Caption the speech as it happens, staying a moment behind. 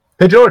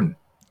Hey, Jordan.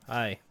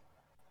 Hi.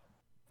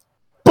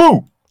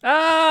 Boo!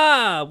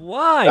 Ah,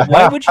 why?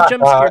 Why would you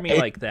jump scare me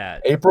like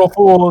that? April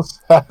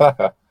Fools.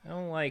 I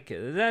don't like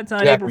it. That's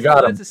not Jack, April we got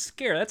Fool. him. That's a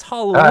scare. That's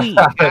Halloween.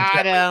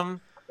 Got him.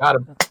 Got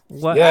him.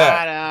 What?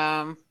 Yeah.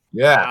 Got him.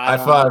 Yeah.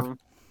 High five.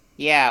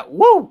 Yeah.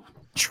 Woo.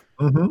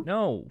 Mm-hmm.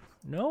 No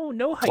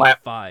high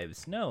Clap.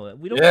 fives. No,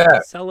 we don't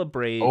Yeah.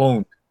 celebrate.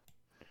 Owned.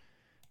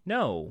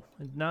 No,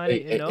 not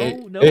Hey, no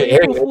hey,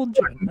 April hey, Fool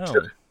joke. No,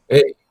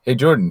 Hey,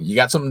 Jordan, you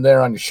got something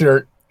there on your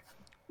shirt?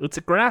 it's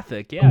a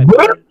graphic. Yeah.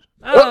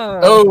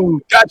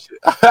 Oh,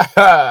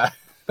 gotcha.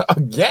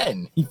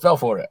 Again, he fell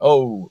for it.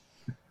 Oh.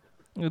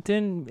 It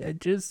didn't.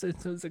 It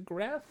was a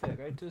graphic.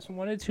 I just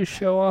wanted to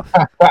show off.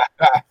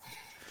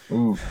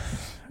 Ooh.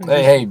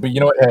 Hey, but you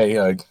know what? Hey,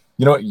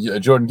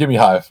 Jordan, give me a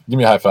high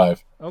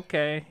five.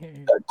 Okay.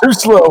 Too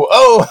slow.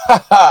 Oh,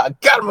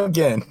 got him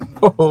again.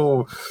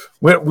 Oh,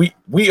 we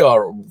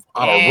are on a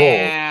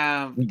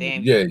roll.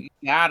 Damn. Yeah, You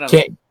got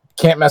him.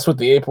 can't mess with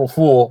the April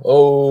Fool.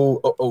 Oh.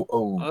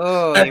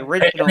 Oh, the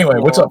original. Anyway,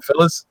 what's up,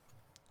 fellas?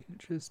 You're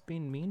just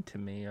being mean to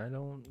me. I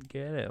don't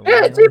get it.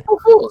 Yeah, it's April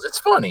Fools. It's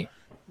funny.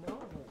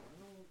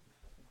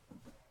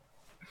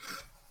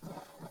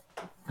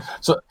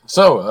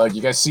 So,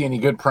 you guys see any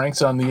good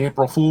pranks on the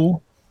April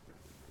Fool?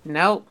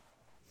 Nope.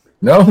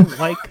 No,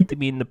 Like to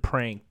be in the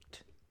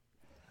pranked.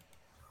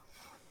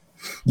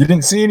 you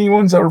didn't see any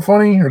ones that were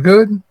funny or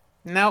good?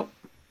 Nope.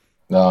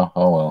 No.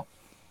 Oh well.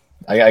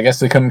 I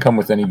guess they couldn't come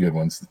with any good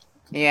ones.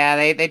 Yeah,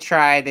 they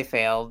tried. They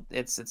failed.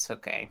 It's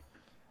okay.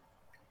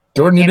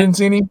 Jordan, you didn't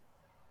see any?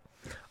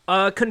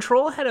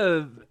 Control had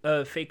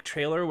a fake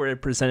trailer where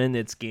it presented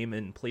its game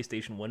in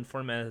PlayStation 1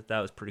 format. That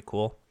was pretty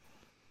cool.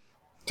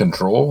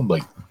 Control,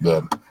 like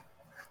the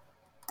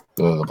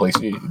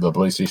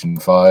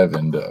PlayStation 5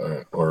 and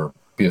or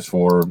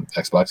PS4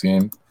 Xbox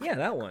game. Yeah,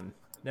 that one.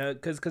 No,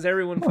 because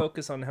everyone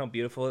focused on how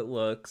beautiful it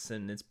looks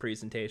and its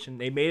presentation.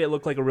 They made it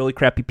look like a really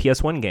crappy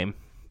PS1 game.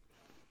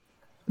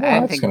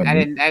 I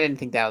didn't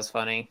think that was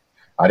funny.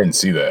 I didn't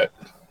see that.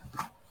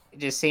 It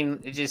just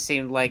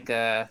seemed like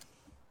a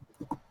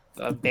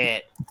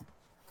bit.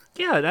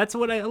 Yeah, that's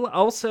what I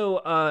also.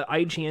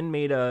 IGN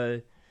made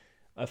a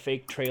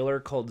fake trailer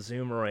called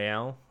Zoom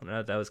Royale.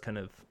 That was kind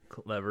of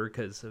clever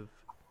because of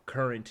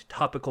current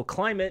topical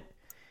climate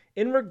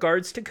in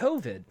regards to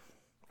COVID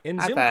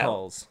and Zoom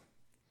calls.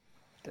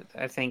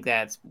 I think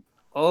that's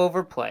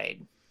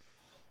overplayed.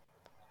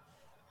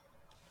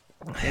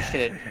 They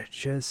should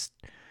just.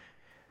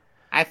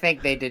 I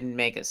think they didn't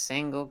make a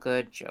single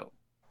good joke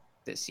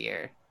this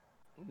year.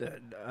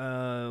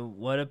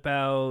 What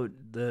about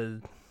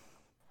the?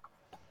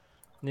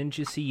 Didn't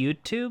you see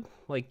YouTube?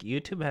 Like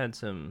YouTube had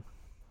some.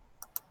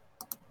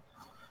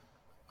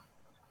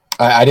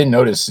 I didn't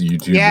notice the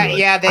YouTube.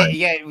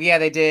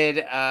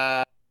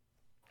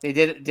 They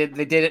did.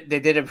 They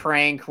did a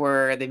prank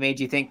where they made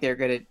you think they're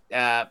gonna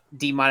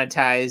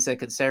demonetize a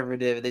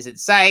conservative. They said,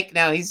 "Psych!"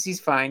 No,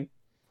 he's fine.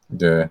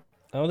 Yeah.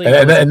 And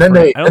then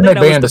they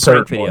banned a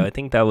certain video. One. I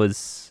think that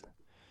was.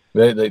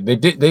 They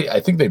did. I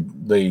think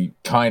they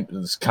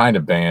kind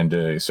of banned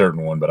a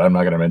certain one, but I'm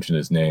not going to mention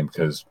his name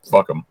because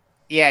fuck him.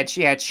 Yeah,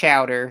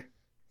 Chowder.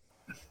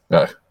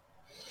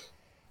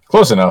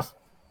 Close enough.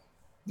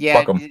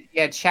 Yeah,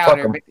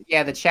 Chowder.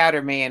 Yeah, the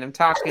Chowder Man. I'm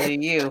talking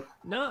to you.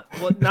 Not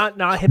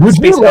hit the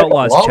Space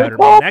Outlaws Chowder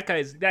Man.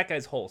 That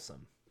guy's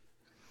wholesome.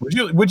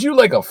 Would you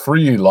like a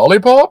free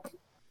lollipop?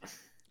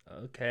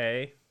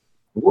 Okay.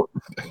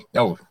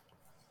 No.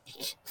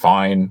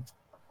 Fine.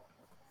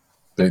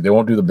 They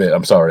won't do the bit.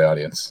 I'm sorry,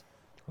 audience.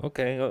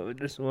 Okay. How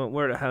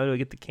do I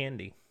get the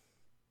candy?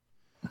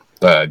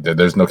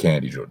 There's no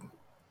candy, Jordan.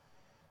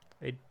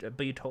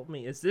 But you told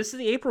me. Is this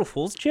the April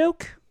Fool's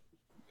joke?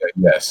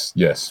 Yes,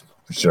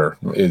 sure.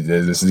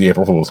 This is the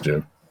April Fool's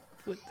joke.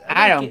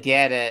 I don't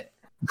get it.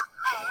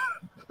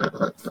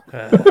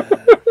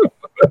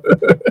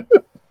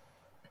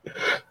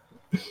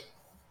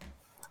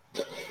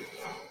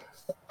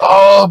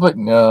 Oh, but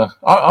no,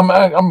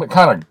 I'm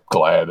kind of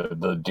glad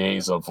that the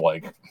days of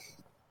like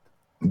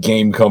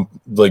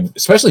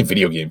especially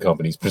video game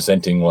companies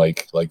presenting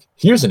like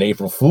here's an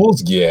April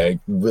Fool's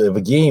gag of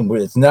a game where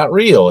it's not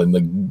real and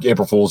the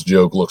April Fool's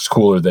joke looks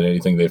cooler than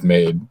anything they've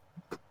made.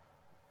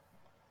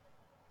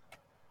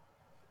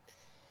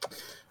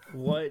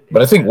 What?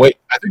 But I think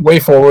Way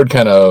Forward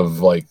kind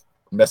of like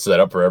messed that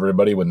up for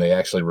everybody when they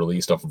actually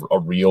released a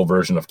real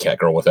version of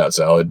Catgirl Without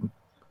Salad.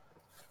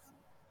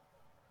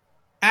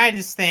 I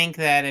just think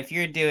that if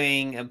you're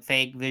doing a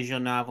fake visual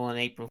novel in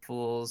April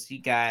Fools,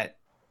 you got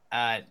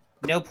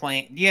no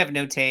plan. You have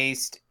no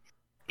taste,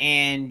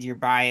 and you're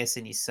biased,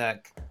 and you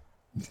suck.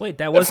 Wait,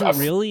 that wasn't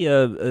really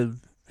a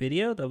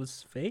video? That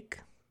was fake?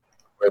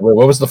 Wait,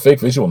 what was the fake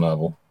visual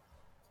novel?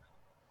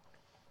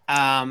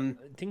 I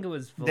think it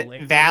was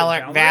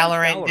Valorant.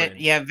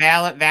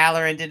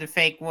 Valorant did a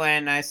fake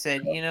one. I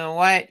said, you know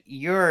what?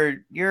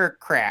 You're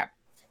crap.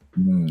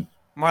 More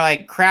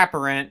like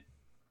crapperant.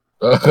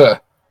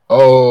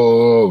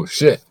 Oh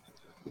shit!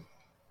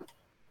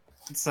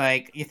 It's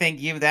like you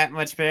think you're that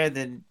much better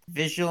than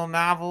visual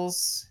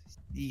novels.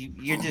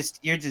 You're just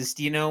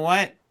you know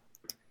what?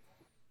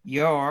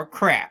 your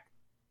crap.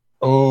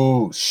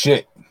 Oh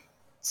shit!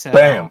 So,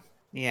 Bam.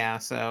 Yeah,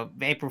 so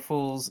April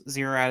Fools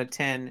 0 out of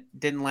 10.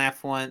 Didn't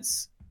laugh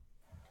once.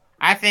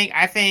 I think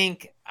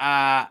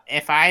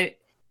if I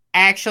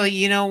actually,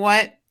 you know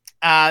what?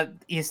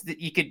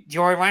 You could,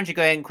 Jordan, why don't you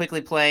go ahead and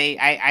quickly play?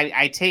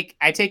 I take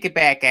it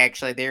back.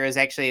 Actually, there is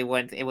actually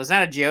one. It was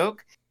not a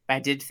joke, but I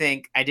did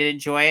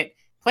enjoy it.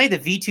 Play the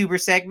VTuber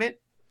segment.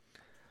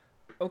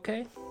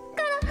 Okay.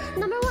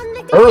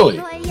 Early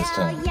this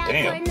time.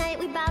 Damn.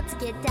 We about to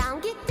get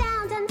down,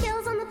 10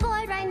 kills on the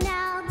board right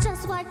now.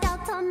 Just wiped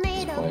out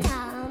Tomato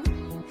Town.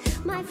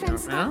 My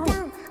friends stepped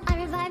down.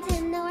 I revived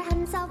him, now we're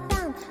heading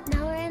southbound.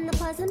 Now we're in the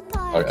pleasant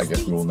park. I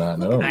guess we will not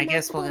know. I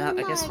guess we'll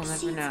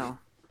never know.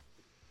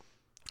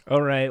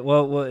 All right.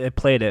 Well, it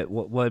played it.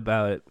 What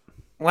about it?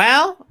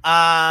 Well,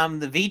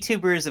 the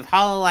VTubers of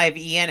Hololive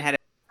EN had a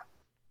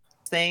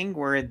thing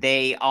where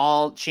they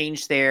all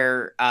changed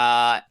their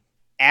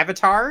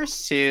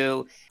avatars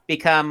to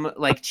become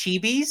like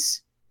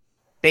chibis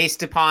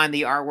based upon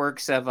the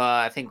artworks of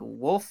I think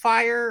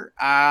Wolfire.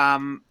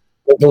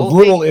 The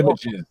little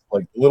images,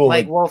 like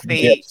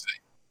Wolfie, gifs.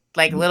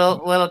 like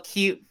little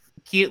cute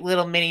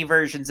little mini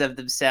versions of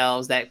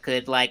themselves that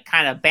could like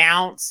kind of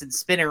bounce and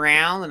spin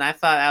around, and I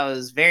thought that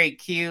was very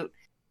cute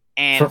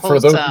and for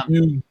those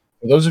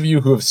of you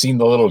who have seen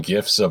the little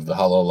gifs of the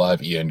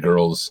Hololive EN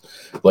girls,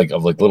 like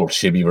little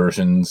chibi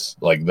versions,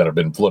 like that have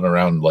been floating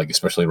around, like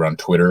especially around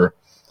Twitter,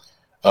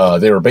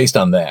 they were based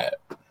on that.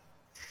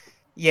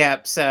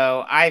 Yep.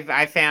 So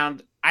I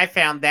found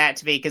that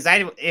to be, because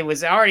it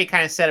was already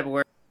kind of set up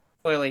where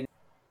clearly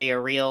a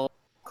real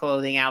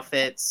clothing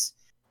outfits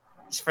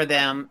for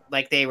them,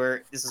 like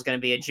this was going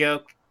to be a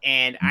joke,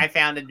 and I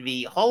found it to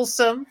be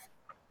wholesome,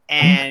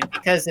 and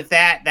because of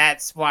that,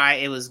 that's why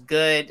it was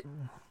good,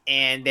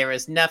 and there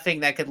was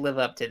nothing that could live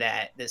up to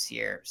that this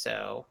year.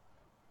 So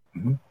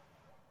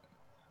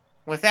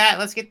with that,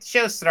 let's get the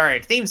show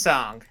started. Theme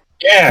song.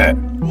 Yeah.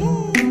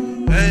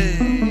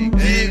 Hey,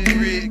 get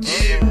rich,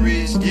 get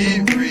rich,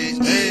 get rich,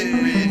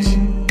 get rich.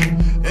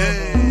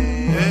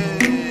 Hey, hey,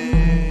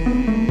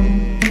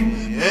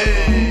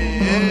 hey,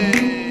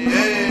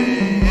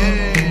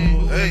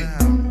 hey,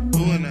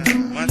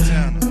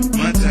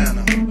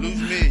 Montana,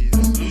 lose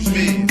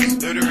millions,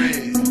 throw the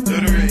red.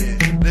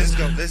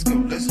 Let's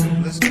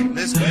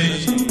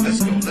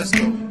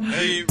go.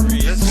 Hey,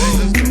 let's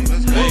go.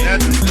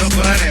 That's the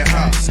bunny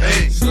house.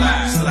 Hey,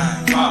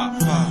 slide,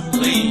 pop,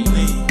 lean,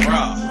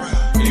 rock.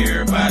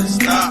 Everybody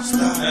stop,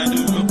 now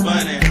do the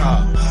bunny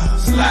hop.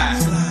 Slide,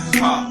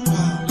 pop,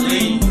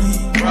 lean,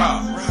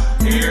 rock.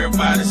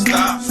 Everybody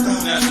stop,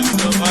 now do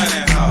the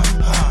bunny hop.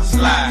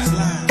 Slide,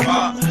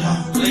 pop,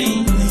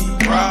 lean,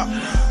 rock.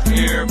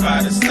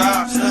 Everybody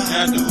stop,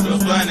 now do the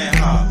bunny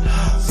hop.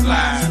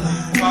 Slide,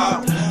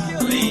 pop,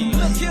 lean,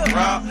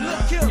 rock.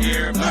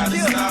 Everybody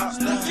stop,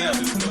 now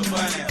do the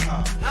bunny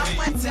hop.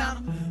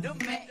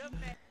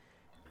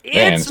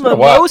 It's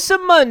Mimosa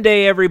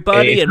Monday,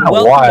 everybody, and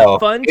welcome to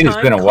Fun Time It has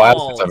been a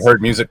while since I've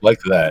heard music like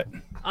that.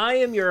 I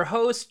am your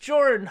host,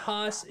 Jordan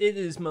Haas. It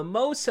is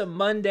Mimosa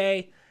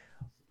Monday,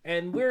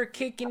 and we're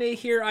kicking it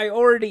here. I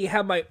already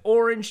have my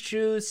orange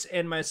juice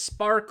and my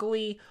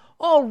sparkly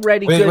all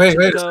ready to go.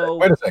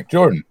 Wait a sec,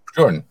 Jordan.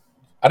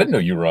 I didn't know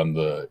you were on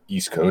the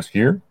East Coast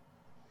here.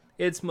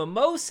 It's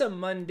Mimosa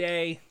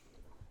Monday.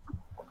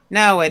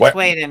 No,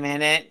 wait a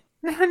minute.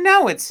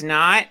 No, it's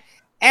not.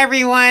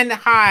 Everyone,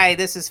 hi,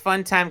 this is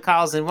Fun Time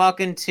Calls, and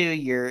welcome to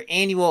your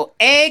annual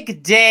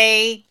Egg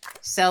Day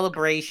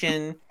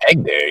celebration.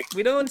 Egg Day?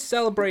 We don't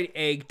celebrate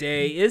Egg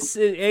Day.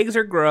 Eggs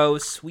are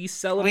gross. We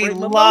celebrate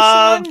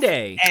Mimosa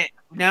Monday.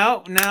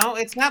 No,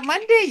 it's not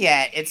Monday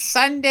yet. It's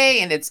Sunday,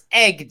 and it's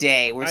Egg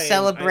Day. We're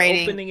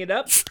celebrating. I'm opening it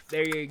up.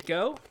 There you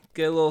go.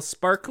 Get a little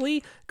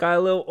sparkly. Got a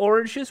little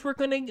oranges. We're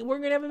gonna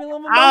have a little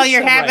mimosa. Oh,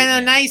 you're having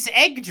a nice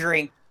egg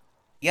drink.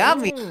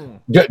 Yummy.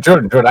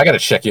 Jordan, I gotta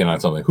check in on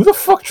something. Who the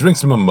fuck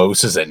drinks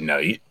mimosas at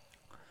night?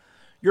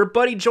 Your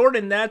buddy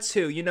Jordan, that's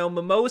who. You know,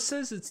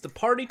 mimosas, it's the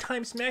party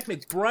time snack.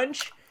 Make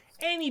brunch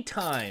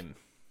anytime.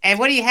 And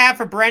what do you have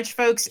for brunch,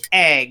 folks?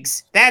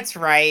 Eggs. That's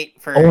right.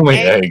 For only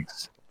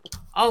eggs.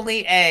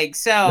 Only eggs.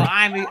 So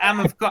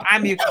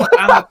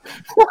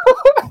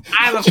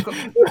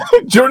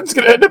Jordan's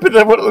gonna end up in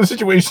one of those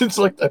situations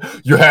like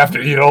that. You have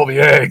to eat all the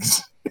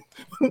eggs.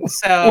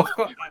 So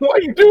why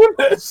are you doing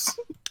this?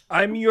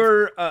 I'm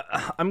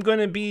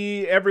gonna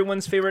be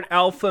everyone's favorite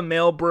alpha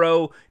male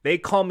bro. They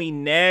call me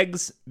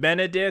Nags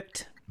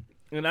Benedict,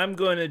 and I'm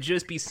gonna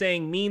just be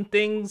saying mean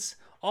things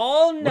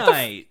all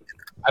night.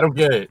 I don't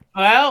get it.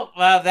 Well,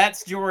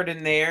 that's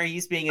Jordan there.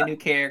 He's being a new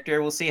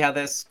character. We'll see how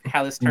this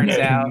turns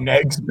out.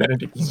 Nags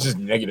Benedict. He's just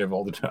negative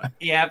all the time.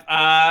 Yep.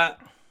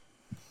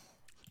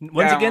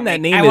 Once again, that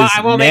name is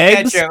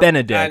Nags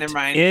Benedict.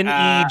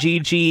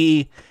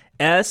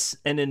 Neggs,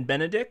 and then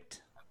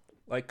Benedict,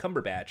 like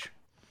Cumberbatch.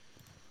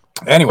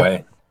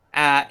 Anyway.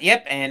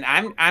 Yep, and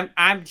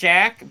I'm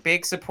Jack,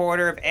 big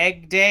supporter of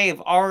Egg Day. I've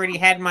already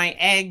had my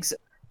eggs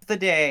of the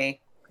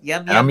day.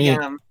 Yum.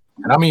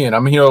 And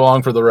I'm here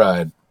along for the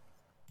ride.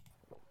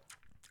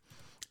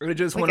 I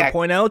just We want to got-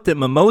 point out that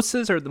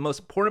mimosas are the most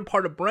important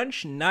part of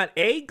brunch, not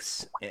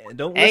eggs. And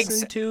don't Eggs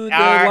listen to the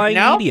are- lying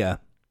no. media.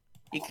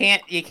 You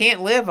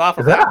can't live off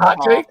Is of that a hot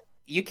alcohol. take?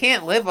 You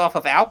can't live off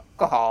of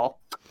alcohol.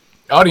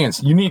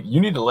 Audience, you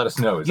need to let us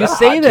know. Is You that a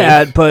say hot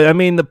that, take? but I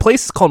mean, the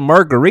place is called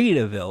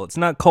Margaritaville. It's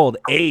not called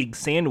Egg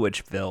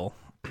Sandwichville.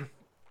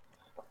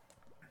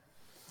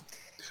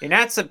 You're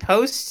not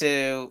supposed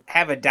to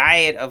have a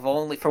diet of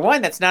only. For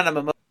one, that's not a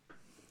mimosa.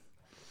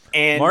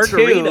 And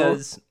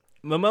Margaritas,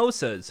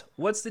 mimosas.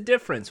 What's the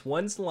difference?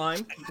 One's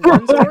lime,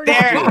 one's orange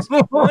There- juice.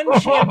 One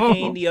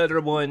champagne, the other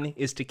one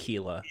is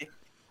tequila.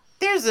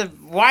 there's a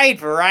wide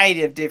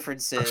variety of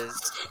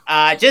differences.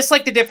 Just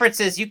like the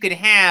differences you could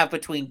have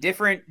between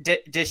different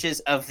dishes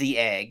of the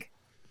egg.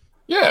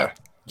 Yeah.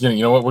 You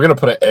know what? We're gonna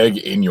put an egg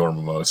in your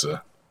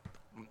mimosa.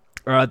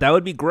 That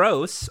would be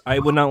gross. I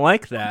would not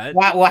like that.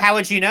 Well, how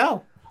would you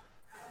know?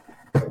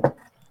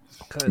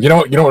 'Cause- You know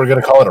what? We're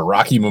gonna call it a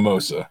Rocky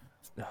mimosa.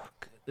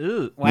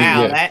 Ooh.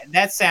 Wow, Yeah.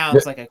 that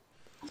sounds like a.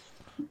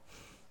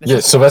 Yeah,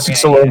 Sylvester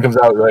Stallone comes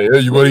out like, "Hey,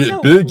 you want to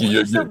get big? You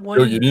need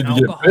to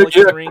get alcoholic big.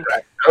 Yeah, drink?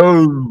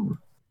 oh,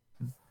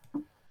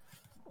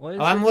 What is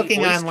Oh, I'm it,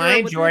 looking the oyster? online, What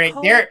do they Jordan.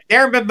 call it?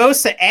 They're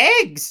mimosa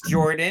eggs,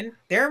 Jordan.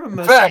 They're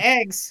mimosa fact.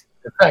 eggs.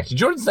 in fact,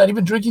 Jordan's not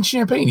even drinking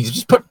champagne. He's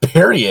just put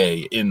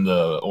Perrier in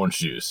the orange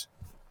juice.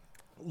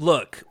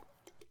 Look,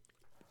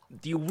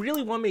 do you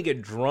really want me to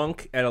get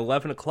drunk at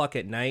 11 o'clock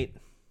at night?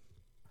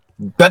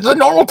 That's a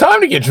normal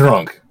time to get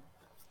drunk.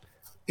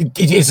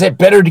 Is it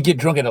better to get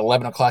drunk at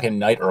 11 o'clock at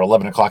night or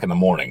 11 o'clock in the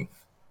morning?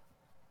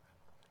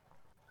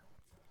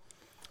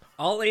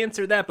 I'll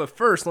answer that, but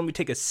first, let me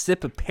take a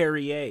sip of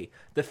Perrier,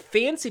 the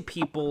fancy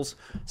people's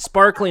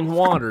sparkling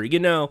water. You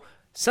know,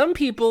 some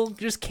people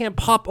just can't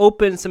pop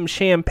open some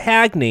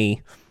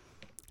champagne,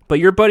 but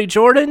your buddy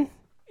Jordan,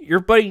 your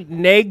buddy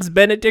Negs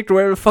Benedict, or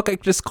whatever the fuck I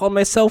just call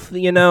myself,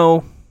 you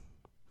know,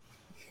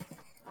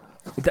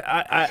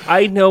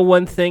 I know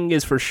one thing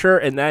is for sure,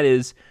 and that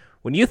is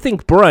when you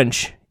think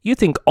brunch, you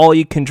think all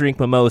you can drink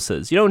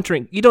mimosas. You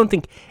don't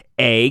think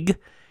egg.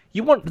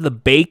 You want the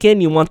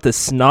bacon. You want the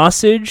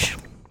sausage.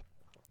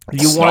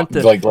 You want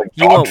the like you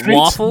dog want treats?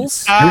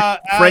 waffles,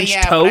 French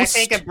yeah, when I toast.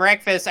 think of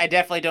breakfast, I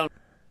definitely don't.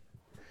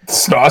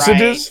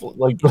 Sausages?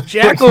 Like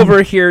Jack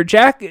over here.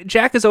 Jack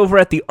is over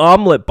at the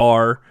omelet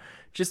bar,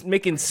 just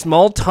making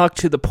small talk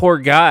to the poor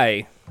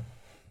guy.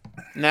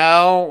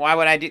 No, why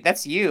would I do?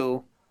 That's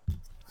you.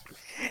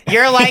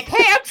 You're like,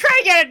 hey, I'm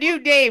trying out a new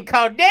name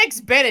called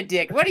Negs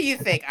Benedict. What do you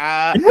think?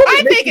 I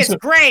think it's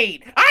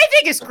great. I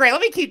think it's great.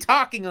 Let me keep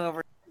talking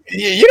over.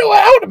 You know what?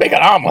 I want to make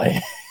an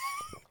omelet.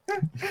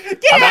 Get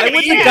Why out of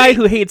would here. the guy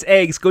who hates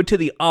eggs go to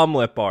the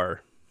omelet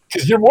bar?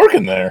 Because you're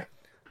working there.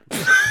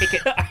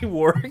 I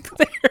work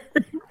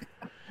there.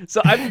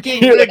 So I'm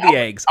getting rid of the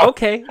eggs.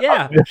 Okay,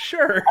 yeah,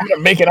 sure. I'm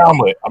gonna make an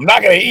omelet. I'm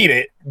not gonna eat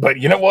it, but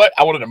you know what?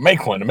 I wanted to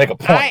make one to make a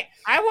point.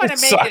 I want It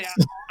to make it.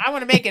 sucks. I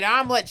want to make an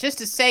omelet just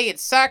to say it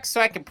sucks,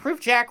 so I can prove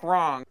Jack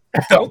wrong.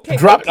 Okay,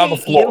 Drop it on the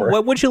Ian, floor.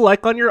 what would you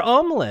like on your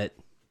omelet?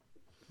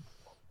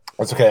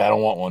 That's okay. I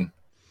don't want one.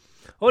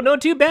 Oh, no,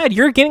 too bad.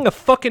 You're getting a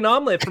fucking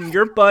omelet from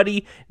your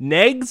buddy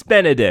Negs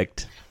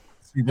Benedict.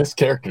 See, this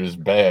character is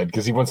bad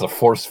because he wants to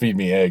force feed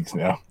me eggs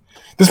now.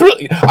 This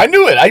really, I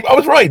knew it. I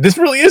was right. This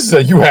really is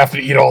a "you have to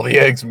eat all the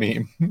eggs"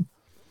 meme.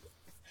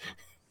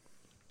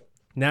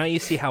 Now you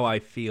see how I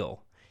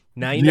feel.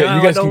 Now you Yeah, know you how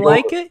I guys don't can go-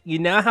 like it. You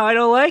know how I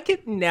don't like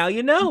it. Now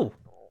you know.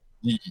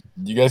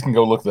 You guys can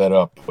go look that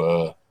up.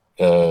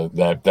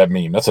 That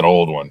meme. That's an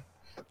old one.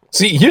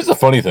 See, here's the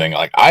funny thing.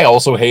 Like, I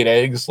also hate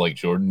eggs, like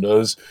Jordan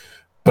does,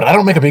 but I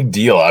don't make a big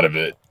deal out of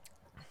it.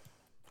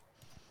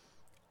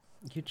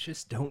 You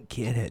just don't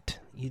get it.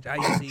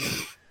 I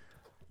see.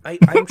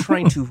 I'm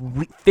trying to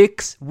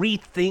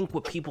rethink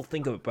what people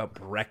think about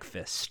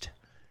breakfast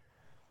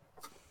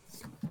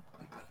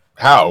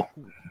How?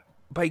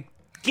 by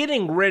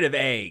getting rid of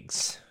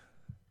eggs.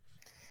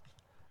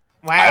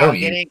 Wow, I don't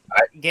getting,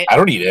 eat. I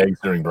don't eat eggs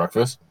during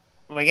breakfast.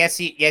 well, I guess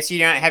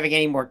you're not having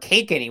any more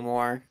cake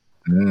anymore.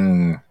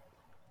 Mm.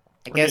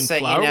 I guess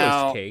that flourless you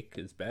know. cake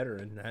is better,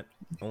 and that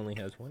only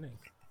has one egg.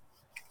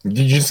 Did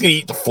you just gonna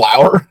eat the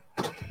flour?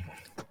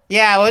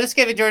 Yeah, we'll just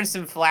give Jordan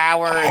some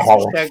flour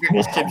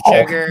and some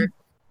sugar.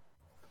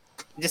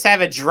 Just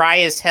have a dry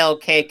as hell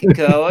cake and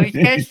go.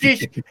 That's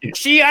just,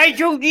 see, I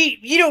don't eat.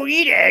 You don't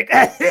eat egg.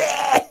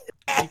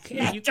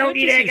 You Don't could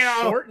eat just egg use at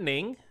all.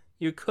 shortening.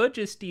 You could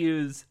just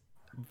use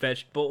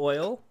vegetable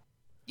oil.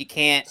 You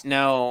can't.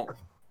 No.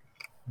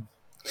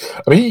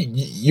 I mean,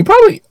 you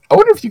probably. I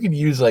wonder if you could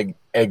use like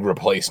egg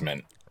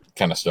replacement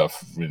kind of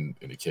stuff in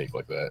a cake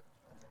like that.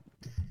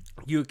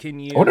 You can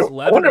use wonder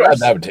how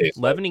that would taste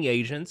like. leavening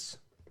agents.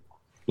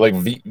 Like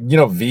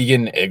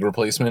vegan egg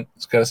replacement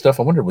kind of stuff.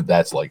 I wonder what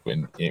that's like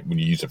when you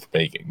use it for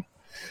baking.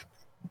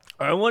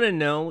 I want to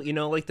know,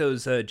 like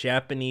those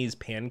Japanese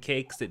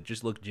pancakes that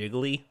just look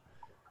jiggly.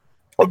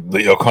 Oh, the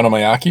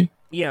okonomiyaki.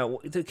 Yeah,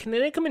 can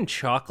they come in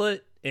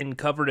chocolate and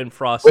covered in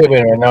frosting?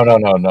 Wait, no.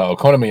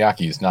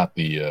 Okonomiyaki is not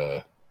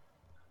the.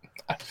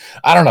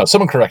 I don't know.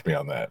 Someone correct me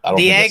on that. I don't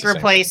The think egg that's the same.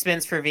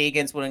 replacements for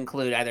vegans would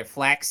include either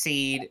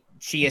flaxseed,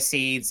 chia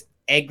seeds,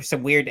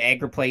 some weird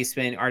egg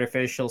replacement,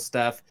 artificial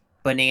stuff,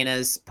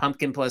 bananas,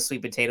 pumpkin plus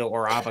sweet potato,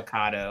 or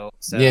avocado.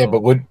 So Yeah,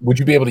 but would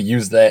you be able to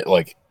use that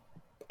like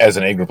as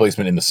an egg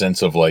replacement in the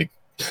sense of like,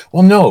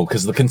 well, no,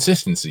 because the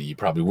consistency you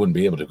probably wouldn't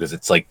be able to, because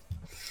it's like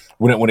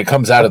when it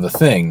comes out of the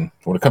thing,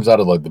 when it comes out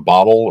of like the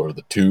bottle or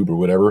the tube or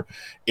whatever,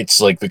 it's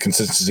like the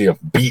consistency of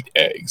beet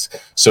eggs.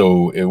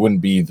 So it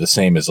wouldn't be the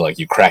same as like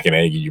you crack an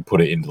egg and you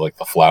put it into like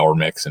the flour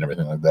mix and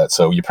everything like that.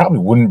 So you probably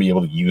wouldn't be able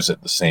to use it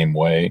the same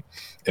way,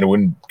 and it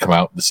wouldn't come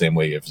out the same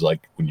way as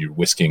like when you're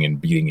whisking and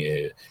beating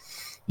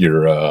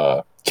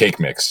your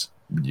cake mix.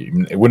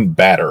 It wouldn't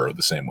batter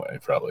the same way,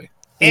 probably.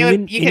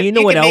 And you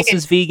know what else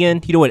is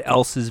vegan? You know what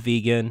else is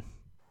vegan?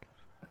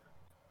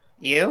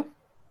 You?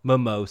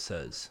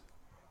 Mimosas.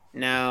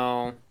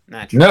 No,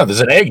 not true. No, there's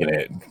an egg in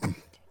it.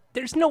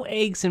 There's no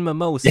eggs in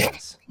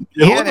mimosas.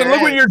 Look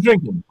what you're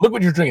drinking. Look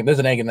what you're drinking. There's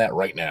an egg in that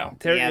right now.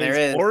 There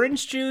is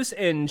orange juice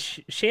and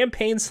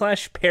champagne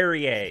 /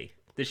 Perrier.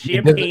 The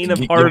champagne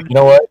of hard. You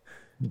know what?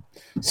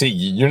 See,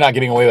 you're not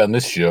getting away on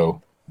this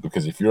show,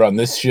 because if you're on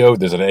this show,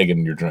 there's an egg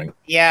in your drink.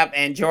 Yeah,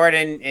 and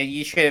Jordan,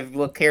 you should have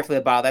looked carefully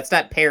about. That's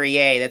not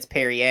Perrier. That's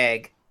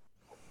Perrier.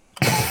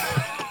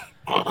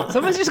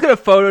 Someone's just gonna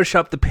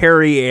Photoshop the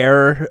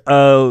Perrier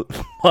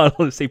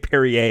model to say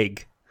Perrier,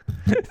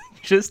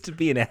 just to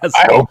be an asshole.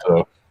 I hope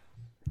so.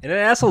 And an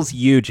asshole's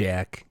you,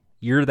 Jack.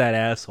 You're that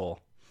asshole.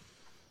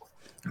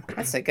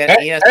 That's a good.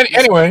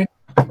 Anyway,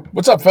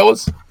 what's up,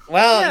 fellas?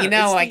 Well,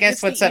 I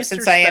guess what's up,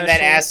 since I am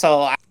that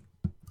asshole.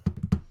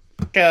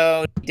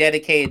 Show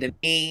dedicated to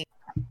me.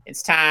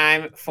 It's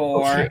time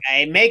for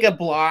a mega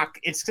block.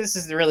 This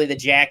is really the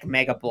Jack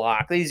mega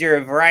block. These are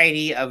a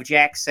variety of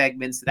Jack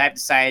segments that I've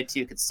decided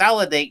to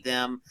consolidate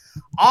them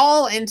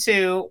all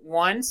into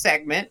one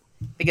segment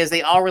because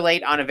they all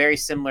relate on a very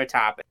similar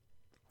topic.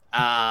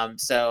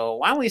 So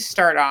why don't we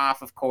start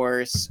off, of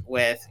course,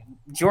 with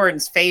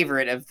Jordan's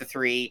favorite of the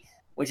three,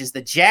 which is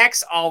the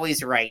Jack's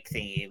Always Right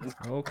theme.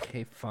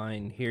 Okay,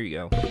 fine. Here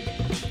you go.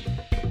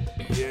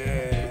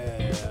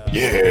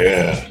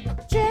 Yeah.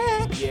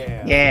 Jack.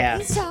 Yeah.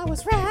 He's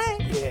always right.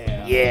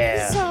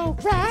 Yeah. He's so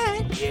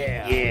right.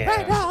 Yeah.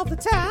 Right all the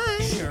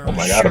time. Oh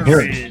my god, I'm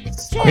hearing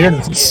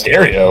this in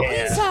stereo.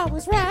 He's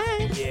always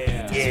right.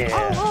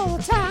 Yeah. All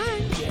the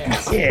time.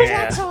 Yeah.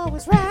 Jack's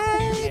always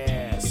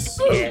right.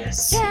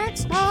 Yes.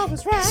 Jack's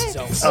always right.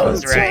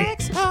 Always right.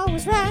 Jack's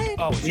always right.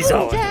 He's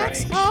always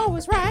Jack's right.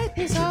 always right.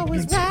 He's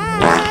always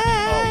right.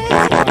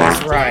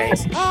 Always right.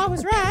 Jack's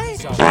always right.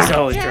 He's always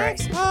right.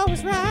 Jack's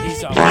always right.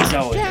 He's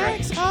always right.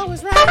 Jack's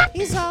always right.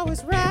 He's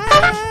always right.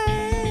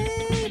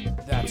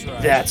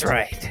 That's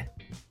right.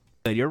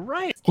 You're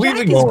right. Please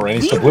ignore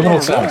any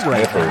subliminal sounds I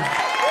have heard.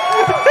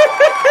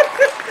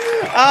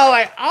 Oh,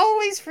 I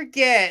always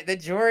forget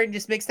that Jordan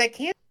just makes that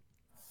can.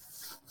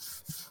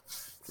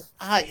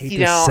 I hate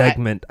this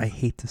segment. I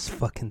hate this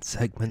fucking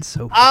segment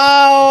so much.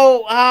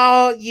 Oh,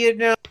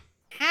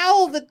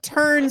 how the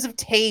turns have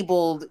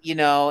tabled,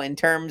 in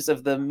terms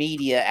of the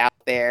media out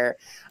there.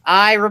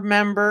 I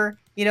remember,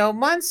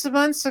 months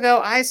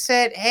ago, I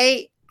said,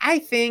 hey, I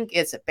think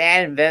it's a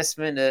bad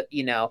investment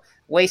to,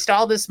 waste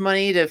all this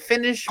money to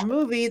finish a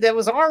movie that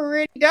was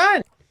already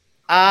done.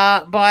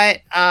 But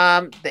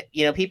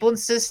people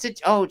insisted,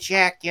 oh,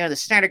 Jack, the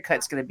Snyder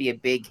Cut's going to be a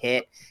big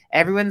hit.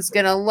 Everyone's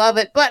going to love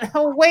it. But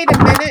wait a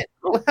minute.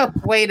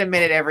 Wait a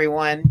minute,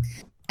 everyone.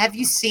 Have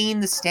you seen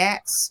the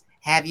stats?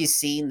 Have you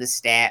seen the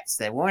stats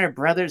that Warner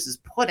Brothers has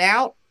put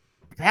out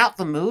about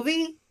the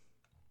movie?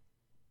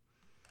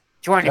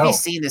 Jordan, have you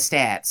seen the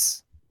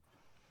stats?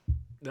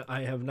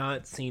 I have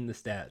not seen the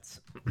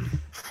stats.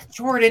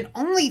 Jordan,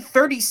 only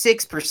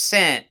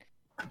 36%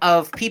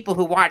 of people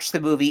who watched the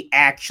movie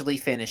actually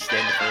finished it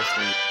in the first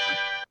week.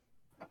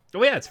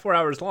 Oh yeah, it's 4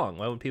 hours long.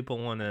 Why would people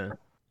want to?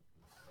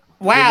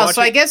 Wow,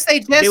 so I guess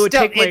they would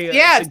take my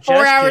it's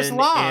 4 hours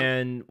long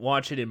and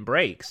watch it in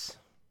breaks.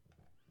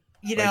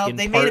 They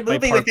made a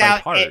movie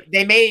without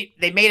they made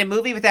a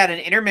movie without an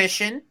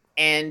intermission,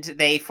 and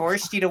they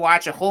forced you to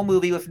watch a whole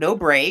movie with no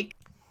break.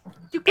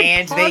 You can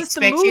and pause they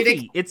expect the you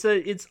movie.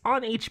 to. It's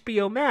on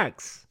HBO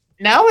Max.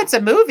 No, it's a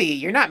movie.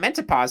 You're not meant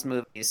to pause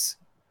movies.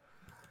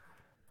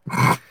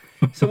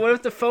 So what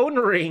if the phone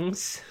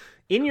rings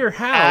in your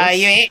house?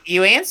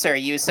 You answer.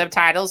 You use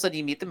subtitles and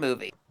you meet the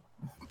movie.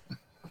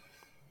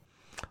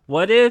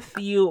 What if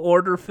you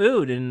order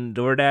food and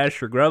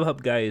DoorDash or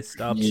Grubhub guy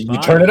stops by? You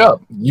turn it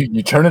up.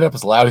 You turn it up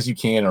as loud as you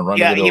can and run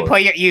to the door.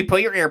 you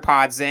put your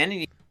AirPods in.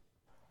 And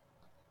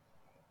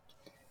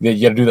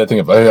you got to do that thing.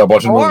 I'm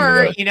watching a movie.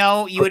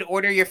 Or you would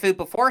order your food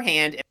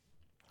beforehand.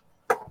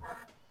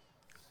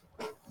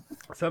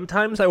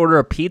 Sometimes I order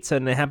a pizza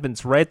and it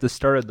happens right at the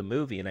start of the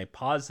movie, and I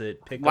pause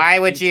it. Why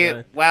would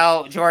you?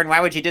 Well, Jordan, why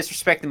would you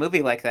disrespect the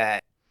movie like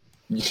that?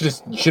 You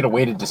should have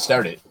waited to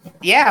start it.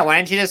 Yeah, why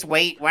don't you just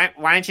wait? Why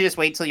don't you just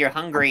wait till you're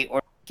hungry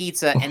or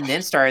pizza and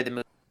then start the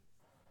movie?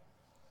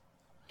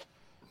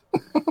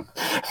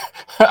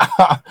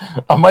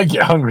 I might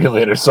get hungry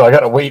later, so I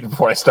gotta wait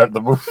before I start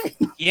the movie.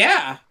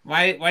 Yeah,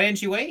 why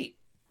didn't you wait?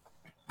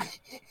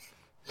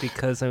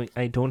 Because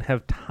I don't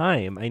have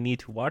time. I need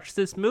to watch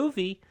this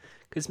movie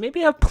Because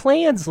maybe I have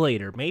plans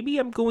later. Maybe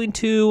I'm going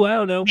to, I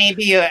don't know.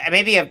 Maybe you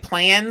have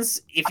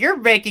plans. If you're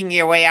making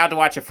your way out to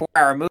watch a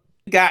 4-hour movie,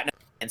 you got no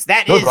plans.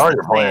 Those are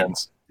your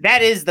plans.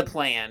 That is the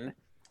plan.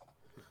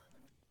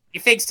 You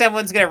think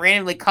someone's gonna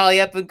randomly call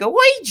you up and go,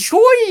 "Wait,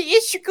 Jordan,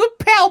 it's your good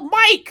pal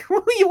Mike.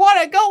 You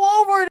want to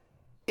go over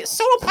to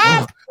soda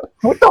pop?"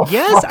 What the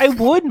Yes, fuck? I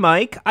would,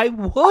 Mike. I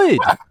would.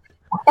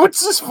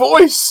 What's this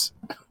voice?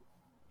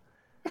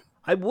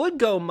 I would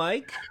go,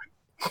 Mike.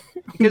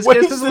 Because What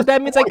this is is what this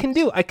that means I voice? can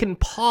do. I can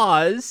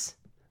pause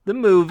the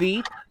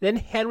movie, then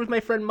head with my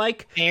friend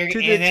Mike And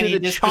to then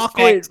the you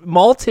chocolate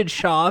malted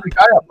shop.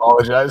 I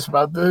apologize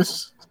about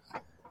this.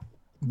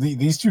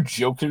 These two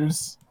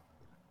jokers.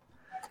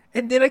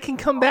 And then I can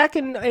come back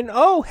and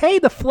oh, hey,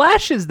 the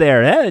Flash is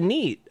there.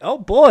 Neat. Oh,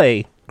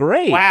 boy.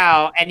 Great.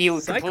 Wow, and you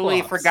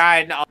completely Cyclops.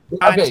 forgotten all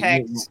Okay,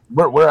 context.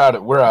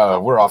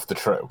 we're off the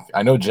track.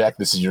 I know, Jack.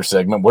 This is your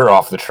segment. We're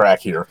off the track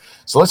here.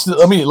 So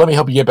let me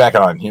help you get back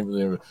on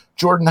here,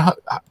 Jordan.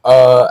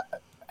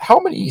 How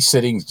many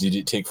sittings did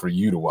it take for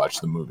you to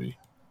watch the movie?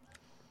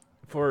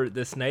 For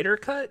the Snyder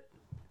Cut,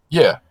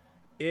 Yeah.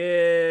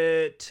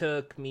 it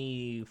took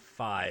me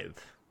 5.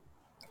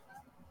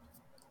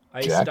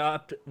 I Jack?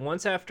 stopped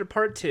once after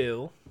part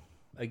 2,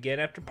 again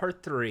after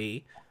part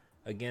 3,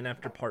 again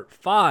after part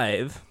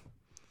 5,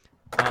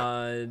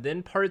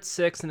 then part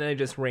 6, and then I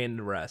just ran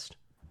the rest.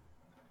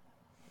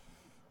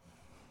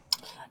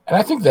 And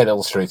I think that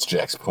illustrates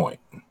Jack's point.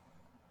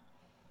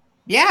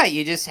 Yeah,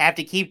 you just have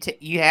to keep. For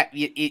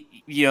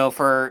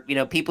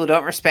people who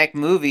don't respect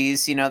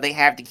movies, they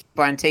have to keep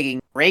on taking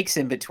breaks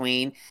in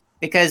between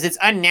because it's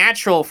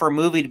unnatural for a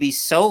movie to be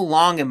so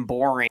long and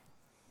boring.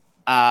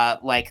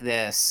 Like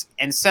this.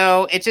 And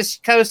so it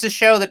just goes to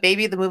show that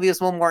maybe the movie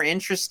is a little more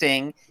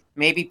interesting.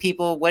 Maybe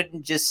people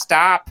wouldn't just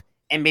stop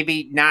and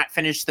maybe not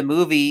finish the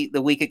movie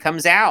the week it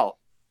comes out.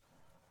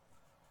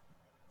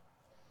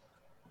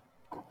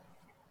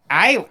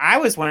 I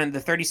was one of the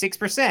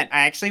 36%.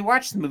 I actually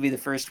watched the movie the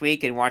first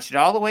week and watched it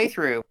all the way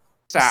through.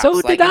 Stops, So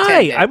like did I.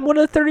 intended. I'm one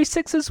of the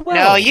 36 as well.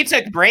 No, you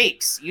took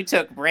breaks. So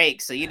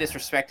you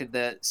disrespected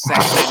the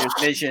Zack Snyder's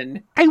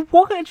vision. I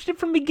watched it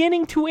from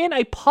beginning to end.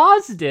 I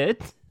paused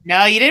it.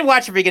 No, you didn't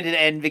watch it from beginning to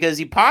end because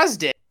you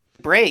paused it.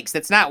 Breaks.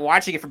 That's not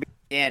watching it from beginning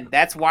to end.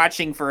 That's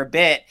watching for a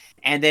bit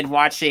and then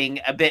watching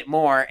a bit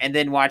more and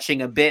then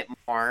watching a bit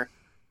more.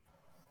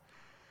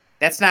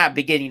 That's not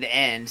beginning to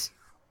end.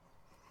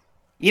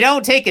 You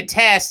don't take a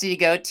test and you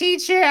go,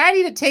 "Teacher, I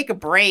need to take a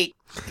break.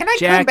 Can I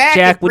come back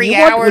in 3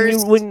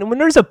 hours?" When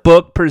there's a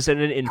book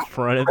presented in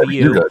front of You're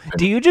you, good.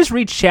 do you just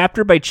read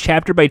chapter by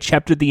chapter by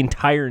chapter the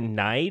entire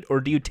night, or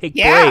do you take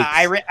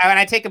Yeah, breaks? when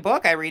I take a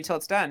book, I read till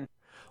it's done.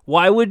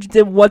 Why would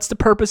then? What's the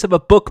purpose of a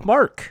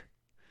bookmark?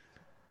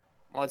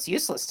 Well, it's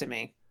useless to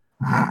me.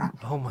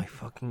 Oh my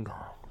fucking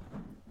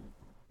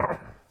god!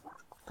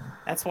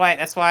 That's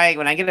why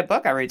when I get a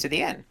book, I read to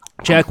the end.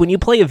 Jack, when you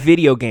play a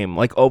video game,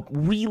 like a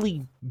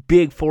really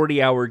big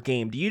 40-hour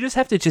game, do you just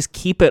have to just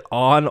keep it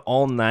on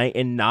all night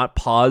and not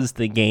pause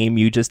the game?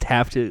 You just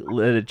have to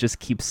let it just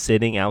keep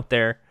sitting out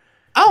there?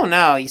 Oh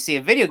no, you see,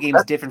 a video game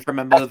is different from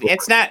a movie.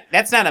 That's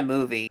not a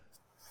movie.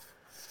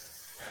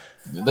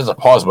 There's a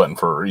pause button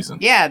for a reason.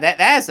 Yeah, that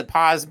has a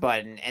pause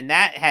button, and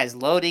that has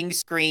loading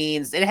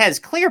screens. It has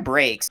clear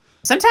breaks.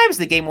 Sometimes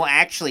the game will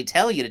actually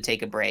tell you to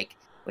take a break,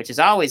 which is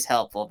always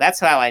helpful. That's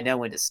how I know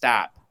when to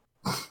stop.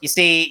 You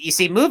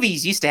see,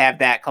 movies used to have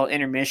that called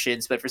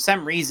intermissions, but for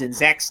some reason,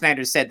 Zack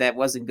Snyder said that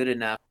wasn't good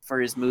enough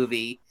for his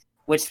movie,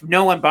 which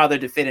no one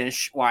bothered to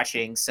finish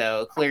watching.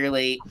 So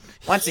clearly,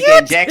 once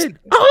again, Jackson.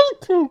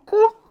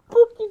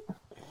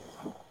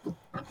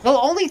 Well,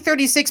 only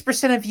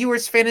 36% of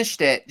viewers finished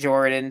it,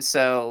 Jordan.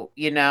 So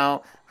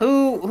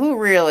who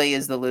really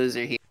is the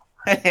loser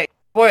here?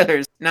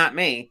 Spoilers, not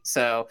me.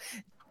 So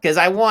because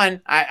I won,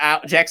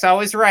 Jack's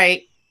always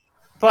right,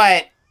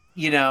 but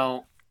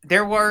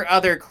there were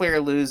other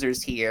clear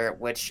losers here,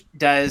 which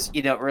does,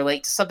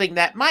 relate to something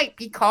that might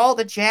be called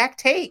a Jack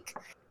take.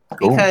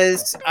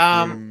 Because,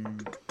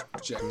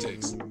 Jack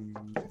takes.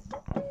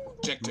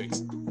 Jack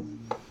takes.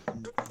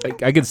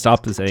 I could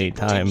stop this at any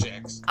time.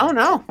 Jacks. oh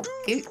no,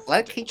 keep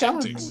Jack going.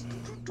 takes.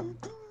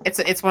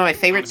 It's one of my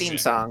favorite theme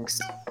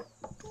songs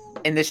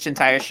in this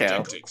entire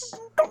show. Jack takes.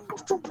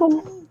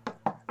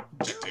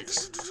 Jack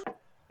takes.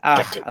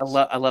 I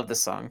love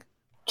this song.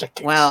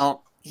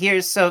 Well,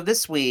 so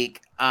this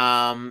week,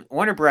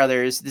 Warner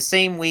Brothers, the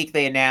same week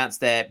they announced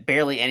that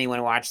barely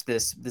anyone watched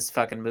this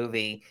fucking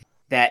movie,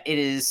 that it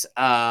is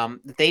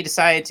they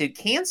decided to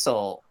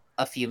cancel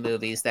a few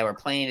movies that were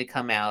planning to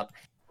come out.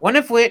 One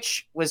of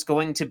which was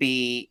going to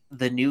be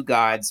the New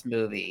Gods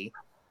movie.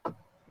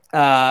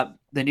 The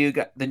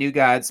New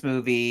Gods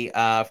movie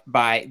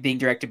by being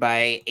directed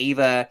by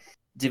Ava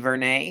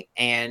DuVernay,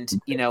 and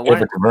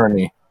Ava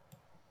DuVernay.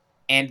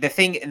 and the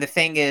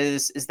thing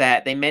is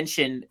that they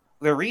mentioned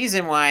the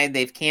reason why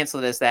they've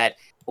canceled is that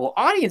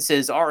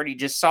audiences already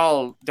just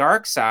saw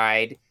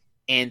Darkseid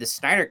and the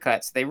Snyder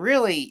Cuts.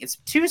 It's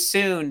too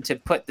soon to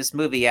put this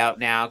movie out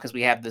now because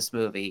we have this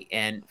movie.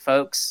 And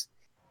folks,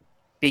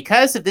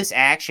 because of this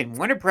action,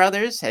 Warner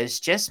Brothers has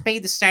just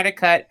made the Snyder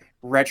Cut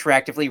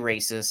retroactively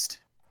racist.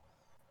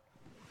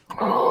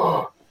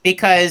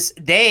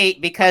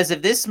 Because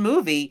of this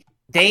movie,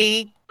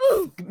 they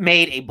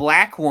made a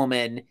black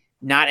woman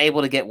not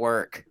able to get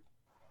work.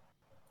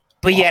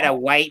 But yet a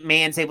white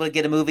man's able to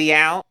get a movie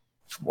out.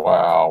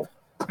 Wow.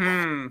 I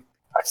can't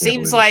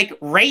Seems believe like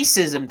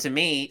racism to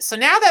me. So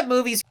now that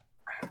movie's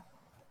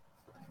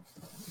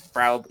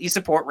probably you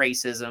support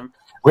racism.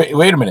 Wait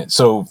a minute.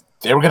 So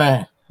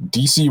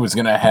DC was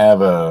gonna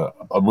have a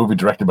movie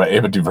directed by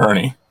Ava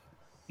DuVernay.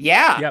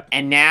 Yeah. Yep.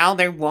 And now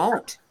they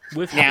won't.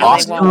 With Now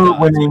Happy they Gilmore,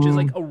 won't. which is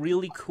like a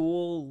really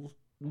cool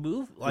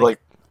move. An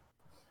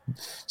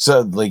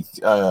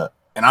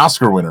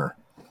Oscar winner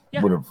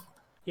Yeah. would have.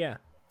 Yeah.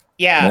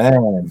 Yeah.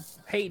 Man.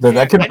 Hey, That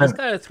Jack, could've I just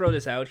been- gotta throw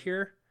this out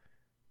here.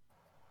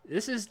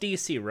 This is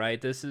DC,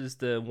 right? This is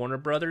the Warner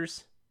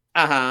Brothers.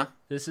 Uh-huh.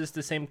 This is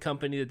the same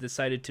company that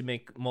decided to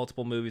make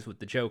multiple movies with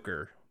the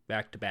Joker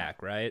back to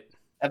back, right?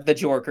 Of the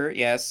Joker,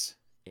 yes.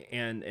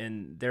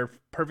 And they're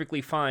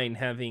perfectly fine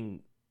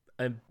having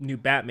a new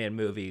Batman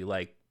movie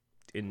like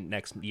in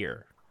next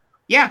year.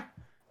 Yeah.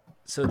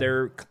 So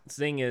their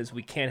thing is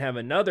we can't have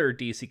another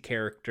DC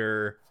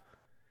character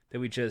that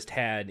we just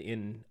had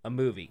in a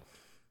movie.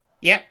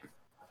 Yep.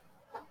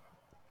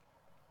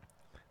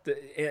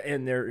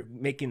 And they're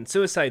making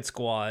Suicide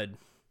Squad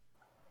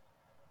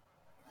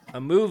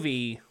a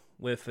movie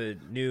with a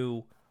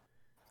new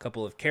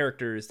couple of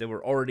characters that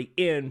were already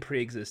in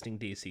pre-existing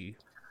DC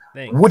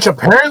things. Which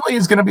apparently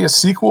is going to be a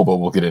sequel, but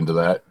we'll get into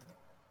that.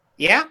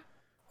 Yeah.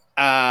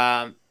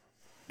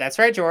 That's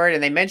right, Jordan.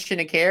 And they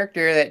mentioned a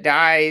character that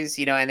dies,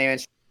 and they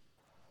mentioned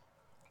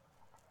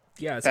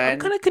Yeah, so I'm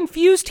kind of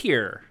confused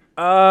here.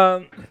 Yeah,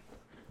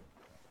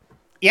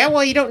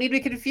 well, you don't need to be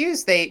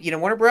confused. They,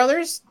 Warner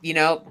Brothers,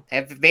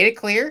 have made it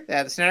clear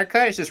that the Snyder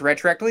Cut is just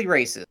retroactively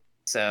racist.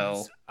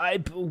 So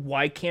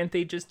why can't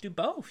they just do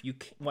both?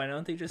 Why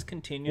don't they just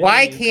continue?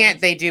 Why can't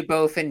they do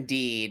both?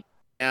 Indeed,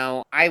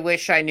 I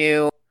wish I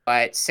knew,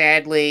 but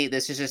sadly,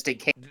 this is just a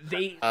case.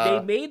 They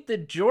made the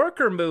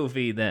Joker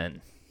movie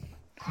then.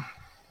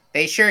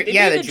 They sure, They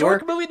yeah, made the the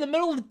Joker movie in the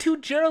middle of the two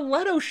Jared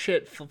Leto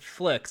shit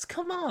flicks.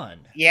 Come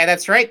on. Yeah,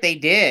 that's right, they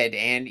did,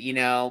 and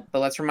but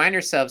let's remind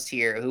ourselves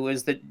here: who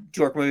was the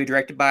Joker movie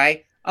directed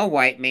by? A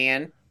white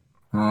man.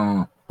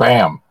 Bam,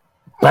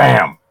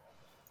 bam.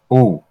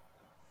 Ooh,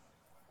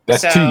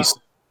 that's tea.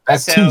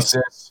 That's tea,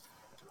 sis.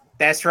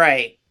 That's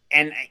right,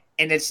 and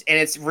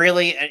it's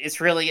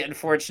really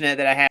unfortunate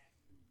that I have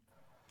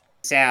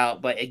this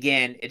out, but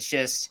again, it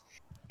just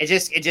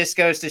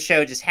goes to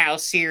show just how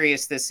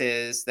serious this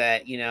is.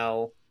 That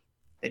now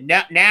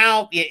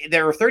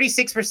there were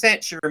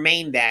 36% should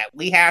remain that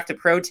we have to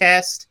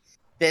protest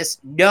this.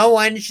 No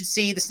one should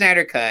see the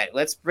Snyder Cut.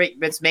 Let's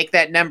make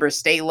that number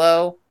stay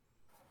low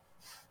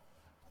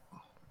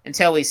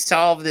until we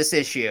solve this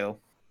issue.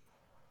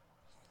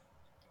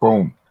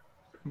 Boom.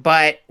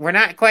 But we're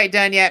not quite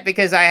done yet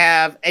because I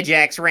have a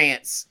Jack's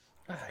rants.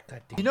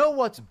 You know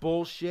what's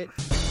bullshit?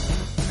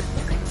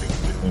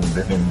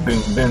 Never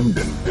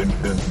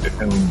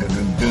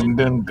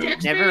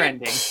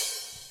ending.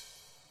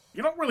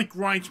 You know what really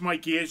grinds my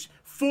gears?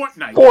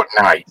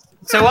 Fortnite.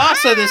 So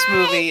also this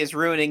movie is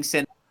ruining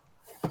cinema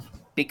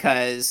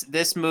because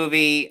this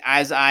movie,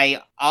 as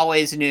I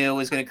always knew,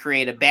 was going to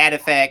create a bad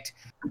effect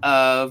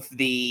of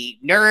the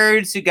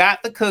nerds who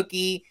got the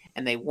cookie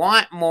and they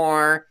want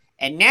more,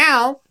 and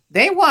now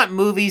they want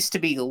movies to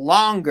be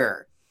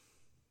longer.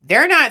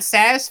 They're not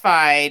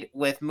satisfied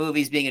with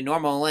movies being a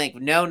normal length.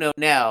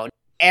 No.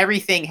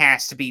 Everything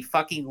has to be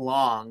fucking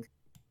long.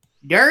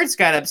 Nerds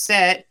got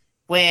upset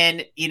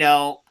when,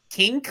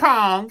 King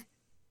Kong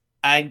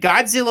and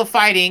Godzilla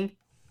fighting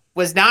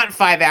was not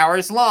 5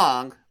 hours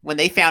long when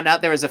they found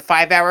out there was a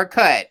 5-hour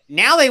cut.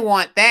 Now they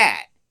want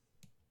that.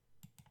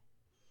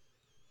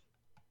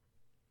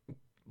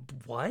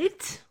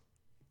 What?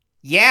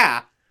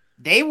 Yeah,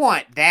 they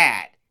want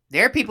that.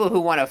 There are people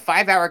who want a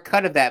 5-hour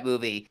cut of that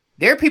movie.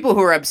 There are people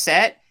who are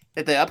upset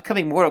that the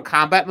upcoming Mortal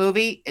Kombat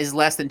movie is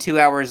less than 2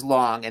 hours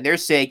long, and they're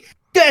saying,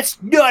 that's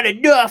not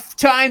enough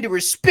time to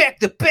respect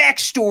the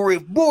backstory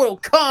of Mortal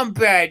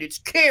Kombat and its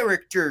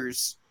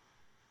characters.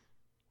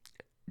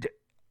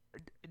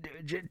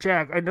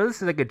 Jack, I know this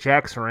is like a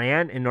Jack's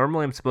rant, and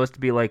normally I'm supposed to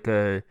be like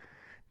the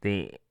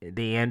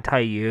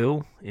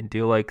anti-you and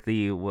do like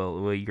the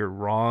well you're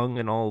wrong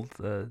and all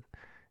the.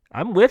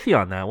 I'm with you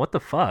on that. What the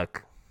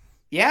fuck?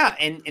 Yeah,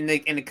 and in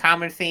the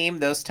common theme,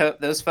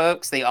 those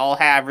folks, they all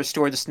have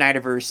restored the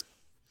Snyderverse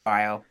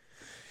bio.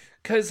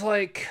 Cause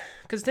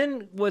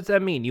then what's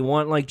that mean? You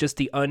want like just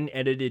the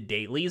unedited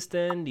dailies?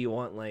 Then do you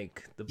want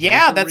like the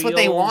yeah? That's what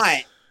they reels?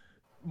 want.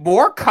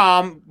 More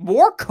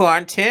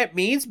content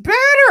means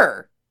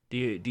better. Do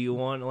you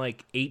want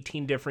like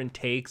 18 different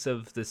takes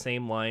of the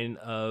same line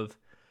of,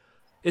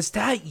 is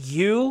that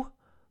you,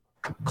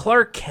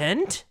 Clark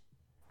Kent?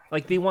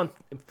 Like they want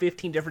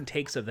 15 different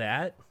takes of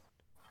that.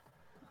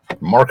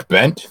 Mark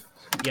Bent.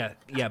 Yeah,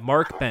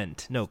 Mark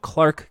Bent. No,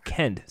 Clark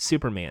Kent,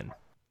 Superman.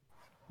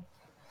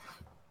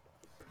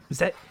 Is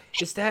that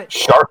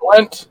Shark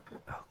Lent?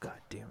 Oh god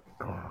damn.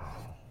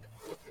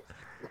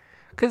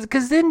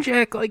 Cause then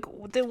Jack, like,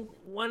 then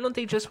why don't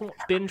they just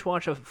binge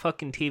watch a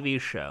fucking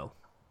TV show?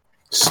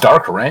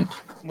 Stark Rent.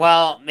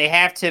 Well, they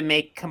have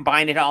to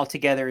combine it all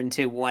together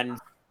into one,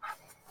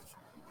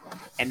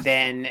 and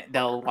then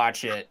they'll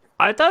watch it.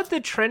 I thought the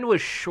trend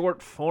was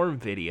short form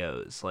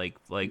videos,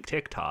 like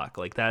TikTok.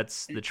 Like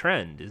that's the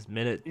trend is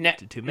minute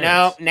to 2 minutes.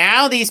 No,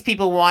 now these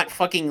people want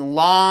fucking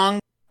long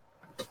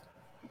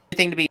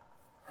thing to be.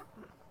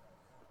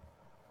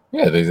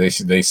 Yeah,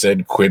 they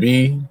said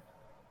Quibi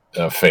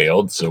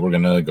failed, so we're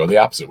gonna go the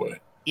opposite way.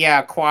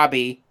 Yeah,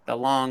 Quabi, the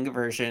long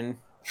version.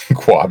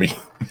 Quabi.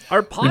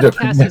 Our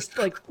podcast is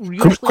like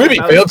usually Quibi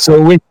about, failed, so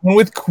we went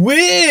with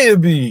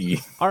Quibi.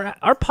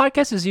 Our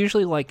podcast is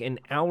usually like an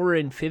hour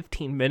and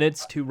 15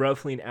 minutes to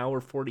roughly an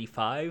hour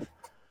 45.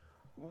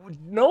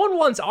 No one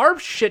wants our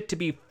shit to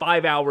be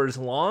 5 hours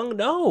long.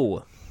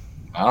 No.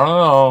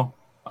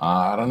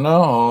 I don't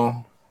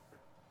know.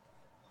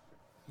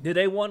 Do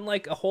they want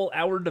like a whole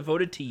hour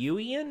devoted to you,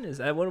 Ian? Is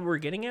that what we're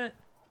getting at?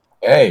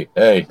 Hey,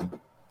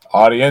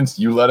 audience,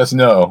 you let us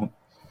know.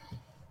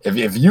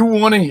 If you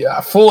want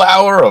a full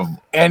hour of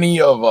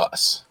any of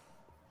us,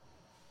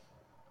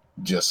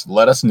 just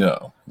let us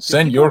know.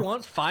 Send your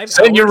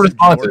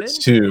responses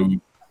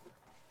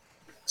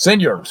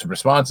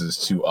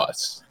to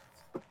us,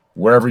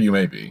 wherever you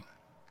may be.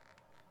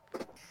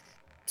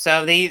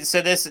 So this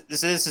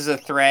is a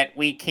threat.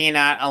 We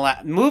cannot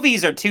allow.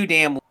 Movies are too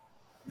damn.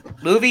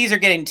 Movies are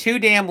getting too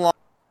damn long.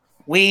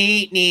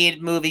 We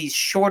need movies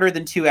shorter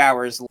than 2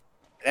 hours.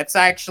 That's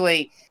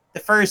actually the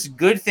first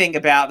good thing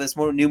about this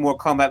new Mortal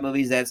Kombat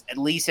movie is that at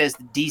least has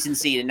the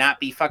decency to not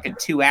be fucking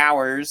 2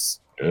 hours.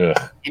 Ugh.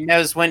 It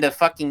knows when to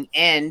fucking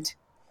end.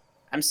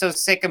 I'm so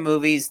sick of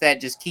movies that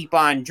just keep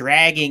on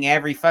dragging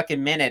every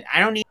fucking minute.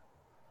 I don't need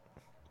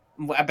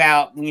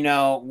about,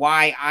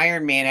 why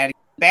Iron Man had a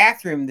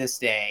bathroom this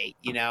day.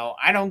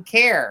 I don't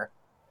care.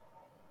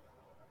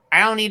 I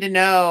don't need to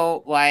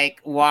know,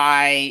 like,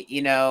 why,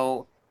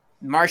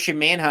 Martian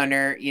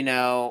Manhunter,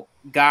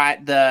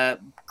 got the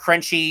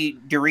crunchy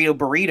Dorito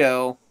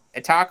burrito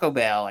at Taco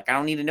Bell. Like, I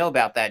don't need to know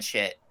about that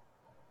shit.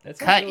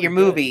 Cut your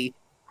movie.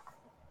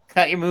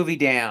 Cut your movie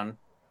down.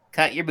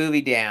 Cut your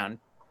movie down.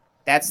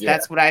 That's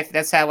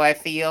how I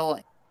feel.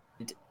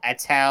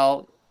 That's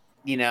how,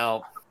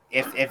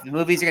 if the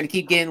movies are going to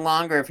keep getting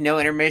longer, if no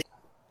intermission,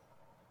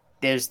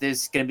 there's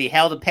going to be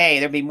hell to pay.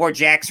 There'll be more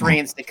Jack's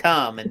rants to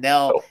come, and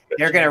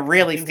they're going to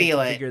really feel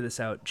it. Figure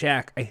this out,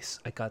 Jack. I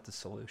got the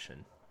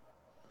solution.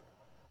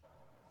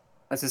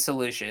 What's the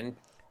solution?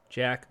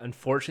 Jack,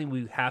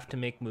 unfortunately, we have to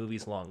make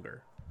movies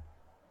longer.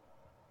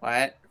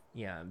 What?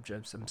 Yeah,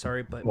 I'm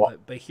sorry,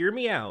 but hear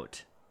me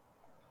out.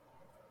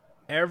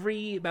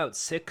 Every about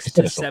 6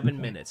 to 7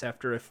 minutes,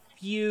 after a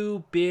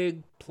few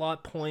big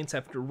plot points,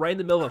 after right in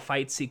the middle of a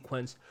fight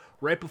sequence,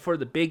 right before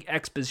the big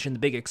exposition, the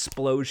big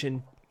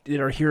explosion, did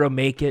our hero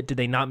make it? Did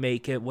they not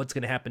make it? What's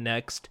going to happen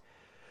next?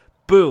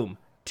 Boom.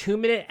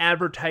 2-minute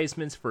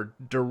advertisements for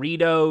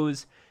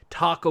Doritos,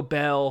 Taco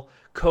Bell,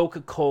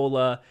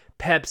 Coca-Cola,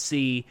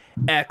 Pepsi,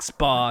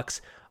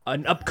 Xbox,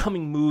 an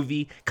upcoming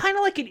movie, kind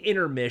of like an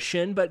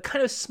intermission, but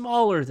kind of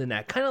smaller than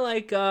that. Kind of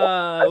like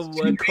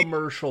a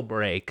commercial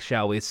break,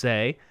 shall we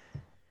say.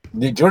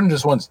 Jordan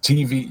just wants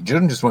TV.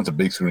 Jordan just wants a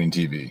big screen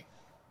TV.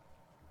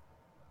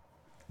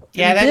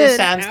 Yeah, that then, just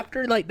sounds...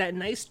 After like that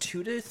nice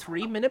 2 to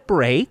 3 minute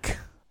break,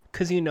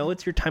 because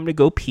it's your time to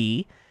go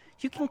pee,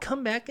 you can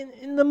come back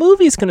and the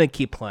movie's going to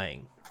keep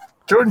playing.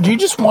 Jordan, do you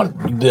just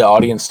want the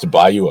audience to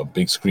buy you a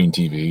big screen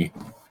TV?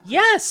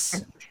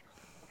 Yes!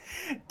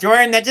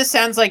 Jordan, that just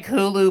sounds like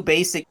Hulu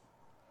Basic.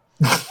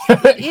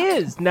 It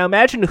is. Now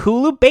imagine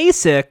Hulu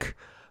Basic,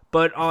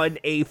 but on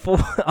a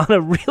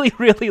really,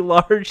 really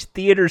large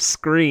theater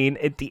screen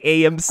at the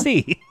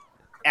AMC.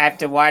 I have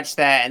to watch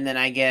that, and then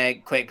I get a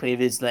quick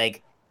previews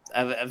like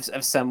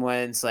of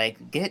someone's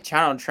like, get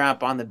Donald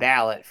Trump on the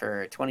ballot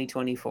for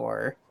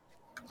 2024.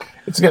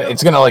 It's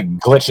gonna like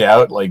glitch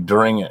out like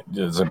during it.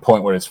 There's a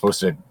point where it's supposed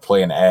to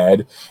play an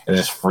ad and it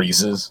just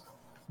freezes.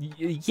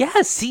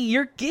 Yeah, see,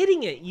 you're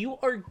getting it. You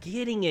are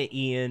getting it,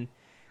 Ian.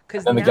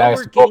 Because now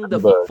we're getting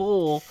the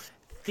full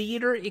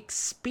theater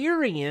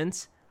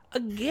experience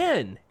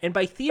again. And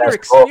by theater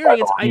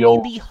experience, I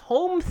mean the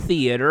home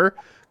theater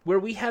where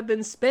we have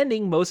been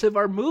spending most of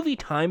our movie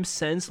time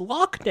since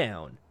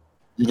lockdown.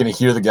 You're going to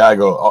hear the guy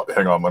go, oh,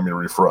 hang on, let me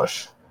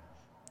refresh.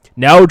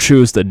 Now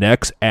choose the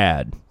next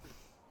ad.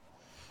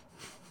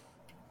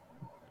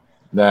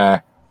 Nah.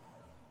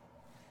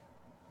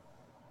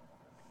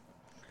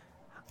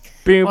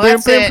 Well,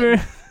 that's it.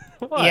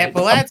 Yeah,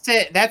 well, that's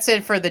it. That's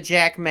it for the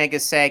Jack Mega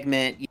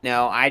segment.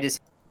 I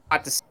just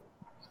got to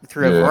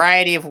through a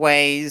variety of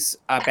ways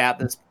about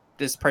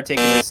this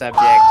particular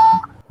subject.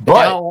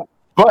 But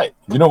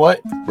you know what?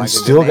 We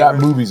still got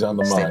movies on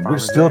the mind. We're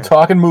still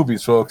talking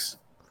movies, folks.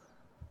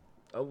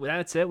 Oh,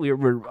 that's it.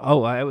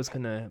 I was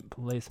gonna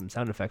play some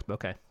sound effects, but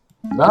okay.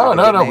 No.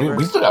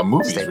 We still got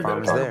movies we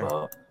gotta talk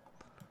about.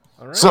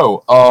 All right.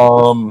 So,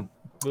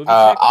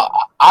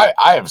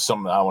 I have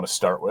something I want to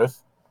start with.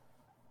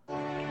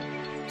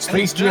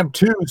 Space Jam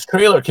 2's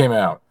trailer came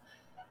out,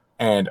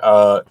 And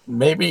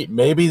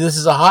maybe this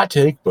is a hot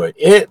take, but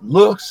it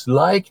looks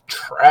like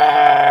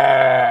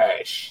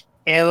trash.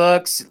 It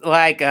looks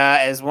like,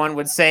 as one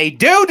would say,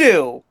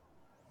 doo-doo.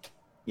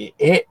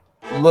 It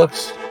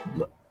looks.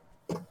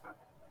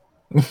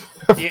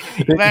 Yeah.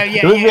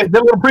 A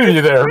little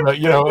preview there, but,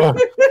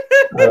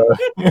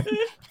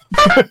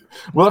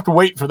 we'll have to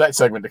wait for that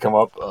segment to come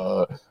up.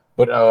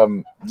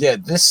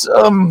 This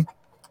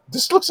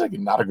looks like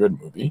not a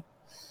good movie,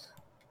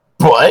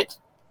 but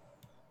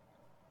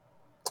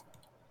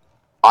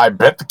I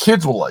bet the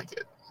kids will like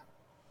it.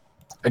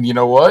 And you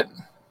know what?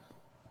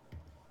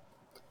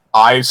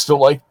 I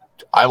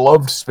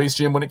loved Space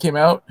Jam when it came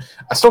out.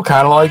 I still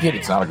kind of like it.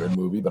 It's not a good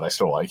movie, but I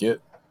still like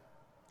it.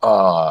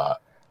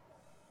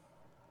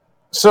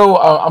 So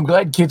I'm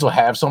glad kids will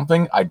have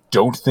something. I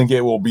don't think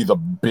it will be the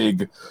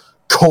big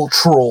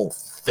cultural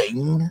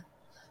thing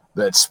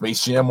that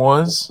Space Jam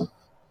was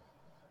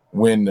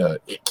when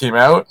it came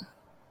out.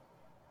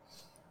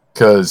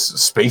 Because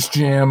Space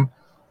Jam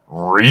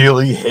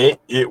really hit.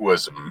 It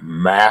was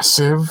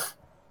massive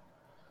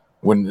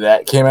when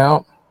that came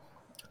out.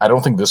 I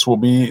don't think this will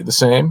be the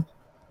same.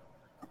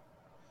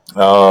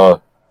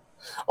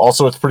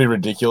 Also, it's pretty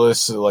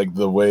ridiculous, like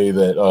the way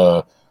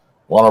that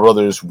Warner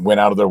Brothers went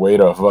out of their way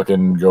to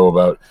fucking go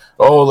about,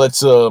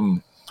 let's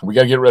we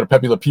gotta get rid of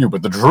Pepe Le Pew,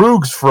 but the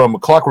Droogs from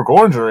Clockwork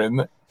Orange are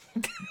in.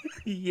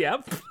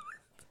 Yep.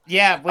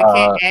 Yeah, we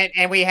can't,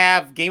 and we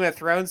have Game of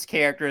Thrones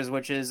characters,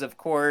 which is, of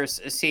course,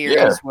 a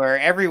series where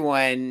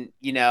everyone,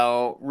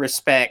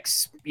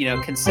 respects,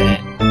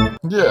 consent.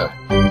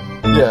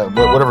 Yeah,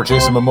 but whatever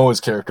Jason Momoa's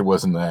character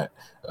was in that.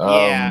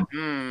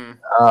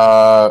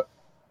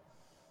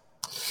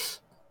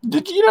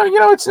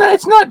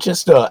 It's not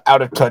just a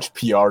out of touch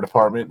PR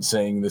department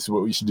saying this is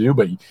what we should do,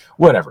 but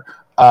whatever.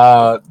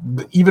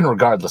 Even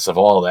regardless of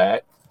all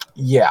that,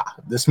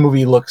 this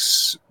movie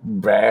looks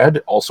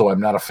bad. Also,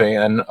 I'm not a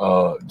fan,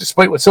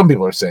 despite what some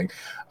people are saying.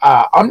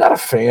 I'm not a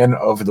fan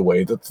of the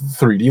way that the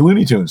 3D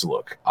Looney Tunes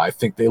look. I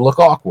think they look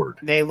awkward.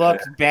 They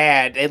look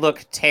bad. They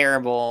look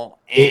terrible.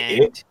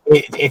 And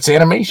it's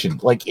animation.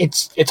 Like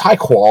it's high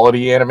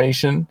quality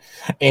animation,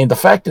 and the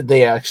fact that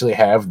they actually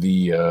have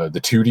the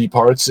 2D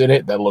parts in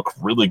it that look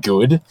really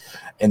good,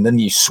 and then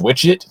you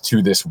switch it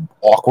to this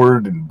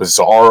awkward and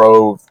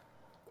bizarro,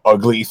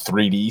 ugly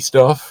 3D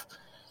stuff.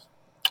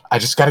 I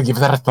just got to give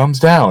that a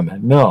thumbs down.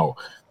 No.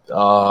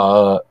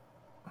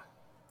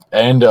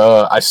 And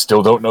I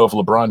still don't know if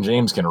LeBron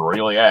James can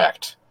really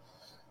act.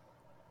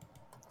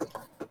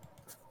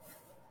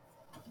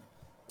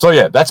 So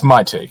yeah, that's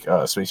my take.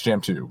 Space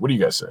Jam 2. What do you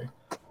guys say?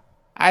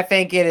 I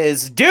think it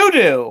is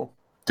doo-doo.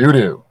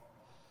 Doo-doo.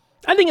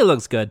 I think it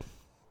looks good.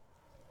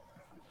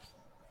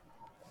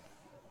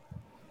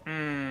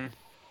 I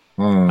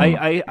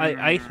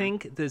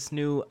think this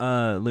new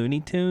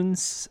Looney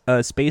Tunes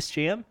Space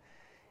Jam,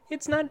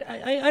 it's not.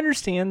 I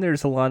understand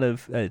there's a lot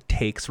of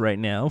takes right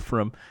now,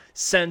 from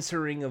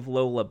censoring of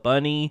Lola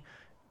Bunny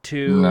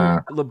to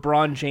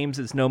LeBron James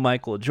is no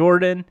Michael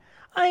Jordan.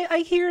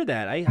 I hear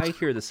that. I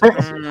hear the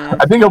censorship.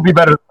 I think it'll be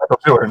better than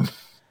Michael Jordan.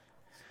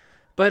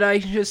 But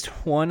I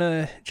want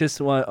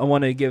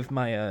to give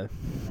my.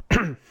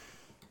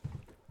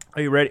 Are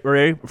you ready?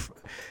 Ready?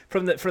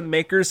 From the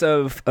makers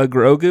of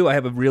Grogu, I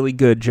have a really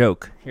good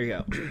joke. Here you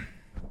go.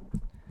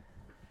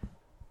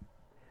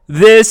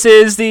 This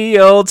is the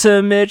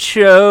ultimate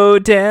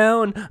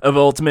showdown of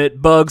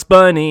ultimate Bugs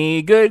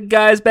Bunny. Good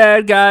guys,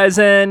 bad guys,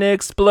 and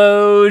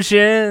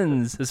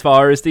explosions. As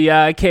far as the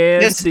eye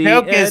can see,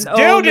 and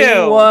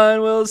only one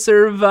will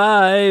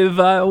survive.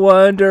 I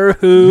wonder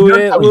who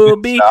it will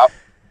be.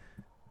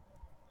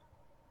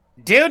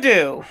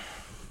 Doo-doo.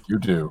 You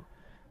do.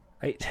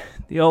 Right.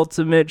 The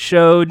ultimate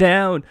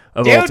showdown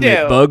of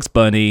ultimate Bugs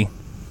Bunny.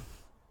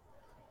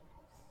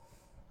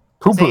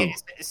 Poo-poo.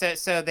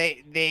 So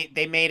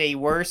they made a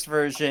worse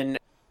version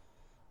of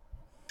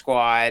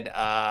Squad,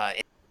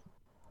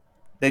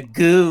 the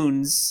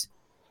Goons,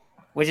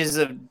 which is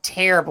a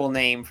terrible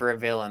name for a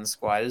villain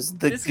squad. It's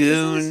the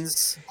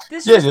Goons.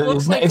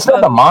 It's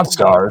not the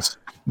Monstars.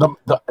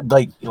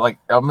 Like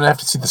I'm gonna have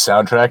to see the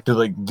soundtrack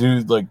to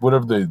do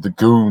whatever the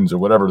Goons or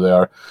whatever they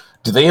are.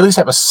 Do they at least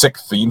have a sick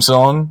theme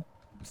song?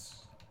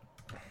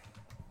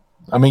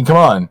 I mean, come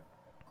on.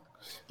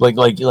 Like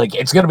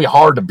it's gonna be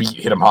hard to beat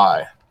Hit 'Em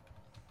High.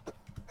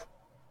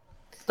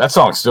 That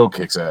song still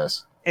kicks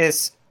ass.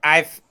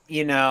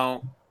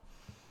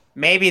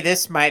 Maybe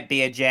this might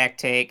be a Jack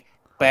take,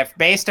 but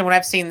based on what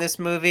I've seen in this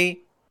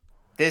movie,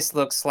 this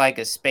looks like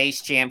a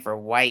Space Jam for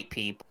white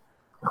people.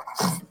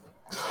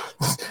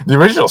 The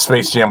original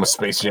Space Jam was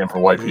Space Jam for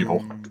white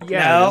people.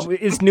 Yeah. No.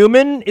 Is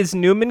Newman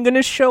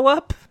gonna show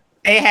up?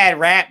 They had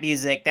rap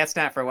music. That's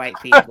not for white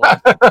people.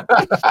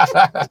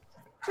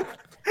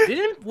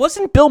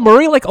 Wasn't Bill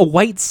Murray like a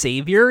white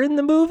savior in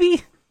the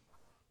movie?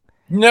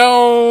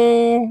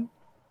 No.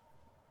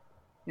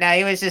 No,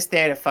 he was just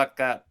there to fuck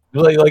up.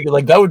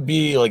 Like that would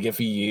be like if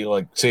he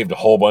saved a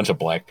whole bunch of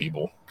black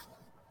people.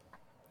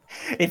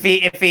 If he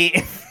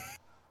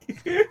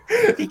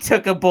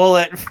took a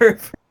bullet for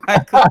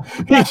Michael.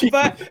 he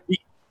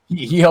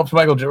he helped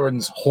Michael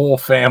Jordan's whole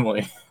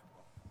family.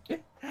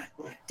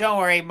 Don't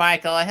worry,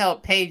 Michael. I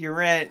helped pay your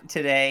rent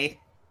today.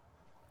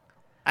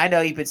 I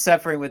know you've been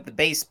suffering with the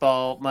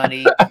baseball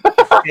money.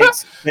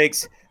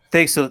 Thanks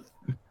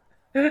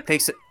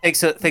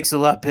a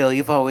lot, Bill.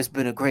 You've always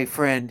been a great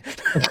friend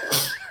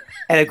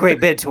and a great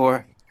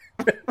mentor.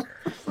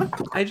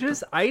 I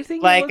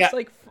think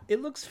Like,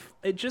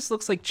 it just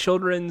looks like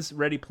children's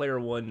Ready Player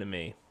One to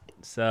me.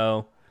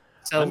 So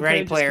So I'm Ready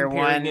kinda just Player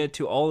comparing One. it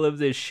to all of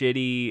the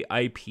shitty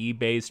IP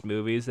based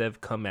movies that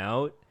have come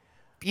out.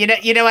 You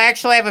know.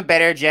 Actually, I have a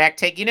better Jack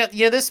take.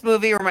 This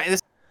movie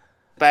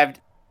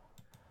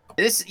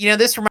this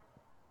reminds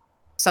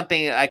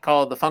something I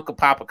call the Funko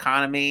Pop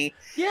economy.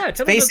 Yeah,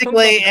 tell me about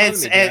Basically, Funko Pop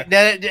it's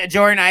economy, Jack.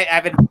 Jordan.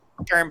 I've been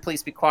term.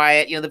 Please be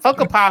quiet. The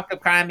Funko Pop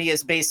economy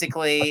is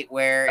basically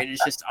where it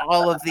is just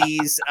all of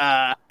these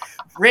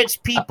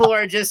rich people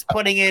are just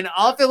putting in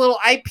all of their little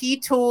IP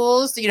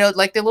tools.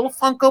 Like their little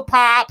Funko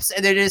Pops,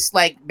 and they're just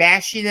like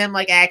bashing them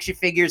like action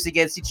figures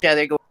against each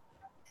other.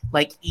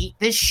 Like, eat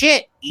this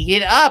shit.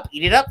 Eat it up,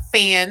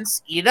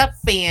 fans. Eat it up,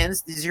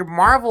 fans. This is your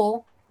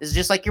Marvel. This is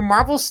just like your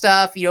Marvel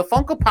stuff.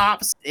 Funko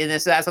Pops. And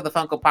that's what the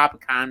Funko Pop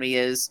economy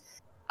is.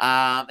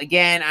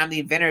 Again, I'm the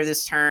inventor of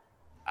this term.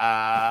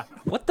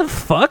 What the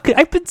fuck?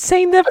 I've been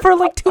saying that for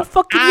like 2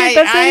 fucking years.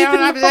 That's not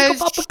even the Funko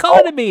Pop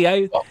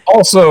economy.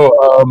 Also,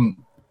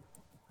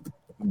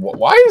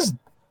 why is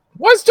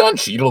Don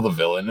Cheadle the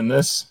villain in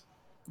this?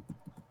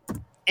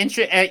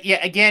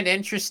 Again,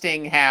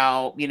 interesting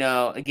how,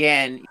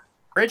 again,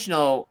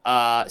 original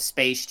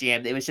Space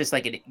Jam, it was just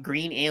like a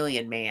green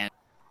alien man.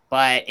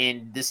 But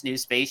in this new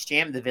Space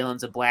Jam, the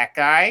villain's a black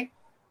guy.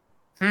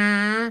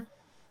 I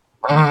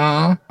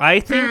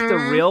think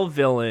the real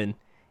villain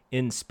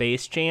in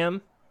Space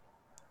Jam,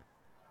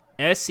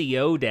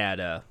 SEO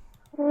data.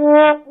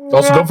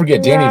 Also, don't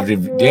forget Danny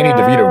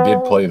DeVito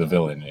did play the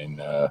villain in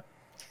the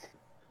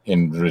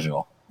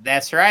original.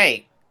 That's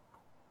right.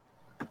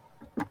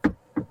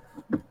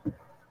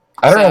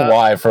 I don't know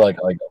why for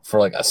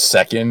a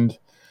second.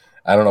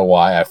 I don't know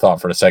why I thought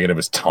for a second it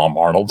was Tom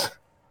Arnold.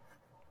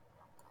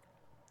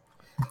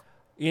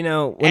 When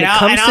it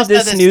comes to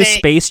this new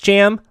Space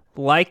Jam,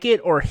 like it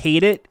or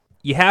hate it,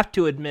 you have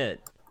to admit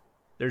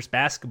there's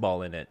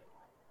basketball in it.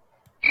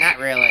 Not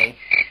really.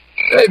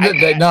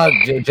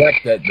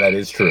 Jack, that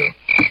is true.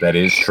 That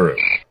is true.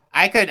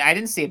 I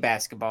didn't see a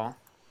basketball.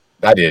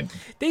 I did.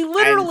 They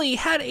literally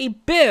had a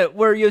bit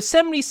where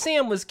Yosemite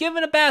Sam was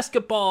given a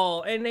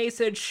basketball, and they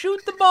said, shoot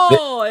the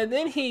ball, and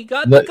then he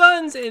got the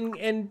guns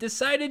and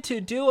decided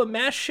to do a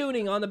mass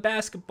shooting on the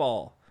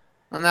basketball.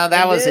 Well, no,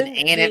 that was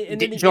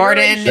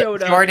Jordan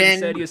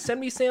said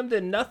Yosemite Sam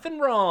did nothing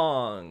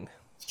wrong.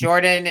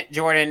 Jordan,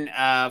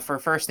 for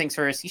first things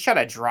first, he shot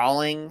a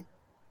drawing.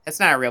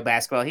 That's not a real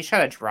basketball. He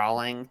shot a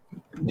drawing.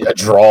 A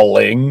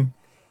drawing?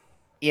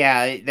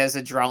 Yeah, there's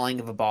a drawing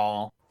of a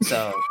ball.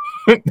 So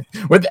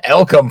where'd the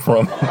L come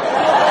from?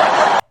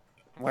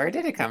 Where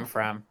did it come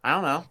from? I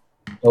don't know.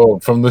 Oh,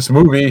 from this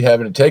movie,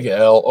 having to take an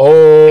L.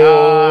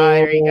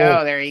 There you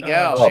go. There you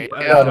go.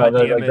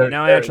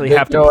 Now I actually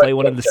have to play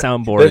one of the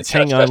soundboards.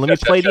 Hang on, let me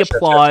play the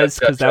applause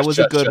because that was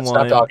a good one.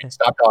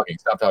 Stop talking.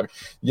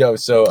 Yo,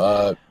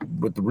 so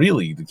what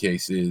really the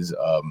case is,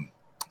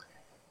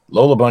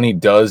 Lola Bunny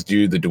does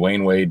do the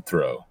Dwayne Wade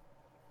throw.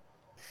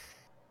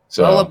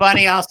 So Lola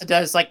Bunny also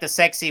does like the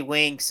sexy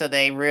wink, so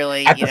they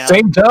really at the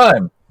same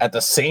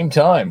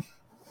time.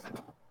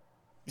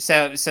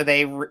 So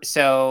they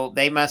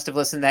must have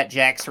listened to that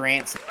Jack's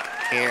rants.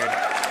 Scared.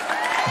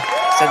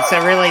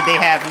 So really they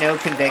have no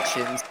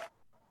convictions.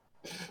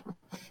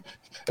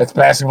 It's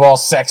basketball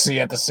sexy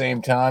at the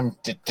same time.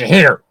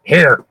 Here.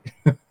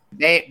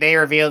 They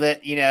revealed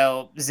that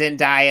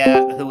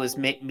Zendaya, who was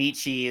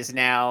Michi, is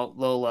now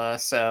Lola.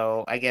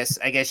 So I guess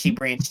she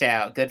branched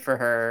out. Good for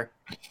her.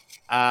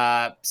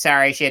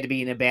 Sorry she had to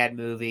be in a bad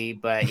movie,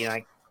 but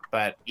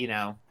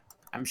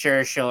I'm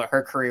sure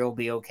her career will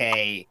be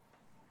okay.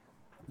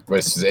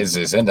 Wait, is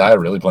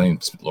Zendaya really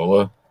playing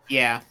Lola?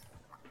 Yeah.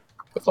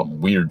 That's a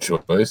weird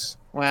choice.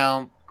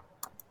 Well,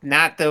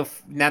 not the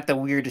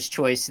weirdest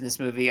choice in this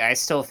movie. I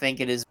still think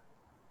it is.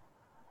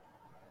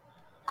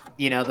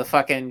 The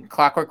fucking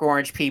Clockwork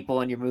Orange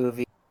people in your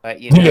movie, but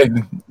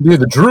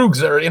the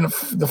Droogs are in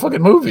the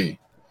fucking movie.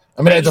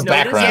 I mean, it's a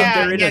background.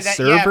 They're in a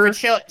server.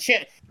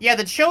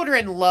 The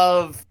children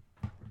love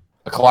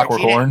a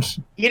Clockwork Orange.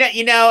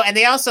 And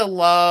they also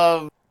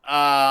love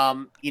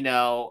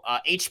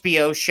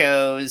HBO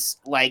shows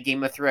like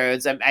Game of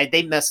Thrones.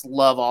 They must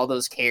love all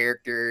those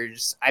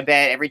characters. I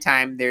bet every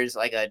time there's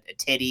like a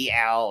titty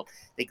out,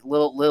 like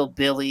little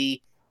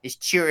Billy is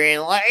cheering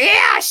like,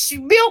 "Yeah,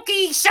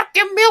 Milky, suck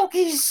your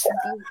Milkies."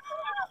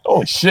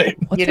 Oh shit!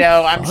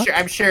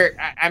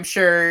 I'm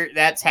sure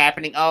that's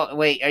happening. Oh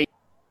wait,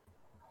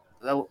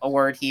 a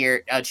word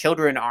here.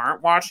 Children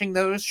aren't watching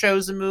those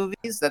shows and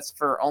movies. That's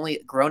for only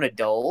grown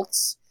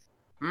adults.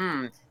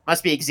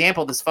 Must be an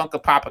example of this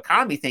Funko Pop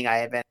economy thing I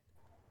have been.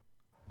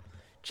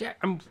 Jack,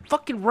 I'm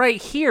fucking right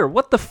here.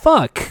 What the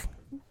fuck?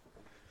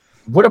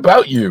 What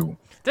about you?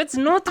 That's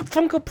not the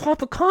Funko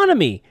Pop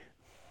economy.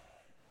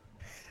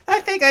 I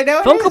think I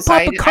know. Funko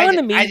Pop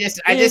economy I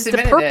just is the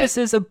admitted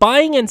purposes of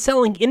buying and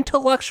selling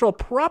intellectual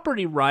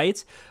property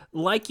rights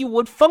like you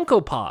would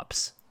Funko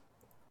Pops.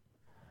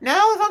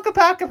 No, the Funko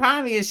Pop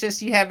economy is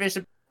just you have just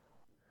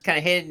kind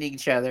of hitting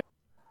each other.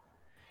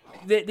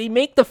 They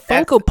make the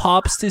Funko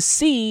Pops to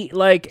see,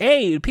 like,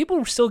 hey, do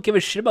people still give a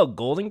shit about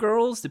Golden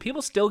Girls? Do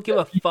people still give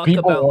a fuck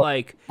about,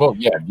 like, Well,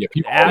 yeah. People always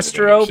give a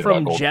Astro shit from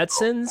about Golden Girls.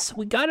 Jetsons?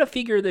 We gotta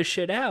figure this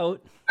shit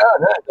out.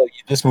 No,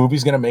 this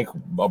movie's gonna make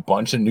a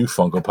bunch of new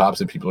Funko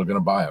Pops, and people are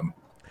gonna buy them.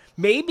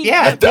 Maybe,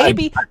 Yeah,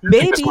 maybe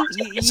that's what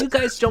it's you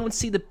guys don't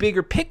see the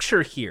bigger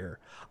picture here.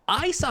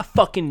 I saw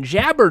fucking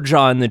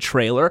Jabberjaw in the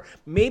trailer.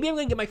 Maybe I'm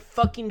gonna get my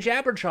fucking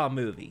Jabberjaw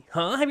movie.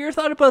 Huh? Have you ever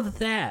thought about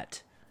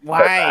that?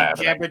 Why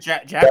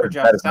That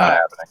Jabberjaw is not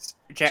happening.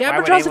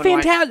 Jabberjaw's a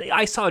fantastic.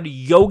 I saw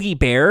Yogi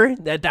Bear.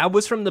 That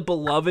was from the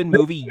beloved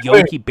movie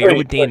Yogi Bear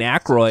with Dan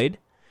Aykroyd.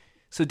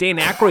 So Dan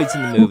Aykroyd's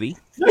in the movie.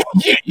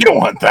 You don't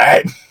want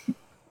that.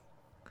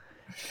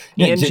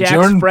 And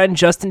Jack's friend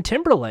Justin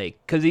Timberlake,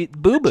 because he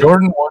Boo Boo.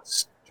 Jordan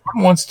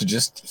wants to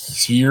just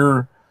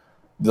hear,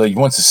 he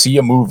wants to see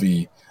a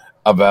movie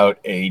about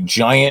a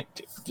giant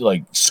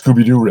like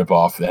Scooby Doo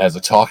ripoff that has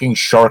a talking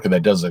shark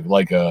that does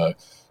like a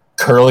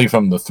Curly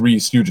from the Three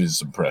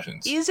Stooges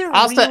impressions. Is it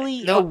Also,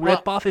 really no, a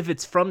ripoff if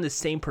it's from the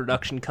same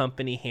production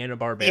company,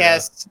 Hanna-Barbera?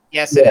 Yes,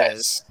 it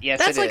is. Yes,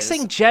 That's it like is.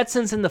 saying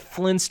Jetsons and the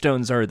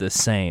Flintstones are the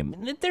same.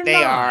 They're They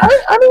not. are.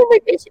 I mean, they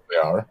basically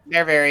are.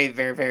 They're very,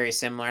 very, very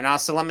similar. And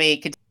also, let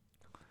me.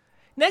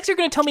 Next, you're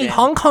going to tell me Yeah.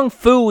 Hong Kong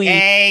Phooey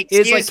Hey,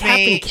 is like excuse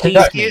Captain me.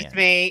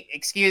 Caveman.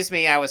 Excuse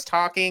me. I was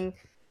talking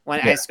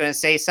when I Yeah. was going to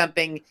say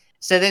something.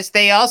 So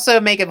they also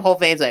make a whole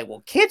thing like,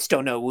 well, kids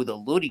don't know who the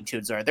Looney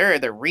Tunes are. They're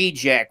the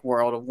reject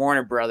world of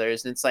Warner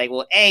Brothers. And it's like,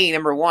 well,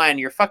 number one,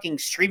 your fucking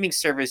streaming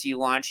service you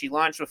launched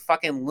with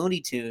fucking Looney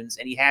Tunes,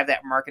 and you have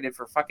that marketed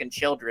for fucking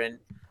children.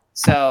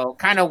 So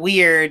kind of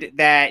weird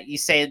that you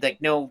say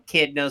like no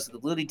kid knows who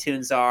the Looney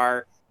Tunes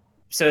are.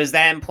 So does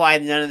that imply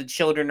that none of the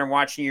children are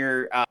watching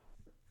your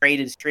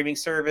rated streaming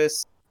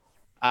service?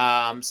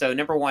 So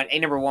number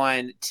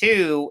one,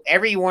 two,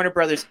 every Warner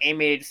Brothers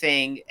animated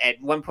thing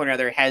at one point or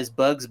other has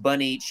Bugs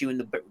Bunny chewing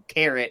the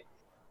carrot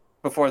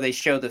before they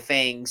show the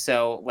thing.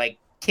 So like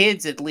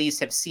kids at least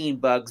have seen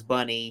Bugs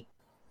Bunny.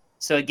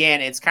 So again,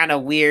 it's kind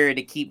of weird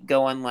to keep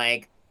going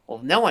like,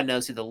 well, no one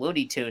knows who the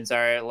Looney Tunes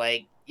are.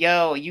 Like,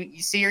 yo,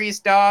 you serious,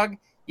 dog?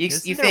 You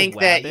think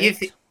that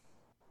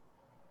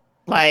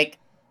like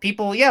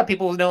people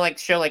know like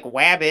show like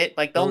Wabbit,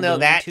 like they'll know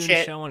that Tunes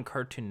shit. show on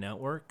Cartoon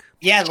Network.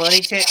 Yeah, Looney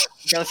Tunes.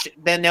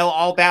 They'll know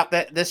all about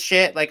this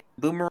shit, like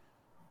Boomerang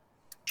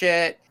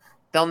shit.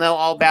 They'll know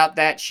all about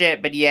that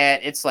shit, but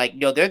yet it's like,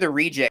 they're the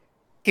reject.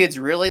 Kids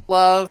really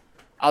love.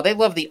 Oh, they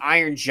love the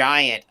Iron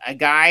Giant, a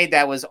guy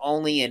that was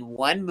only in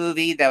one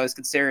movie that was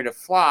considered a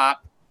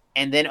flop,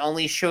 and then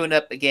only showing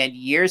up again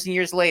years and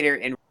years later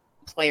in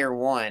Player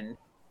One.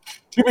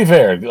 To be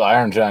fair, the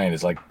Iron Giant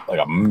is like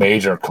a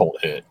major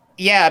cult hit.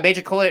 Yeah, a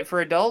major cult hit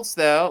for adults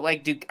though.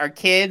 Like, are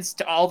kids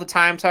all the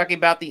time talking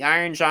about the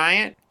Iron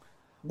Giant?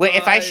 Wait,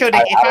 if I showed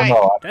if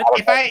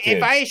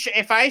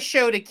I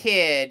showed a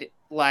kid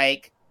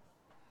like,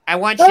 I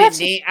want you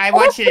to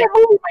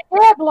my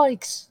dad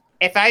likes.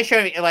 If I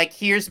showed like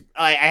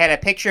I had a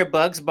picture of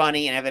Bugs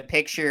Bunny and I have a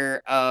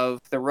picture of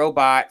the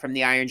robot from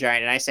the Iron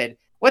Giant, and I said,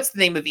 "What's the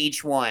name of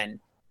each one?"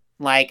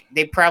 Like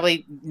they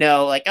probably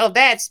know, like, "Oh,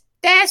 that's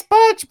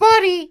Bugs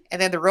Bunny,"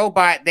 and then the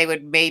robot they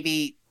would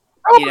maybe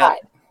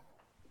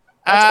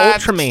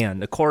That's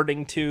Ultraman,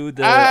 according to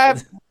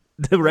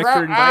the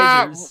record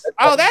advisors.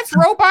 That's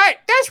Robot.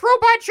 That's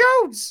Robot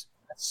Jones.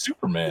 That's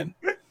Superman.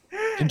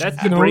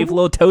 That's the brave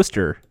little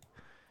toaster.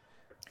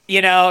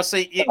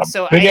 So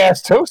Big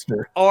ass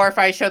toaster. Or if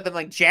I showed them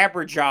like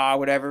Jabberjaw or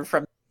whatever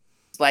from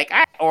like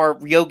or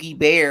Yogi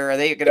Bear, are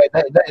they gonna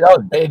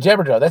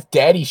Jabberjaw, that's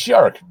Daddy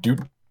Shark.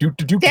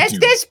 That's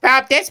this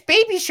Pop, that's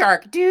Baby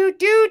Shark. Do.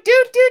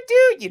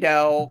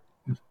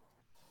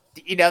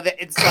 That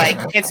it's like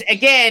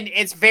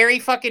it's very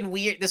fucking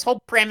weird. This whole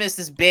premise,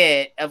 this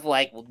bit of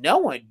like, well, no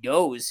one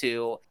knows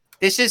who.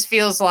 This just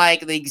feels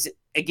like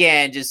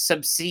just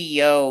some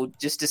CEO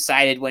just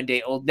decided one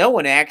day, oh, no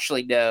one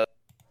actually knows.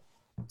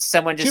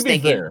 Someone just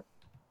thinking.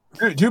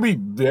 To be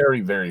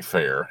very, very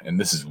fair, and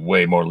this is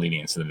way more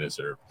lenient than it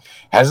deserves.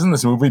 Hasn't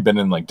this movie been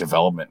in like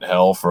development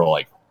hell for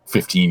like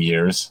 15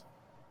 years?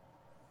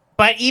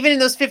 But even in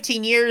those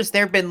 15 years,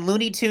 there have been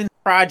Looney Tunes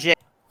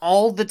projects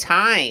all the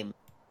time.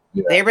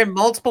 Yeah. There have been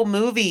multiple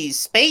movies.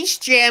 Space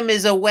Jam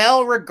is a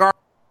well-regarded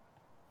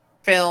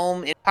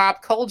film in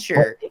pop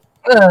culture.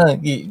 Yeah.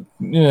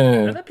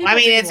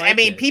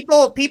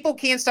 People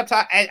can't stop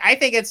talking. I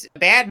think it's a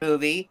bad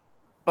movie,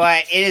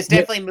 but it is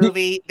definitely a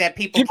movie that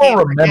people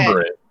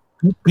remember it.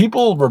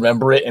 People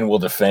remember it and will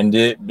defend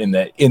it in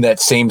that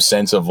same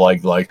sense of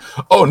like,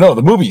 oh no,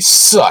 the movie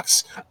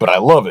sucks, but I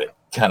love it.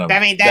 Kind of. I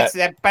mean,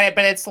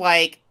 but it's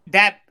like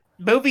that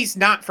movie's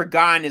not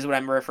forgotten is what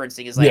I'm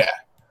referencing. Is like, yeah.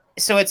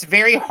 So it's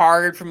very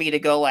hard for me to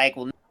go like,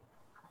 well,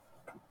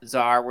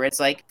 bizarre, where it's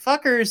like,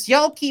 fuckers,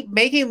 y'all keep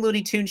making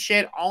Looney Tunes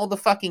shit all the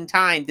fucking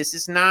time. This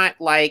is not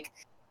like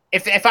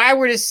if I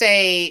were to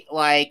say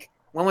like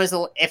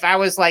if I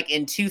was like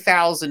in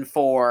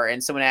 2004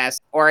 and someone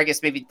asked, or I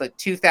guess maybe like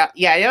 2000,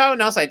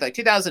 no, it's like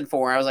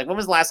 2004. I was like, when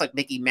was the last like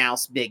Mickey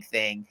Mouse big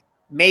thing?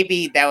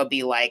 Maybe that would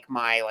be like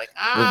my like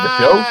the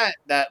show,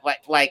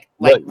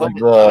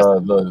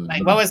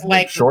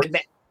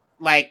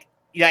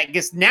 I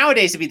guess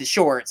nowadays it'd be the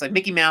shorts. Like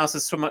Mickey Mouse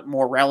is somewhat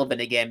more relevant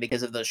again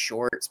because of those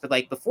shorts. But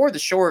like before the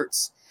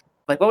shorts,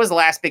 like what was the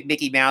last big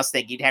Mickey Mouse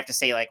thing? You'd have to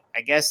say like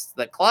I guess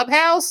the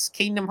Clubhouse,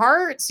 Kingdom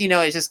Hearts.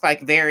 It's just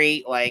like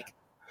very like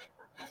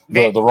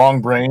the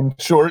wrong brain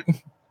short.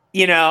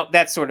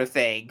 That sort of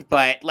thing.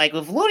 But like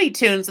with Looney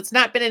Tunes, it's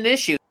not been an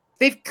issue.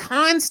 They've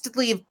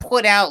constantly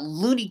put out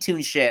Looney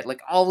Tune shit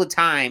like all the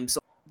time. So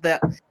the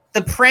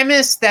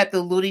premise that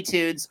the Looney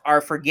Tunes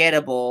are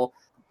forgettable,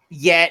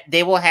 yet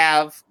they will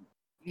have,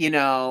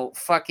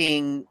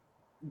 fucking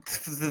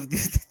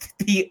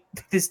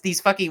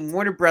these fucking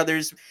Warner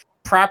Brothers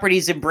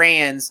properties and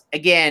brands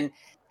again,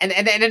 and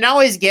it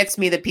always gets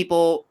me that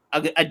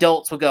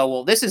adults will go,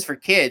 well, this is for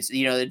kids.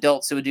 The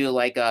adults who would do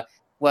like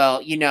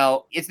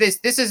it's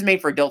this is made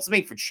for adults, it's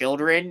made for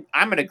children.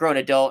 I'm a grown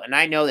adult, and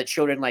I know that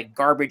children like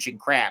garbage and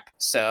crap,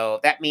 so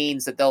that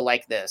means that they'll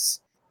like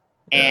this.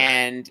 Yeah.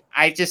 And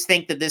I just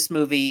think that this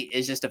movie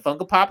is just a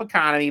Funko Pop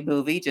economy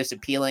movie, just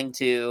appealing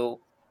to,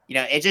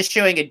 it's just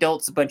showing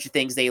adults a bunch of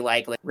things they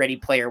like Ready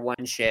Player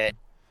One shit.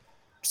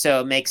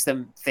 So it makes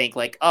them think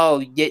like,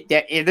 oh,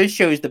 if this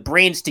shows the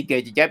brains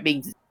together, that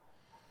means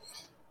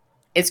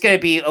it's going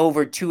to be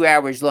over 2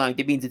 hours long.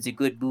 That means it's a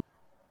good movie.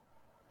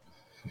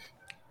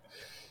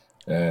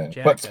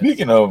 But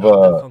speaking of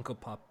Funko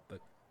Pop,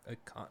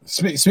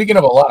 speaking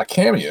of a lot of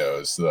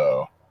cameos,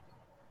 though.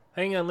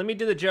 Hang on, let me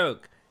do the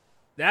joke.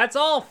 That's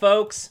all,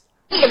 folks.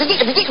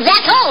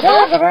 That's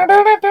all,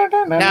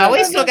 folks. No,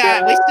 we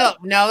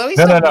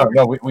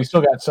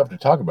still got stuff to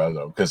talk about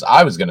though, because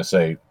I was gonna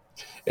say,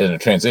 in a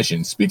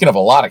transition. Speaking of a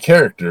lot of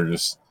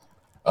characters,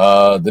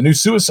 the new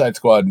Suicide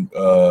Squad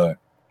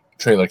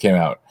trailer came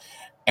out,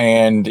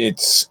 and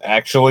it's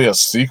actually a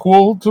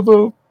sequel to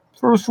the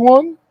first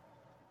one.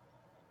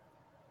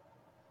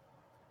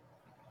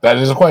 That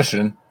is a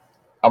question.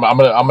 I'm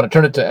gonna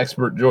turn it to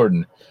expert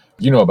Jordan.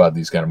 You know about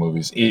these kind of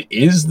movies.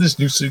 Is this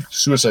new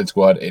Suicide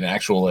Squad an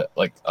actual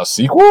like a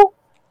sequel?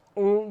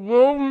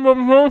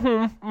 Mm-hmm.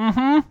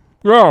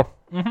 Yeah.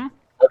 Mm-hmm.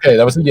 Okay,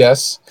 that was a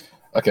yes.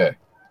 Okay.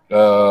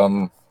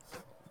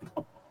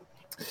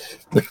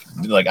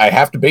 Like I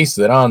have to base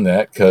that on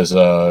that because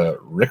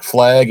Rick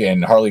Flag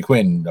and Harley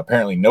Quinn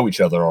apparently know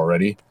each other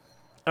already.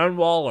 And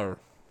Waller.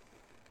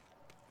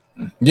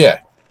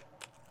 Yeah.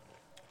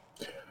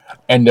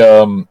 And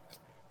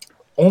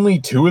only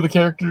three of the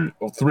characters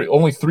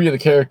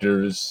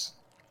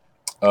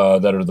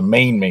that are the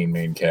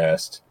main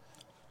cast.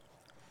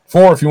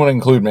 4 if you want to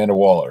include Amanda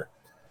Waller.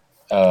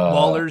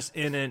 Waller's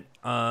in it.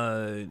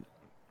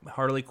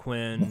 Harley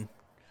Quinn.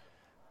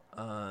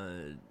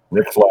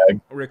 Rick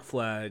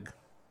Flag.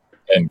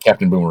 And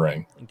Captain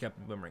Boomerang.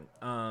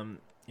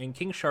 And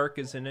King Shark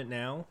is in it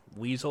now.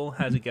 Weasel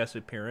has a guest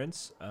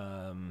appearance.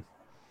 I'm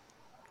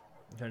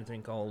trying to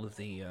think all of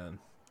the...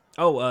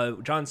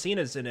 John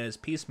Cena's in it as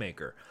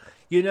Peacemaker.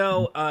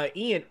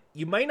 Ian,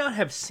 you might not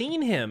have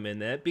seen him in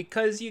that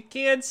because you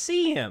can't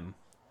see him.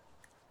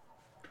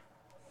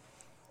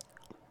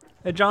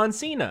 John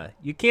Cena,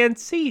 you can't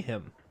see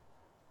him.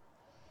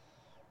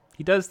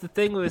 He does the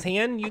thing with his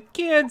hand. You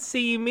can't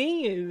see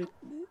me.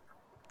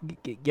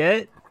 Get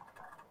it?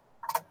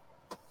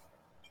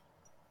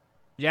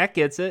 Jack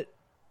gets it.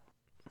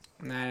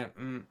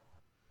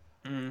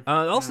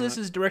 Also, this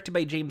is directed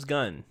by James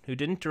Gunn, who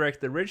didn't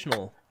direct the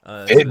original.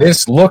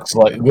 This looks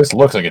like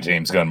a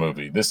James Gunn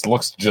movie. This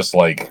looks just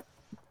like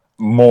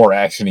more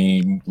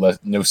actiony,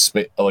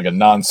 like a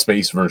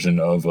non-space version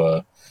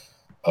of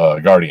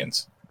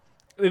Guardians.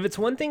 If it's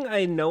one thing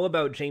I know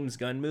about James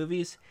Gunn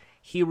movies,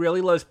 he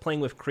really loves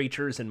playing with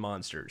creatures and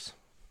monsters.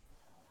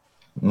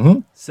 Mm-hmm.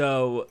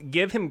 So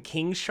give him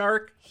King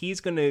Shark, he's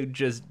gonna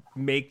just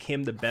make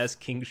him the best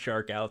King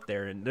Shark out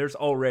there, and there's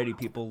already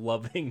people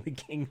loving the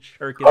King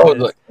Shark.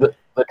 The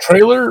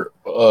trailer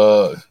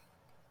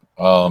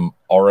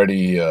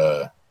already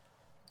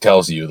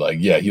tells you like,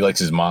 yeah, he likes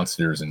his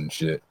monsters and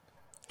shit.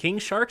 King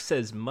Shark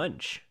says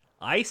munch.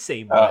 I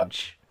say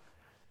munch.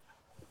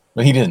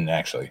 But he didn't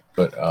actually.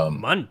 But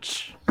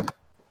munch.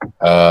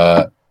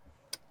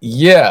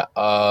 Yeah.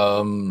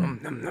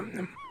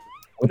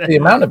 With the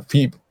amount of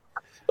people,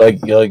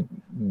 like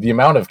the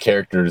amount of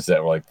characters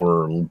that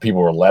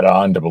people were led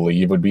on to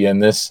believe would be in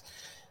this,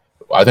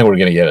 I think we're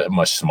gonna get a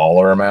much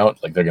smaller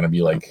amount. Like they're gonna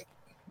be like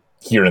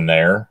here and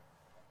there.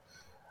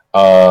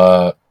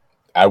 I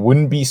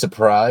wouldn't be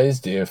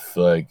surprised if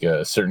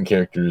certain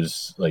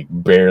characters like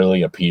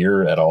barely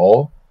appear at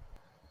all.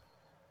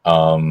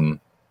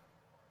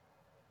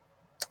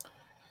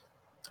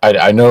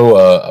 I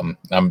know.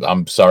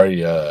 I'm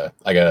sorry. I'm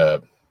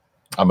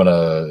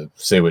gonna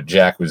say what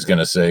Jack was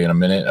gonna say in a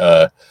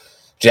minute.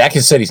 Jack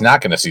has said he's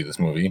not gonna see this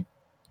movie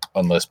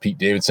unless Pete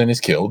Davidson is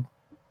killed.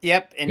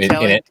 Yep,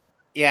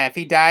 if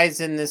he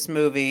dies in this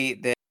movie,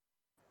 then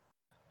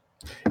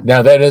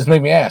Now that does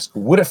make me ask: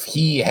 what if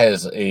he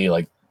has a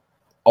like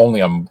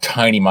only a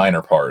tiny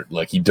minor part?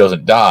 Like he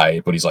doesn't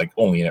die, but he's like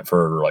only in it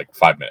for like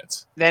 5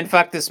 minutes. Then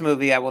fuck this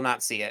movie. I will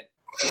not see it.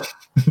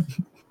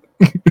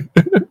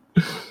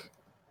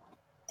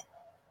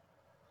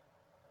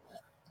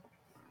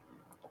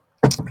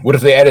 What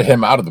if they edit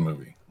him out of the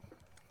movie?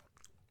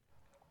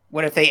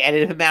 What if they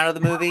edited him out of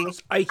the movie?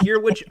 I hear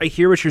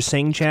what you're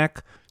saying,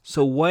 Jack.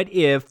 So what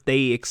if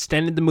they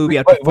extended the movie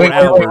out to 4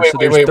 hours? So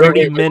there's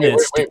 30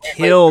 minutes to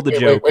kill the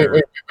Joker.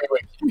 Wait.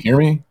 Can you hear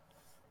me?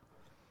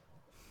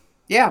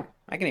 Yeah,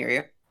 I can hear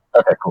you.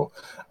 Okay, cool.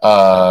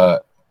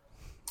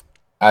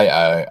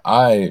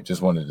 I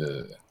just wanted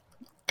to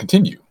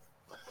continue.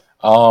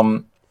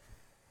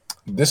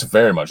 This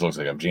very much looks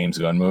like a James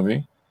Gunn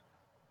movie.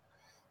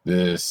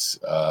 This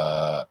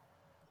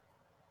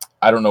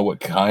I don't know what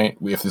kind,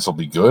 if this will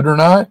be good or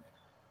not.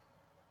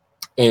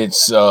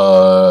 It's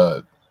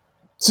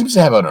seems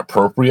to have an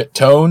appropriate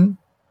tone.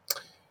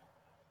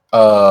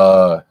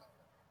 It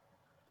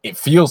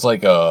feels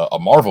like a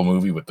Marvel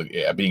movie with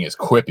being as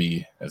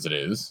quippy as it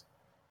is.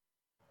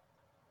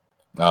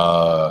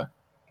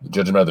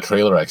 Judging by the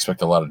trailer, I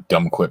expect a lot of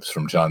dumb quips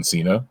from John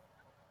Cena.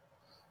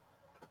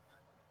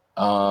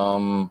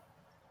 And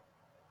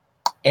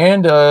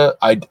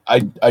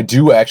I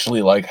do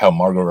actually like how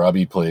Margot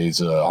Robbie plays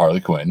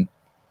Harley Quinn.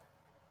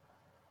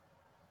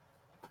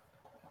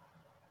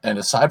 And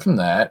aside from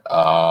that,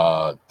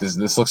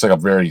 this looks like a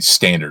very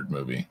standard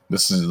movie.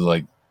 This is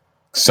like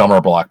summer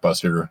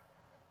blockbuster.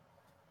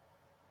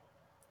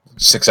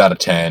 6 out of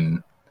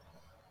 10.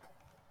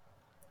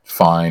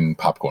 Fine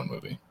popcorn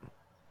movie.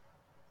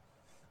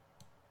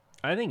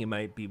 I think it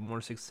might be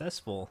more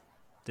successful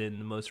than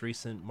the most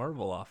recent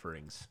Marvel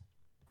offerings.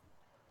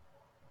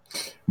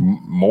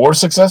 More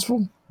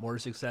successful? More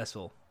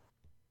successful.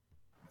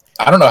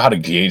 I don't know how to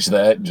gauge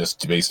that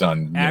just based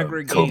on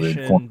aggregation,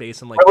 COVID.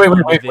 Based on like wait,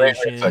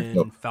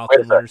 WandaVision, Falcon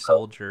Winter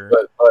Soldier.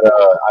 But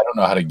I don't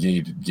know how to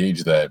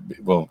gauge that.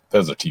 Well,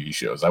 those are TV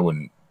shows. I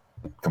wouldn't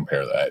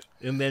compare that.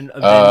 And then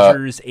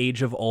Avengers: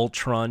 Age of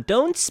Ultron.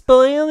 Don't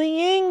spoil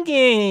the end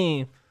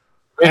game.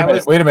 Wait a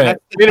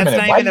minute. That's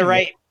not even the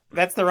right.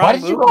 That's the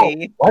wrong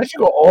movie. Why did you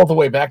go all the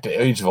way back to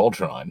Age of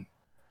Ultron?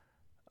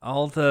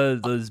 All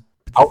those.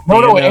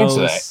 No,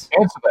 answer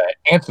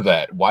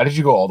that. Why did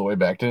you go all the way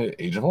back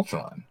to Age of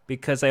Ultron?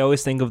 Because I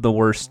always think of the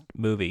worst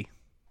movie.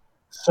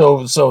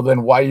 So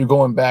then why are you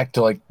going back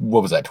to, like,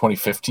 what was that,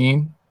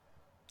 2015?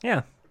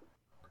 Yeah.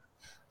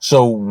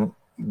 So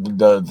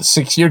the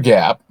 6-year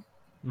gap,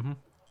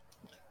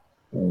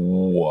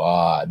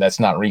 that's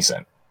not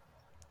recent.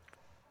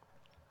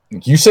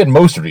 You said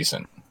most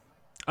recent.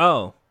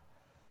 Oh.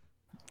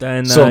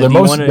 Then so their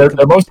most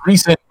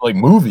recent like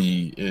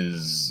movie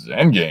is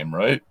Endgame,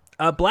 right?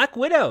 Black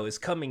Widow is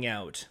coming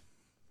out.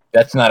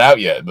 That's not out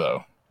yet,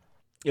 though.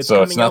 It's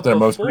not their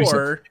most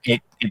recent.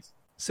 It's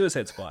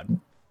Suicide Squad.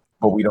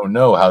 But we don't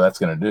know how that's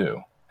going to do.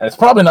 And it's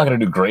probably not going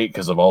to do great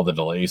because of all the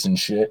delays and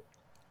shit.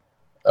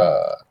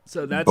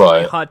 So that's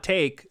my hot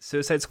take.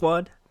 Suicide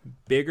Squad,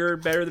 bigger,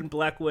 better than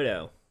Black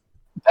Widow.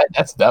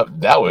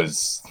 That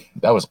was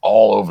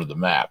all over the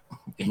map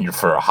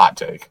for a hot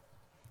take.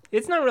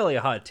 It's not really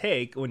a hot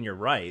take when you're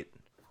right.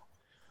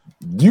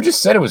 You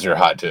just said it was your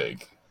hot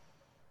take.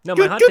 No,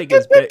 my hot take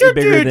is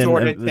bigger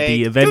than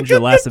the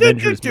last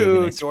Avengers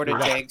movie. Jordan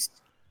takes.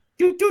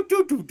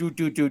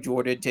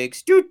 Jordan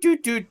takes.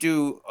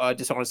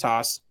 Dishonest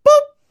Haas.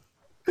 Boop.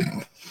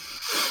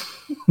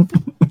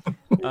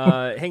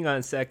 Hang on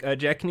a sec.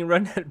 Jack, can you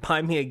run that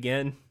by me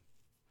again?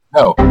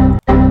 No.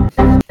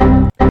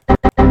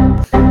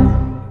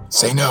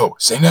 Say no.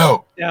 Say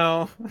no.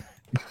 No.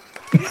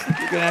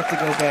 You're gonna have to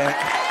go back.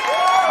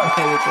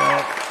 Okay with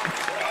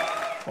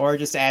that. Or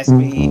just ask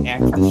me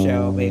after the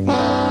show. Maybe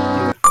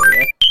I'll do it for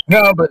you.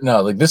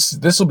 No. Like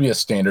this will be a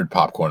standard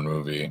popcorn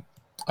movie.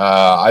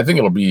 I think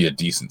it'll be a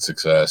decent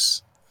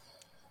success.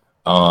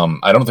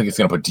 I don't think it's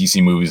gonna put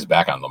DC movies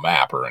back on the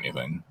map or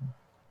anything.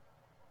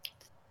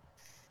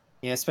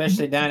 Yeah,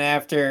 especially not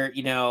after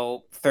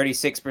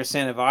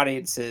 36% of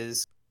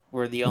audiences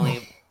were the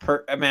only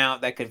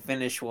amount that could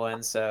finish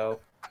one. So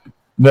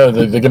no,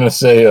 they're gonna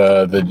say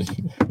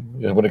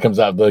when it comes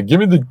out, give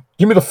me the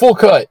full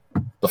cut,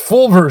 the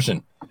full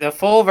version. The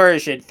full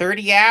version,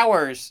 30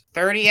 hours,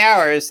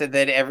 and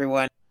then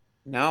everyone,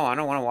 no, I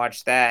don't want to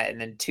watch that. And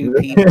then 2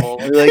 people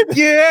were like,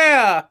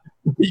 yeah,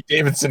 Pete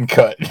Davidson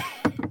cut.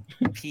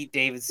 Pete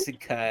Davidson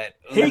cut.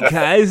 Hey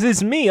guys,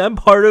 it's me. I'm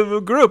part of a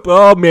group.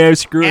 Oh man, I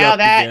screwed up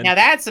again. Now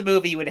that's a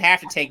movie you would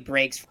have to take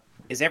breaks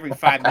because every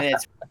 5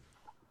 minutes.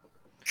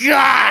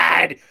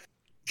 God,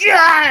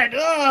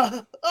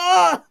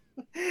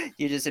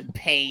 you're just in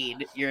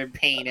pain. You're in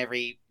pain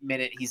every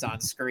minute he's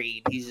on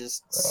screen. He's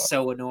just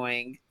so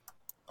annoying.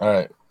 All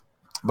right.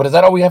 But is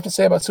that all we have to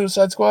say about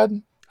Suicide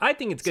Squad? I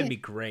think it's going to be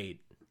great.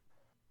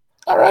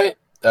 All right.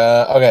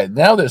 Okay,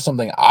 now there's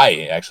something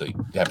I actually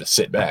have to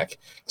sit back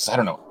because I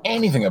don't know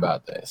anything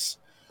about this.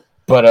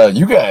 But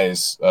you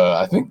guys,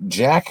 I think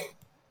Jack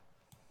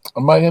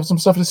might have some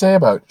stuff to say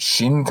about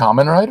Shin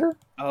Kamen Rider.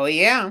 Oh,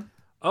 yeah.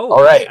 Oh,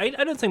 all right. I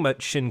don't think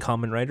about Shin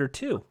Kamen Rider,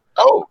 too.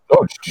 Oh,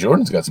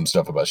 Jordan's got some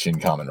stuff about Shin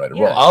Kamen Rider.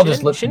 Yeah, Well, I'll Shin,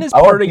 just let Shin is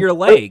I'll- part of your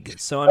leg,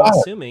 so I'm God,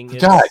 assuming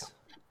it's. God.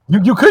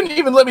 You couldn't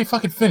even let me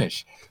fucking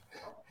finish.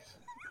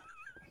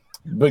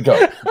 But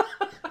go.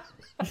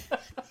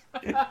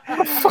 What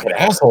a fucking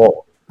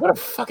asshole. What a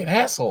fucking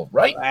asshole,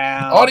 right?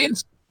 Wow.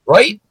 Audience,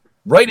 right?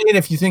 Write in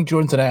if you think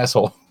Jordan's an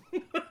asshole.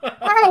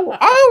 I'll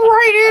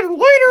write in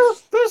later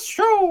this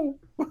show.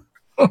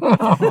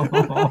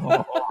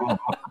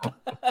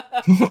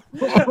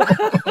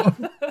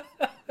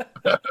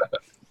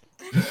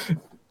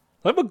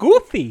 I'm a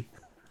goofy.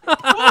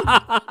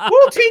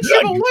 We'll teach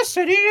you to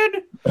listen, Ian.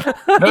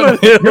 No,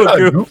 you're not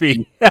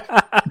goofy.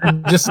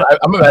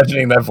 I'm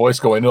imagining that voice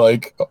going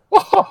like,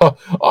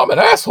 I'm an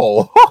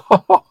asshole.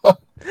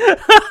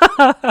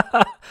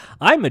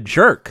 I'm a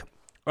jerk.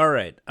 All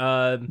right.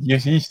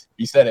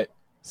 He said it.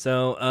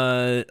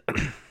 So,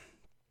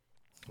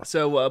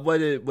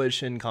 what is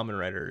Shin Kamen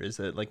Rider? Is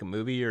it like a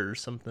movie or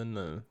something?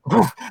 You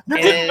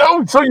didn't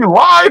know, so you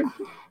lied.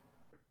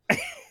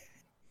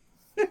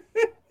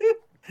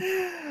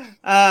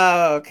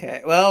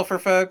 Okay. Well, for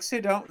folks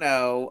who don't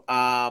know,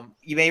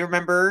 you may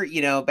remember,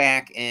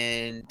 back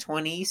in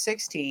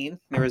 2016,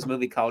 there was a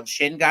movie called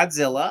Shin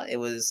Godzilla. It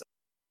was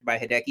by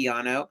Hideki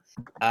Anno,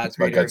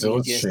 creator of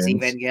Godzilla's Neon shins.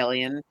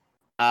 Evangelion.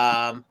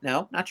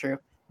 No, not true.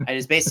 It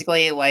is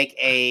basically like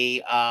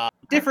a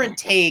different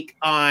take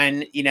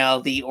on,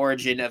 the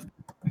origin of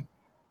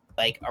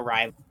like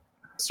arrival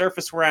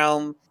surface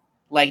realm,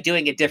 like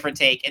doing a different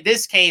take. In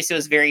this case, it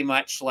was very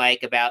much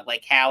like about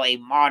like how a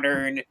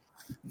modern,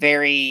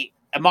 a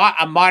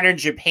modern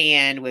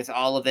Japan with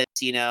all of its,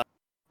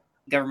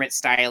 government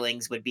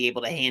stylings would be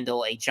able to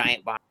handle a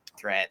giant bomb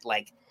threat,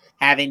 like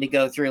having to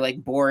go through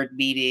like board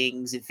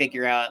meetings and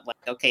figure out like,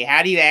 okay,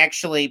 how do you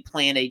actually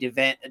plan a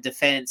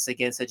defense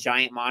against a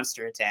giant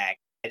monster attack?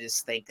 I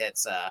just think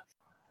that's a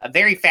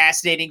very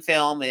fascinating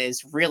film. It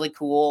is really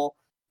cool.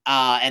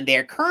 And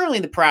they're currently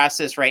in the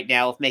process right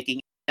now of making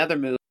another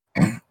movie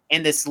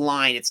in this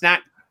line. It's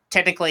not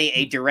technically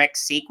a direct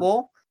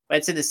sequel, but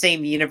it's in the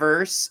same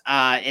universe.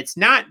 It's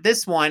not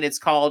this one. It's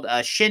called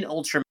Shin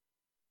Ultraman,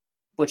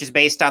 which is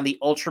based on the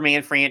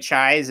Ultraman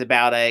franchise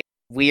about a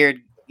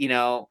weird,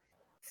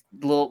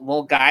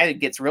 little guy that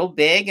gets real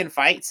big and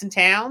fights in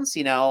towns,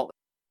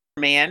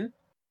 man.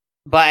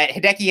 But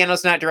Hideki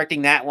Anno's not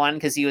directing that one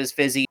because he was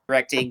busy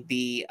directing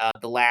the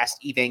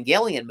last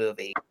Evangelion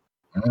movie.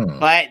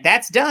 But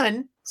that's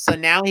done. So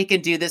now he can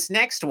do this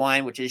next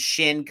one, which is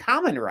Shin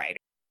Kamen Rider,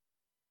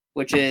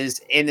 which is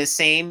in the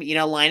same,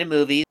 line of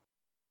movies.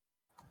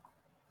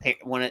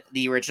 One of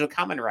the original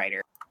Kamen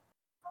Rider.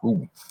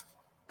 Ooh.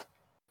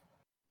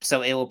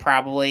 So it will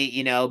probably,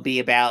 be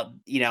about,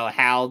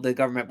 how the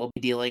government will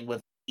be dealing with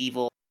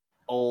evil,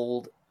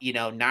 old,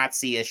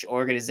 Nazi-ish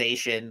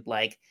organization,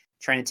 like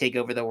trying to take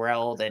over the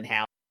world and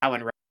how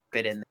and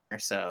fit in there.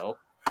 So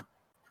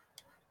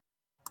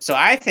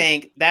I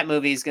think that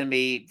movie is going to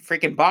be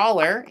freaking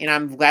baller, and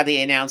I'm glad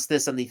they announced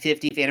this on the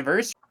 50th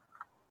anniversary.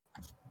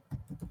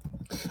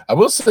 I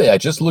will say I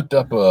just looked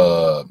up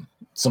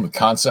some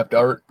concept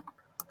art,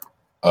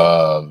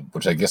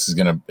 which I guess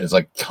is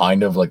like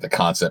kind of like the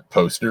concept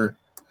poster.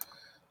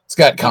 It's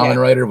got Kamen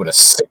Rider with a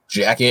sick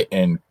jacket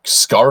and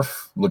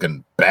scarf,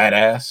 looking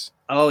badass.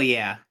 Oh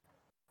yeah.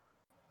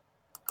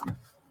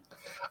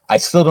 I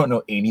still don't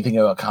know anything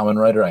about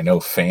Kamen Rider. I know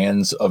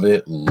fans of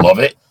it love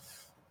it.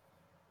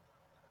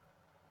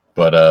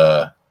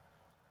 But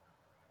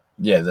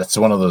yeah, that's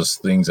one of those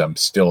things I'm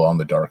still on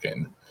the dark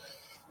end.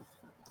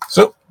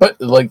 So, but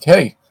like,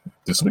 hey,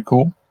 this will be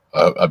cool.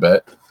 I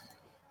bet.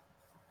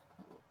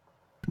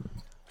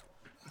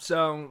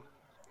 So,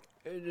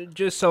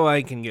 just so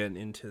I can get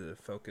into the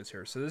focus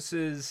here. So this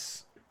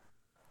is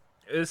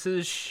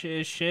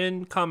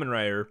Shin Kamen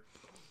Rider,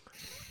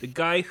 the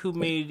guy who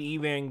made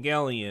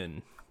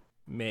Evangelion,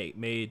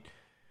 made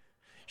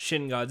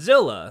Shin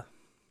Godzilla,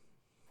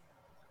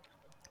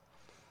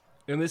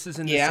 and this is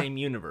in the same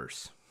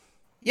universe.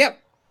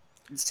 Yep,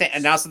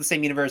 and also the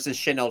same universe as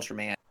Shin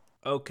Ultraman.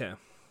 Okay.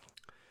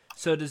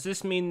 So does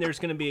this mean there's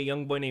going to be a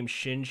young boy named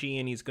Shinji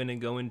and he's going to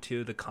go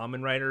into the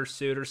Kamen Rider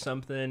suit or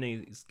something and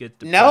he's get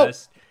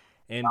depressed? Nope.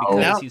 And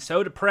because he's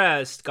so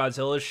depressed,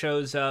 Godzilla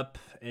shows up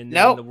and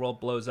then the world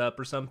blows up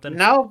or something?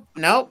 No.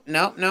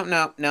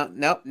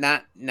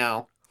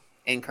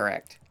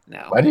 Incorrect.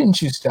 No. Why didn't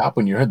you stop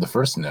when you heard the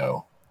first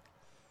no?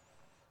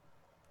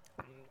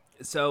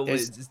 So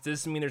does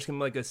this mean there's going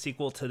to be like a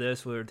sequel to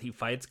this where he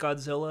fights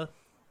Godzilla?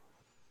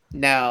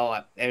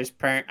 No,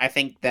 I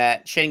think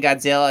that Shin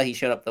Godzilla, he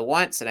showed up the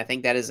once, and I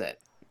think that is it.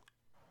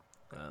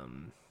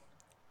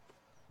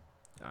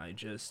 I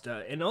just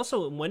and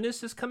also, when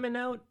is this coming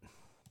out?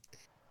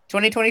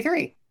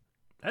 2023.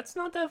 That's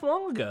not that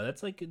long ago.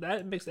 That's like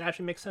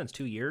actually makes sense.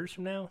 2 years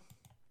from now.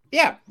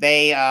 Yeah,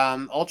 they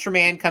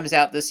Ultraman comes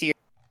out this year.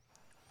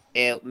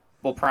 It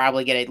will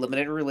probably get a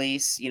limited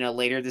release,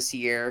 later this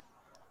year.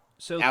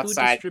 So who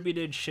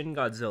distributed Shin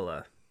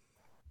Godzilla?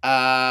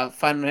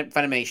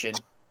 Funimation.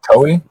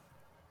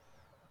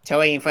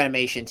 Toei and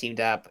Funimation teamed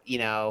up,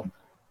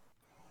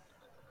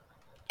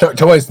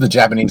 Toei's the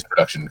Japanese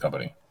production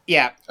company.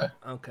 Yeah,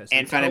 Okay. So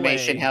and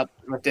Funimation Toei- helped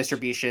with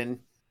distribution.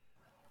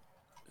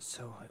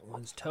 So it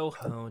was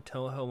Toho.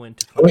 Toho went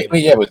to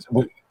Wait, yeah, but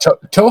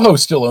Toho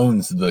still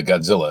owns the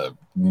Godzilla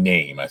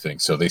name, I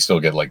think, so they still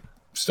get like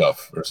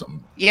stuff or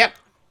something. Yep.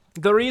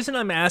 The reason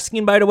I'm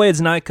asking, by the way,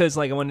 is not because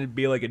like I wanted to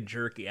be like a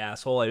jerky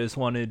asshole. I just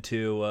wanted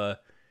to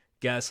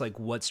guess like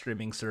what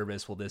streaming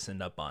service will this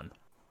end up on?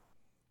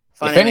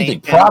 If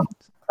anything,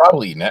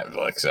 probably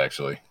Netflix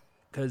actually,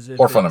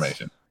 or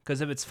Funimation.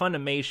 Because if it's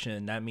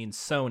Funimation, that means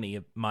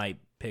Sony might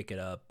pick it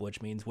up,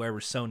 which means wherever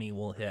Sony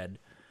will head.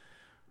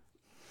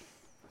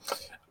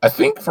 I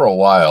think for a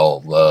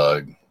while,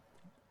 the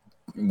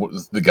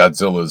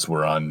Godzillas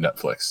were on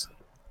Netflix,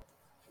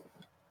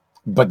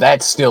 but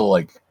that's still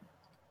like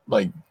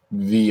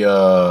the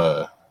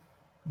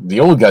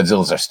old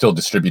Godzillas are still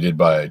distributed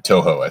by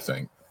Toho, I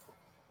think.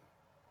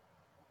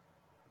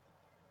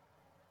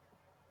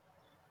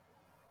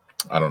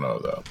 I don't know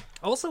though.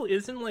 Also,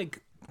 isn't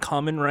like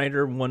Kamen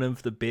Rider one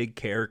of the big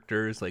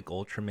characters, like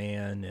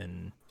Ultraman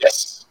and?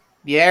 Yes.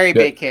 Very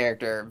big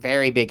character.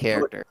 Very big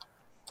character.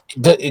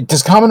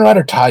 Does Kamen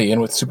Rider tie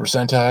in with Super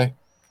Sentai?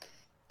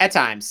 At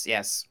times,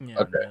 yes. Yeah,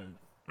 Okay.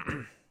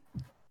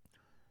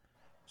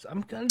 So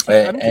I'm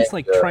just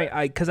like trying,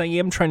 because I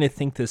am trying to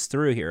think this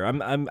through here.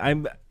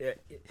 I'm.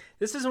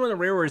 This is one of the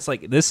rare where it's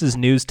like this is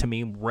news to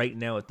me right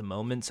now at the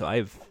moment. So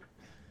I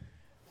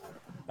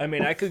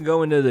could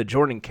go into the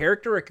Jordan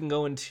character. I can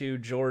go into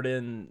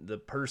Jordan, the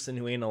person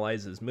who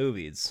analyzes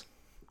movies.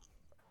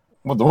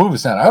 Well, the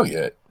movie's not out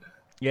yet.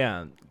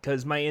 Yeah,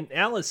 because my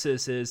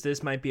analysis is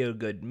this might be a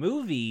good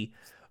movie,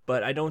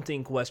 but I don't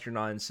think Western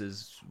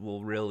audiences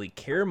will really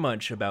care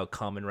much about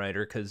Kamen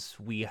Rider because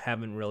we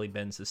haven't really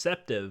been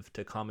susceptible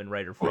to Kamen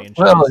Rider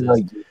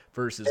franchises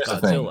versus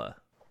Godzilla.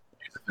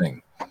 Here's the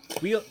thing.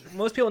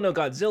 Most people know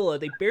Godzilla.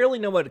 They barely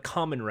know what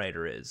Kamen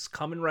Rider is.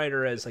 Kamen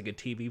Rider as like a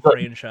TV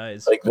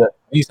franchise. Like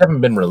these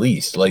haven't been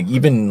released. Like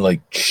even like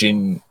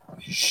Shin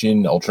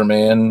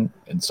Ultraman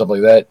and stuff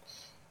like that.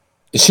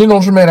 Is Shin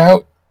Ultraman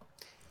out?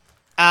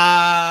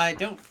 I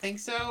don't think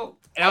so.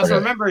 And also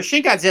remember,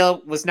 Shin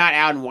Godzilla was not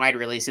out in wide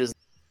release. It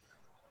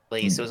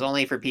was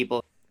only for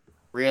people who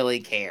really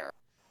care.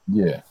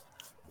 Yeah.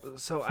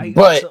 So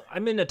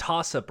I'm in a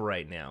toss-up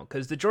right now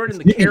because the Jordan,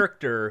 the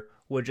character,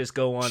 would just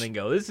go on and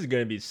go, "This is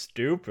going to be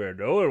stupid.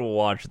 No one will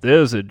watch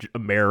this in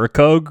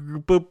America."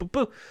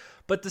 But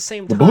at the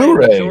same time,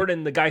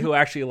 Jordan, the guy who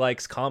actually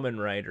likes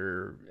Kamen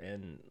Rider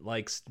and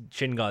likes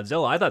Shin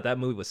Godzilla, I thought that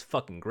movie was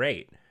fucking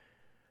great.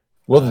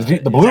 Well, the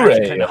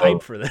Blu-ray kind of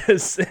hyped for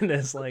this, and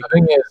it's like the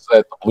thing is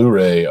that the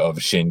Blu-ray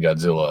of Shin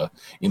Godzilla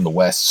in the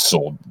West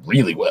sold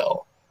really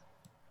well.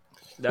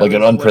 That like was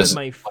an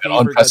unprecedented,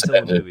 one of my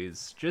favorite Godzilla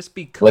movies, just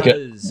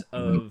because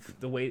of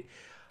the way.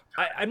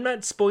 I'm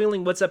not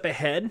spoiling what's up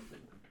ahead,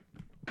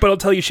 but I'll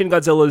tell you, Shin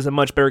Godzilla is a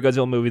much better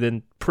Godzilla movie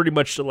than pretty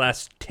much the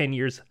last 10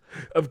 years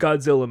of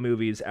Godzilla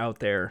movies out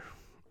there.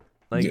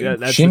 Like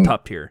that's the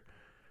top tier.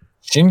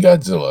 Shin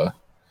Godzilla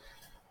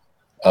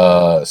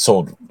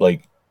sold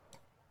like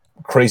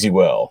crazy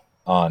well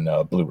on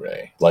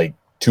Blu-ray, like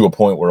to a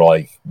point where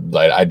like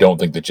I don't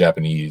think the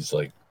Japanese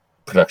like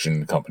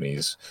production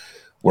companies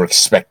were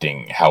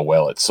expecting how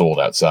well it sold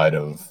outside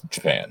of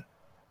Japan.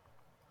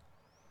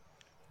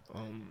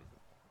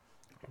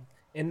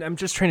 And I'm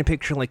just trying to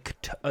picture like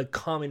a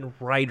Kamen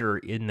Rider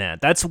in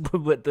that. That's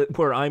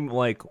where I'm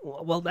like,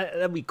 well,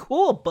 that'd be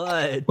cool,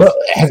 but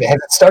has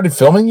it started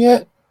filming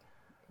yet,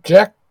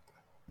 Jack?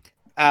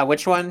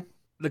 Which one?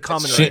 The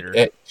Kamen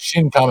Rider.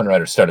 Shin Kamen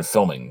Rider started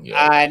filming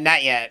yet?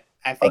 Not yet.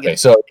 I think. Okay,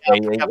 so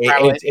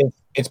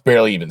it's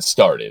barely even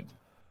started.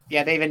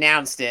 Yeah, they've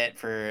announced it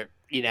for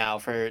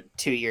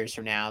 2 years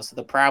from now, so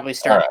they'll probably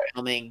start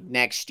filming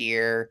next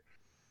year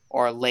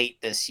or late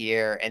this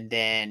year, and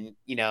then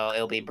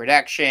it'll be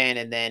production,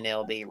 and then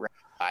it'll be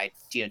by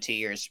 2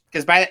 years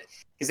because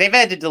they've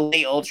had to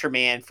delay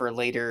Ultraman for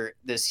later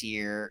this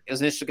year. It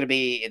was initially going to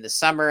be in the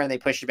summer, and they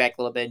pushed it back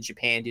a little bit in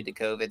Japan due to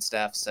COVID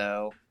stuff.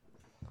 So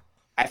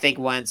I think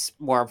once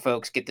more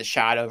folks get the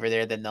shot over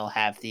there, then they'll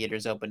have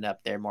theaters opened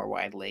up there more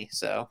widely.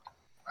 So,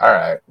 all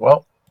right,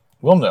 well,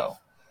 we'll know.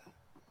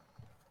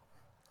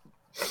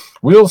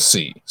 We'll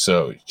see.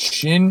 So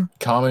Shin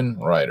Kamen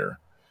Rider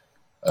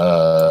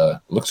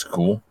looks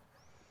cool.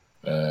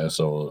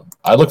 So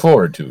I look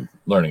forward to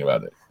learning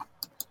about it.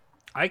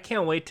 I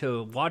can't wait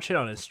to watch it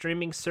on a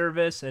streaming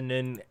service and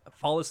then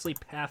fall asleep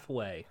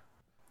halfway.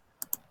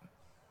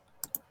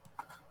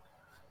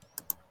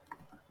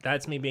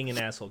 That's me being an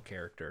asshole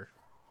character.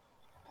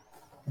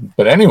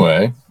 But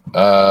anyway,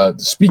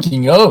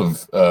 speaking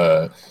of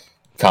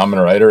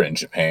Kamen Rider in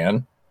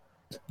Japan,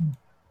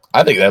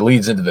 I think that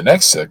leads into the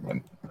next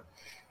segment,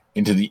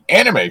 into the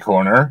anime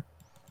corner,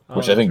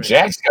 which I think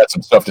Jack's got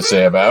some stuff to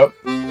say about.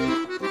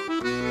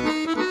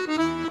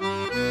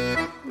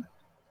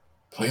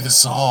 Play the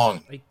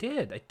song. I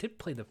did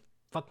play the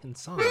fucking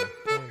song.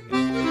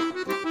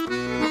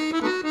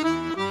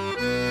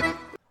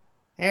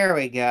 There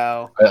we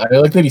go. I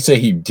like that he said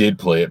he did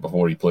play it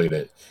before he played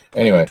it.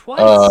 Anyway,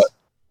 Twice.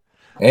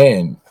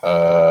 And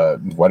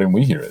why didn't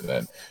we hear it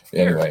then?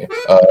 Anyway,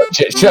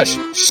 shush,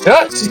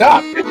 stop.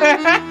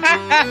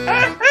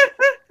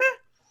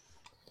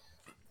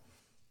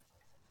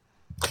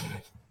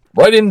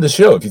 Write in the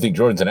show if you think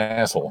Jordan's an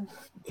asshole.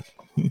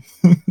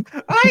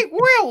 I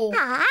will.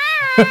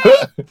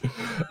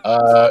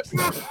 I'll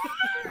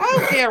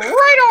get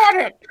right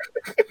on it.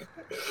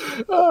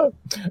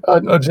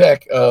 No,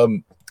 Jack.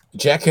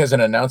 Jack has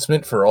an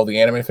announcement for all the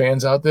anime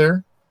fans out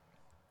there.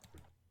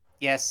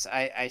 Yes,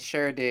 I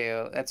sure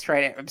do. That's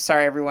right. I'm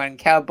sorry, everyone.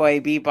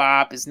 Cowboy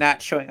Bebop is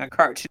not showing on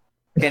Cartoon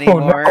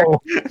anymore.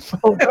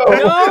 Oh,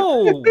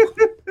 no.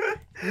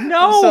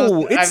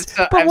 No,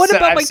 but what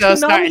about like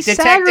Toonami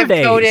Detective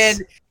Saturdays? Conan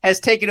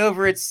has taken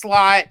over its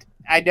slot.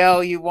 I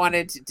know you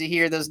wanted to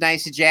hear those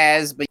nice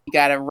jazz, but you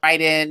got to write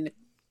in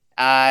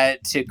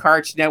to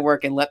Cartoon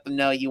Network and let them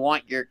know you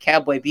want your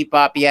Cowboy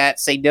Bebop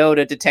yet. Say no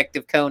to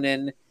Detective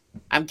Conan.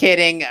 I'm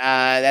kidding.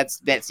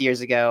 That's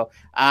years ago.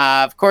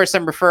 Of course,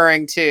 I'm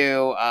referring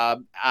to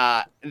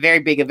a very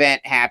big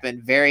event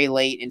happened very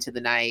late into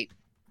the night,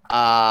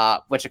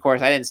 which of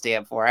course I didn't stay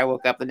up for. I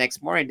woke up the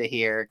next morning to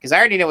hear because I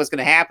already know what's going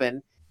to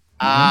happen.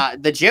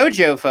 The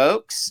JoJo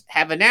folks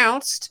have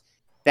announced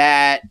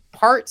that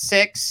Part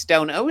 6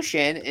 Stone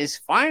Ocean is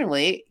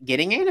finally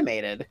getting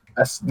animated.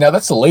 That's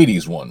the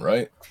ladies one,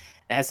 right?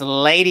 That's the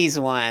ladies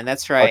one.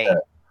 That's right. Okay.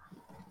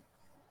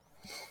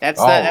 That's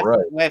right.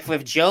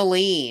 with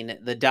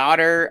Jolene, the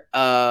daughter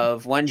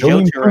of one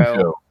Jolene Jotaro,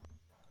 Kujo.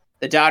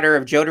 the daughter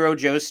of Jotaro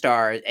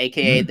Joestar,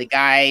 aka the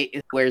guy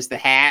who wears the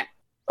hat.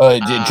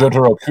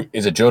 Jotaro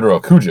is it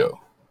Jotaro Kujo?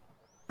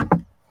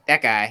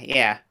 That guy,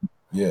 yeah.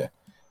 Yeah.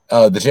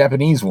 The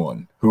Japanese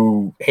one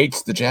who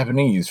hates the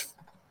Japanese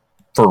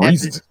for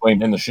reasons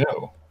explained in the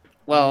show.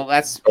 Well,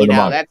 that's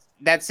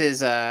that's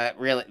his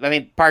really. I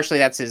mean, partially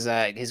that's his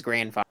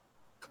grandfather.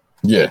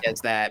 Yeah, he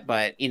does that,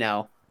 but he's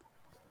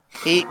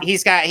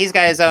got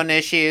his own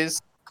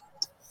issues.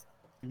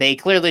 They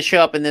clearly show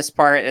up in this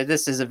part.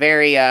 This is a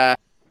very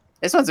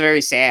this one's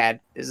very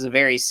sad. This is a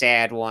very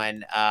sad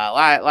one. A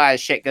lot of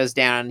shit goes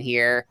down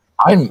here.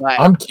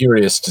 I'm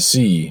curious to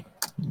see.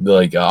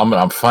 Like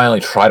I'm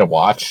finally try to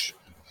watch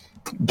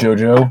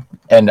JoJo,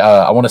 and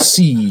I want to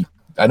see.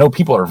 I know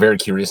people are very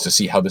curious to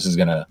see how this is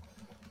gonna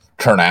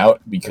turn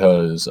out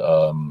because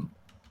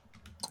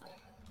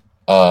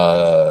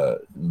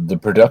the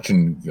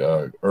production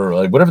or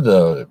like whatever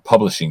the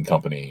publishing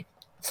company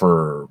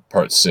for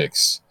Part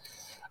 6,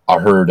 I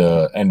heard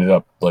ended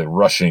up like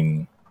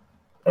rushing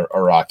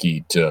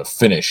Araki to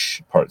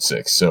finish Part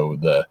 6, so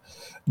the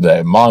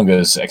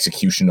manga's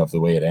execution of the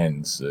way it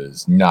ends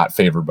is not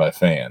favored by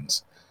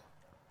fans,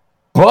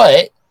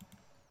 but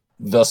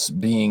thus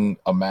being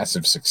a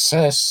massive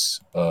success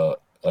of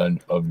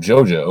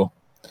JoJo,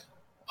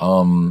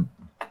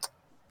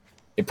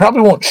 it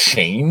probably won't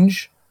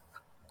change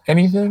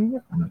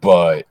anything,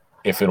 but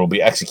if it'll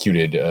be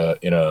executed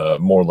in a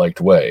more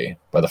liked way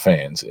by the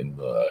fans in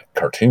the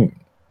cartoon.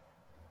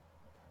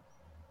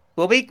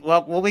 We'll be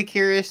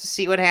curious to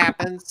see what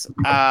happens.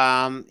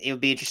 It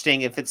would be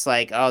interesting if it's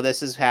like, oh,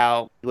 this is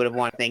how you would have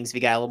wanted things if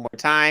you got a little more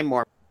time,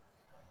 or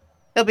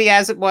it'll be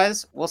as it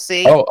was. We'll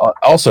see. Oh,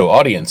 also,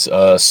 audience,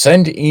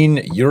 send in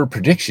your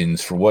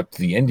predictions for what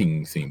the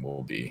ending theme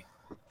will be.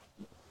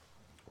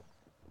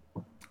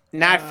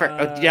 Not for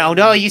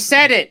no, you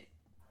said it.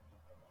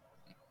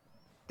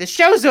 The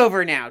show's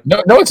over now.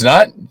 No, it's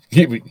not.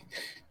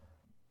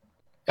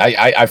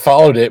 I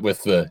followed it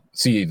with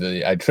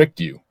I tricked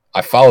you.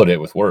 I followed it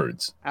with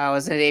words. Oh,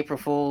 was it April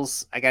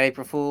Fool's? I got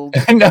April Fool's.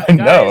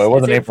 No, it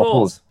wasn't April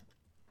Fool's.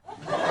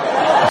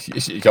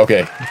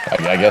 Okay,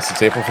 I guess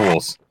it's April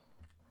Fool's.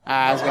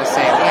 I was gonna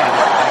say,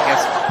 I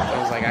guess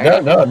I was like,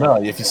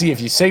 no.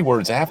 If you say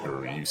words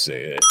after you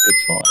say it,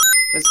 it's fine.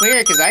 It's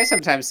weird because I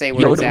sometimes say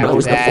words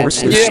after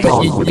that.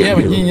 But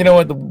you know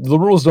what? The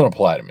rules don't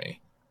apply to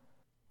me.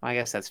 Well, I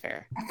guess that's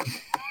fair.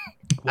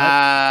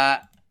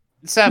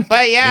 So,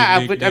 but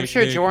yeah, I'm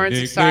sure Jordan's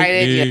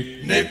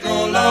excited.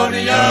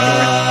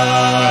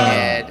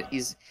 Nickelodeon.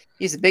 He's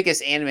the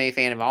biggest anime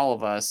fan of all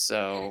of us.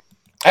 So,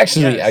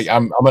 actually, yes.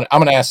 I'm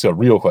gonna ask a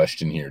real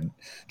question here,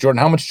 Jordan.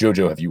 How much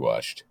JoJo have you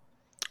watched?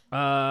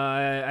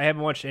 I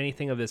haven't watched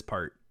anything of this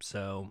part,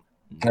 so.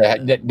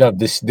 No,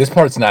 this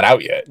part's not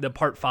out yet. The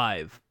part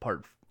 5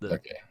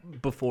 okay.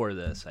 Before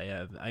this,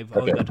 I've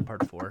only got to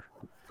part 4.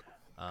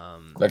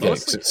 Okay,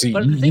 mostly, see,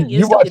 but the thing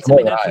you is, watched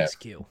more than Netflix I have.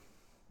 queue.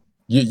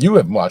 You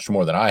have watched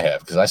more than I have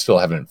because I still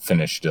haven't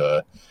finished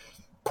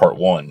part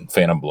 1,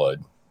 Phantom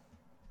Blood.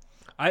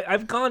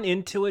 I've gone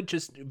into it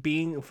just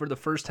being for the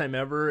first time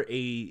ever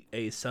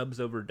a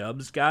subs over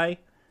dubs guy.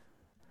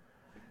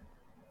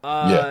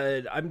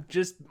 Yeah. I'm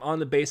just on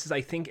the basis I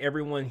think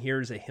everyone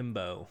here is a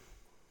himbo.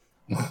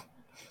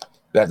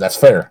 That's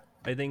fair.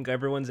 I think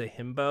everyone's a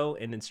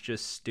himbo, and it's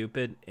just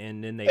stupid.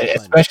 And then they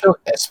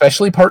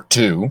especially part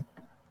 2.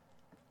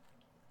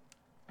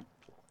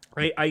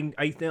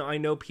 I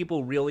know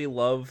people really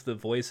love the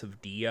voice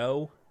of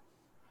Dio.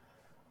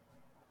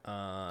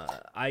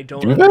 I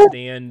don't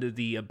understand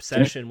the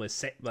obsession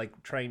with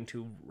like trying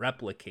to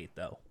replicate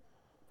though.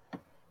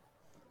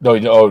 No,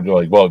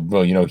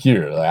 well,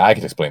 here I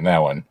can explain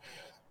that one.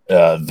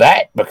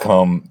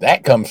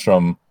 That comes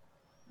from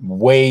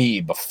way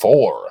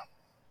before,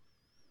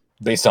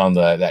 based on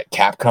that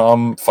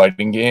Capcom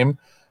fighting game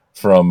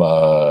from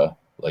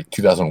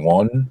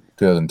 2001,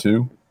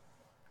 2002.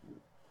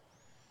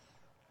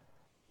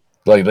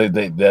 Like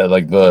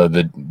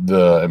the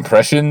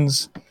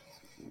impressions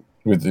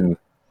with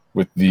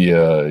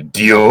the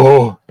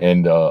Dio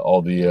and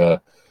all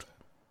the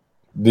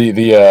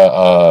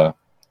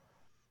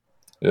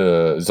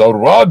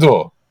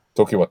Zorado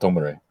Tokyo wa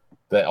Tomare.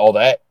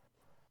 That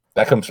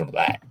comes from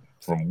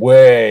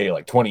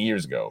way 20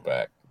 years ago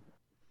back.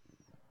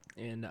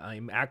 And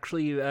I'm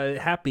actually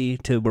happy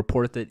to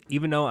report that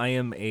even though I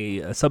am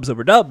a subs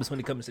over dubs when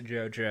it comes to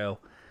JoJo,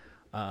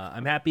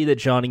 I'm happy that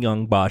Johnny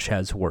Young Bosch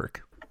has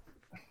work.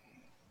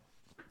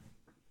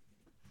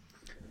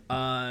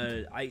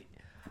 I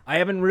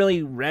haven't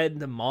really read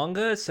the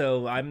manga,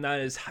 so I'm not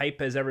as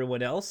hype as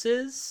everyone else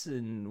is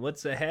and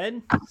what's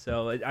ahead.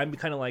 So I'm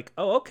kind of like,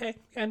 oh, okay,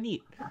 yeah,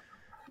 neat.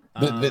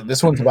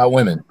 This one's about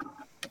women.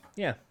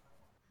 Yeah.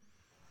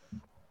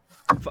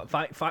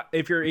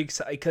 If you're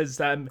excited, because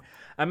I'm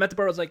at the part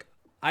where I was like,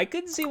 I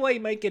could see why you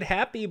might get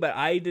happy, but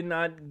I did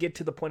not get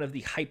to the point of the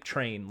hype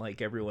train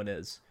like everyone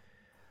is.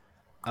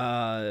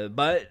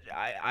 But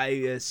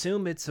I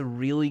assume it's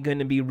really going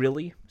to be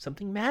really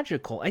something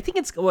magical. I think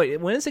it's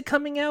when is it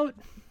coming out?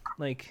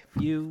 Like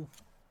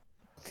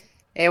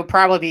It'll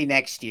probably be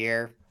next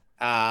year.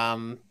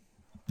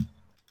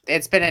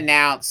 It's been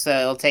announced, so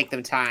it'll take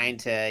them time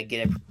to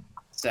get it.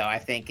 So I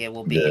think it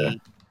will be. Yeah.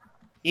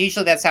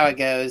 Usually that's how it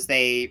goes.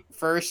 They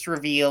first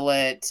reveal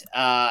it,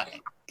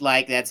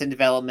 like that's in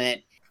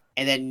development,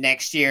 and then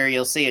next year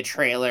you'll see a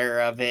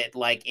trailer of it,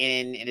 like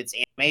in its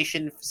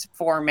animation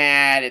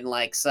format, and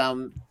like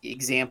some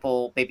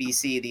example. Maybe you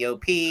see the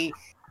OP.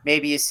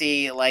 Maybe you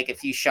see like a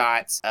few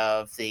shots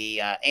of the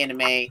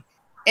anime.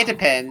 It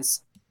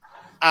depends,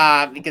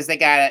 because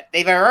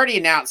they've already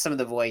announced some of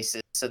the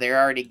voices, so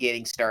they're already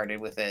getting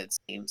started with it. It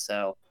seems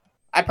so.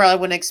 I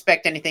probably wouldn't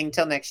expect anything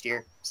until next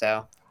year.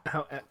 So.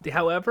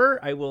 However,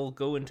 I will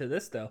go into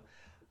this though.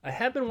 I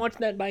have been watching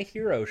that My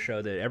Hero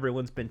show that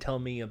everyone's been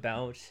telling me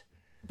about.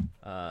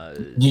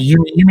 You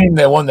mean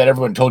the one that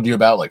everyone told you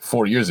about like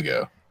 4 years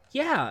ago?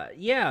 Yeah.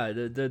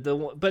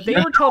 But they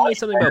were telling me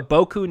something about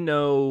Boku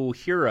no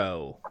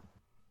Hero.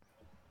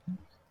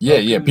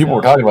 Yeah. People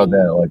were talking about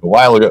that like a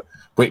while ago.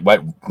 Wait,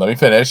 let me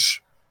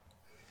finish.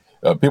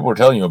 People were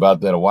telling you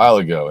about that a while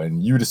ago,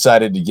 and you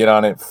decided to get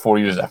on it 4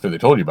 years after they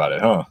told you about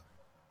it, huh?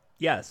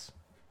 Yes.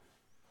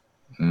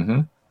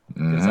 Mm-hmm.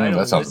 I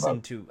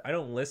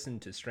don't listen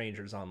to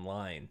strangers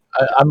online.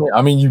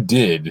 I mean, you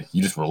did.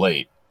 You just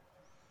relate.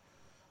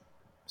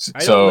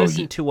 I don't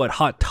listen to what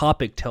Hot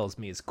Topic tells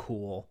me is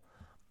cool.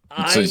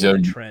 I'm a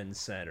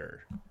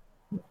trendsetter.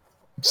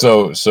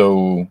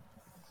 So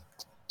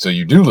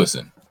you do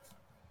listen.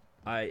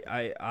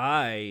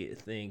 I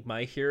think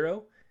My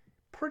Hero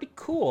pretty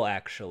cool,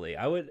 actually.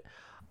 I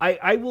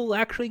will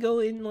actually go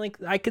in, like,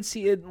 I could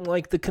see it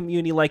like the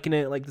community liking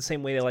it like the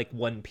same way they like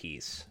One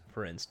Piece,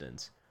 for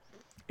instance.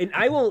 And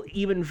I will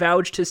even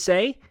vouch to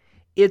say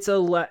it's a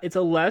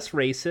less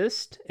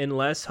racist and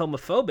less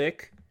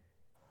homophobic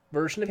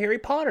version of Harry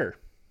Potter.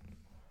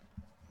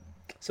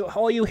 So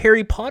all you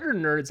Harry Potter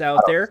nerds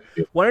out there,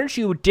 why don't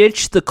you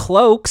ditch the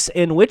cloaks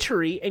and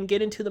witchery and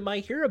get into the My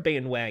Hero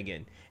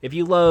bandwagon if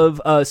you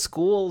love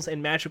schools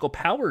and magical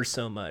powers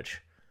so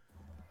much?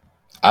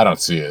 I don't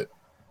see it.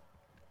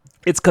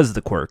 It's because of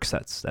the quirks.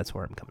 That's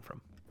where I'm coming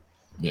from.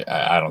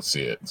 Yeah, I don't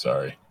see it.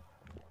 Sorry.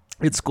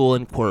 It's school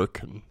and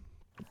quirk. And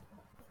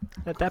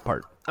that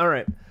part. All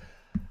right.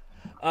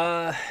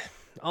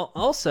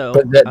 Also,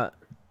 but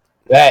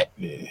that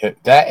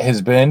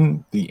has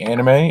been the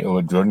anime.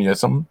 Or Jordan, you have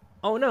something?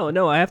 Oh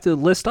no! I have to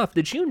list off.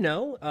 Did you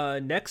know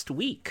next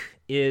week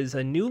is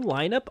a new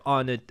lineup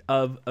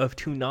of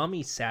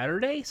Toonami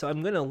Saturday? So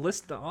I'm going to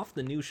list off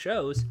the new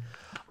shows.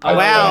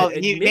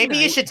 Maybe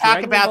you should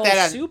talk about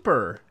that on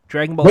Super.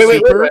 Dragon Ball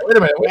Super.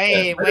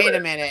 Wait a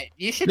minute.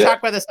 You should talk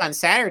about this on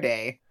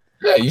Saturday.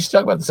 Yeah, you should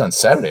talk about this on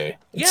Saturday.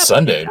 It's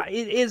Sunday.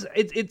 It is.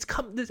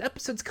 This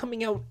episode's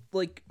coming out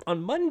like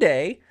on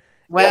Monday.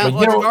 Well,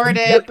 Jordan,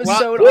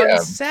 episode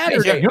on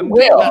Saturday. I'm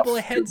giving people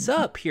a heads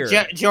up here.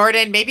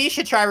 Jordan, maybe you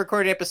should try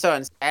recording an episode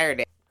on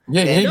Saturday.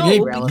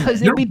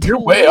 Because it'll be too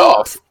late.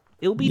 Off.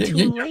 It'll be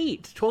too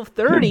late.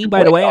 12:30,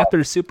 by the way,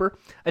 after Super.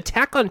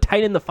 Attack on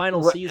Titan, the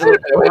final season.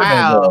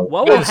 Wow.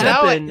 What will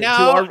happen to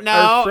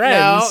our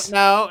friends?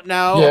 No.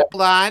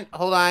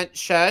 Hold on.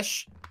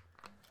 Shush.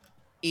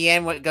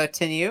 Ian,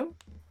 continue?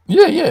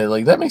 Yeah.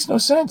 Like, that makes no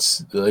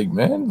sense. Like,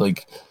 man,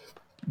 like,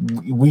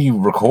 we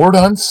record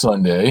on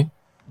Sunday.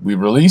 We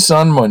release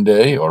on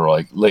Monday, or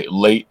like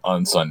late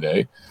on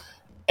Sunday,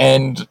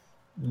 and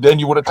then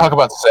you want to talk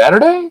about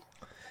Saturday?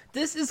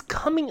 This is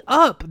coming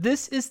up.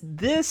 This is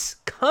this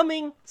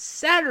coming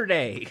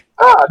Saturday.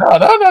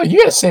 Oh, no. You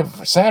gotta save it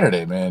for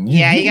Saturday, man. You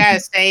gotta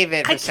save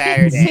it for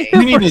Saturday.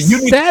 You need to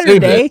save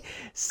Saturday. it.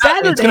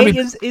 Saturday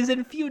is in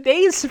a few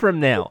days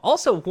from now.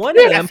 Also, 1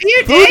 a.m. A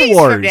few Food days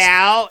Wars. from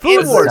now.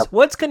 Food Wars.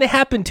 What's going to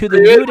happen to the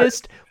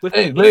nudist? With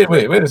Hey, wait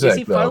a Is sec.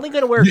 he finally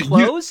going to wear You-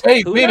 clothes?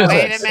 hey, Who wait a knows?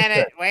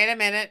 sec. Wait a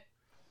minute.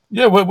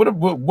 Yeah. What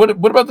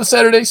about the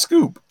Saturday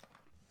scoop?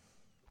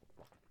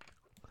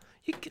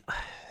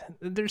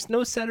 There's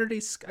no Saturday.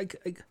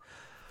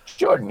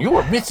 Jordan, you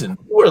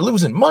were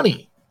losing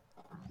money.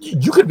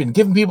 You could have been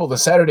giving people the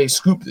Saturday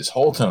scoop this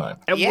whole time.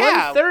 At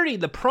Yeah. 1:30,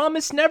 The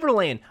Promised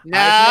Neverland. No,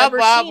 I've never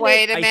Bob, seen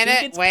wait it. a I minute.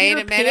 think it's Wait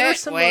Peter a Pan or minute.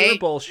 some other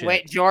bullshit.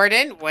 Wait,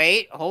 Jordan.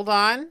 Wait, hold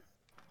on.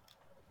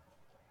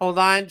 Hold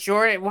on,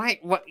 Jordan. Why?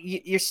 What?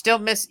 You're still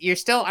You're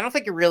still. I don't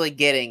think you're really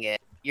getting it.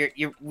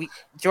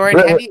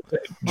 Jordan. Have you?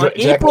 On Jack,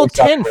 April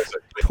stop 10th, for a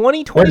second.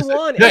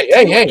 2021, Hey,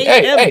 at 2 hey,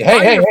 a.m., hey,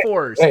 Fire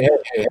Force. Hey,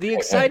 The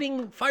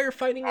exciting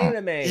firefighting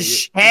anime.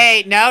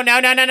 Hey, no.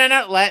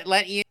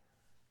 Let you.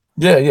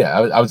 Yeah.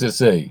 I was just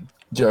saying,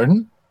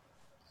 Jordan.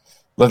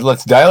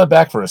 Let's dial it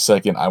back for a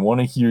second. I want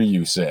to hear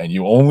you say, and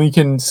you only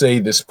can say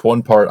this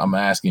one part I'm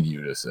asking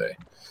you to say.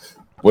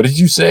 What did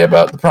you say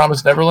about The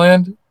Promised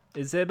Neverland?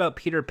 Is it about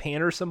Peter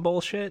Pan or some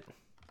bullshit?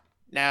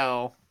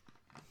 No.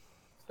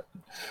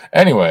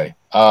 Anyway,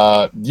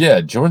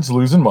 Jordan's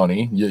losing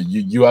money.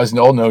 You guys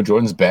all know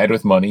Jordan's bad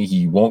with money.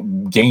 He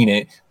won't gain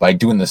it by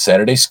doing the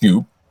Saturday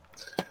scoop.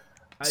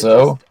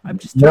 I'm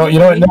just No.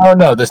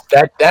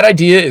 That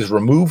idea is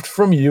removed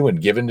from you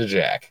and given to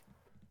Jack.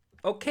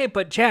 Okay,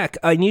 but Jack,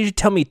 I need you to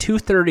tell me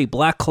 2:30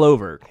 Black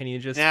Clover. Can you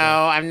just? No,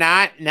 I'm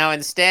not. No,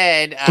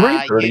 instead.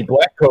 3:30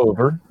 Black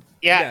Clover.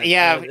 Would you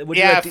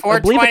like to- I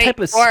 420. believe a type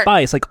of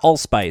spice, like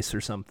allspice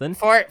or something.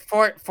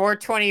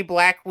 420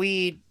 black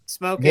weed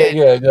smoking.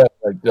 Yeah.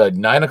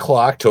 9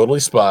 o'clock, Totally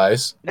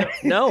Spies.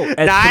 No, at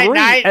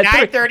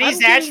 9:30 I'm Zatch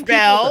giving people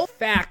Bell. the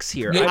facts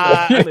here.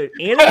 Yeah. I'm an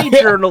anime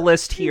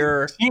journalist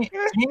here.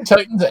 Teen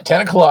Titans at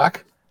 10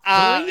 o'clock. 3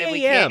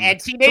 a.m. And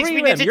Teenage 3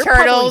 Mutant a.m. Ninja You're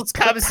probably Turtles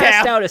comes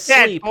passed out at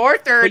asleep.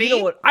 4:30. But you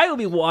know what? I will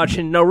be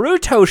watching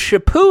Naruto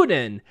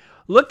Shippuden.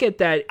 Look at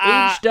that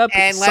aged up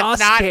and let's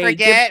not Sasuke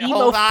forget, give emo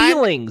hold on,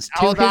 feelings to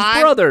hold his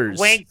on, brothers.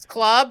 Winx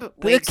Club.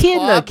 The Winx Echidna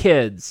Club.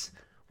 kids.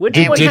 Which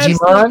Did one has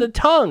Digimon? the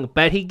tongue?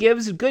 Bet he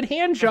gives good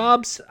hand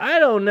jobs. I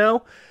don't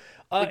know.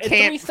 At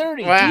can't-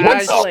 3:30, Well, Demon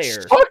I-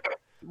 Slayer.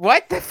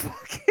 What the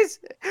fuck is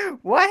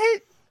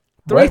what?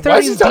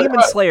 3:30 is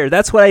Demon Slayer.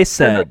 That's what I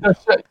said.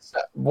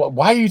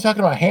 Why are you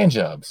talking about hand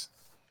jobs?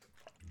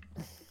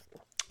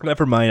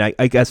 Never mind.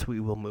 I guess we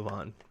will move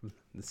on.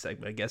 This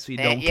segment. I guess we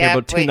don't care yeah,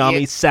 about wait,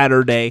 Toonami you-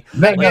 Saturday.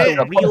 Man, Like yeah,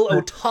 the real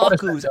punishment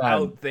otakus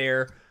time. out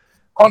there.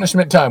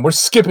 Punishment time. We're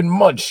skipping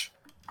munch.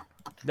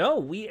 No,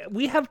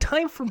 we have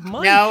time for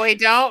money. No, we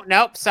don't.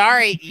 Nope.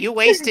 Sorry, you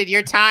wasted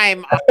your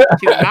time on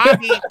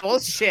Toonami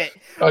bullshit.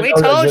 We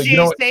told you.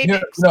 know, Stay.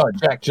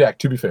 Jack.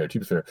 To be fair.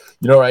 You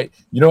know, right?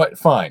 You know what?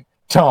 Fine.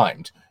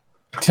 Timed.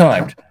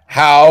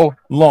 How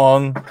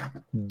long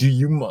do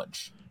you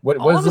munch? What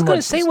All I is was the going to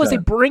munch say this was they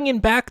time? bringing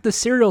back the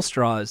cereal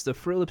straws, the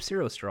Fruit Loop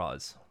cereal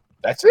straws,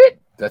 That's it.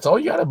 That's all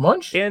you got to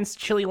munch. and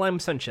chili lime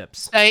sun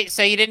chips.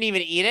 So you didn't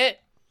even eat it?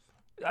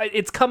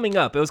 It's coming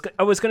up. I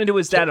was going to do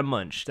Is That a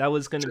Munch? That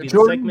was going to be the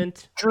Jordan,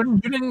 segment.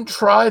 Jordan, you didn't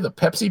try the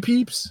Pepsi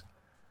Peeps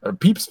or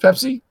Peeps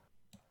Pepsi?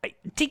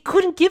 They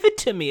couldn't give it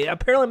to me.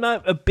 Apparently, I'm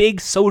not a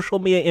big social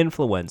media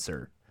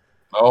influencer.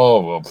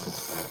 Oh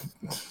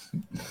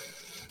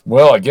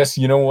well, I guess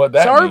you know what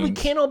that Sorry, means. we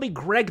can't all be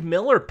Greg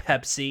Miller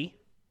Pepsi.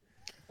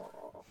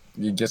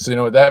 You just you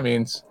know what that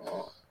means.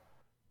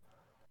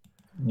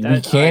 We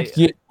That- can't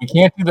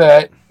do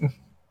that.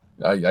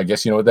 I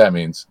guess you know what that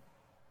means.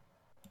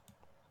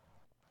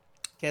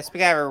 Guess we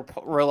gotta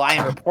rely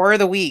on Reporter of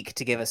the Week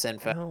to give us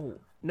info.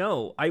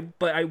 No.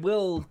 But I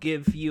will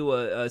give you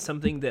a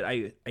something that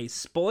I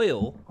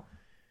spoil.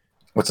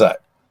 What's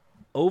that?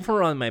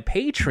 Over on my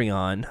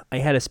Patreon, I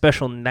had a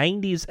special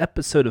 90s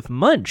episode of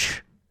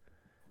Munch.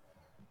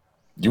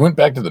 You went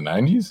back to the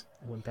 90s?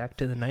 I went back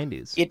to the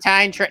 90s. You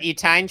time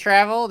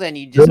traveled and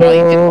you just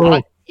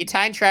you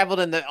time traveled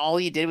and all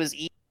you did was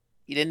eat.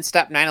 You didn't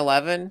stop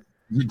 9/11.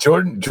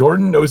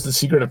 Jordan knows the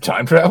secret of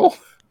time travel?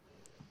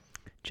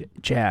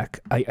 Jack,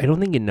 I don't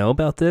think you know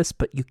about this,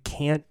 but you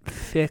can't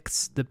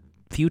fix the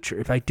future.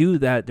 If I do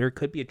that, there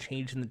could be a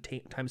change in the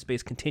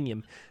time-space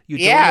continuum. You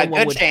don't know what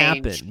good would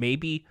change. happen.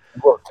 Maybe.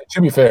 Well,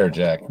 to be fair,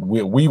 Jack,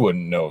 we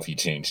wouldn't know if he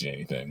changed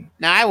anything.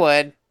 No, I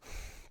would.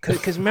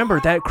 Because remember,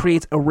 that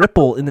creates a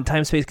ripple in the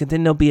time-space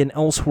continuum. There'll be an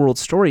Elseworld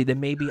story that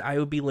maybe I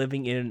would be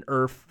living in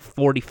Earth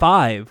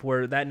 45,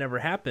 where that never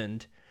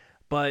happened.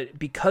 But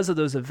because of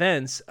those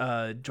events,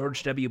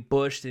 George W.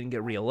 Bush didn't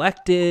get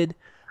reelected.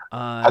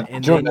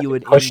 And Jordan, then you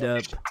would question.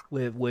 end up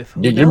with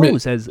who You're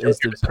knows as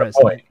the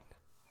president.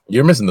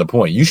 You're missing the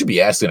point. You should be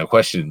asking a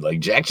question.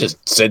 Like, Jack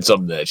just said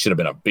something that should have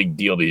been a big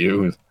deal to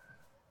you.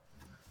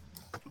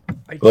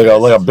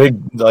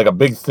 Like a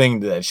big thing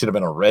that should have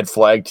been a red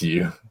flag to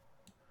you.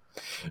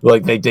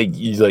 Like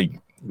he's like,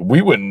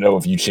 we wouldn't know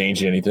if you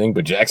changed anything,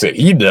 but Jack said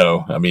he'd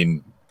know. I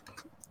mean,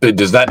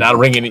 Does that not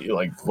ring any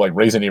like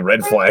raise any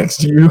red flags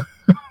to you?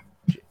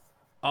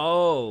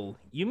 Oh,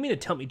 you mean to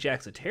tell me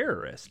Jack's a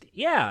terrorist?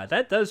 Yeah,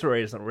 that does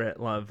raise a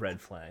lot of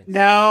red flags.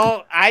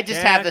 No, I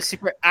just have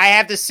Jack. I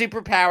have the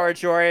superpower,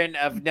 Jordan,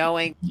 of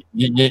knowing.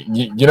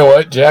 You know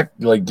what, Jack?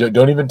 Like,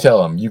 don't even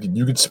tell him.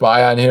 You could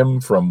spy on him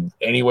from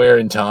anywhere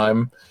in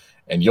time,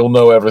 and you'll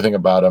know everything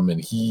about him, and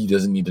he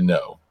doesn't need to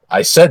know.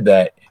 I said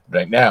that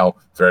right now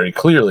very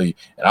clearly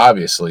and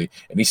obviously,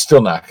 and he's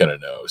still not going to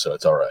know, so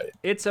it's all right.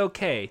 It's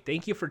okay.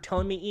 Thank you for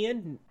telling me,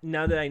 Ian.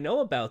 Now that I know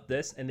about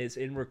this and it's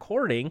in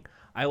recording,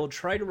 I will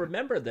try to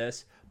remember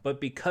this,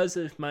 but because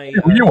of my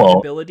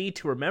ability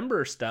to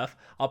remember stuff,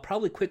 I'll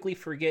probably quickly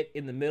forget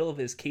in the middle of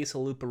his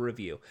Quesalupa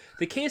review.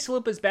 The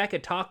Quesalupa is back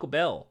at Taco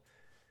Bell.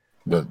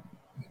 The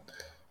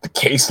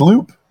case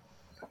loop?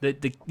 The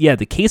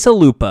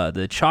Quesalupa,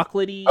 the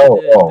chocolatey,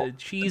 the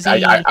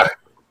cheesy.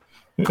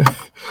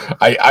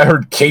 I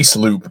heard case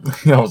loop.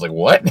 I was like,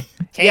 what?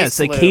 Yes,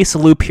 the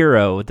Quesalup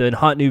Hero, the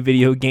hot new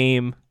video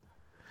game.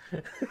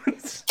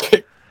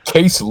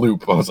 Case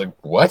loop. I was like,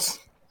 what?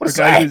 What is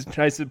guy that? Who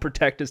tries to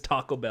protect his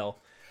Taco Bell.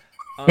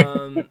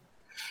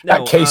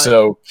 Not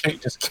queso,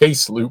 just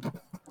case loop.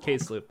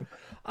 Case loop.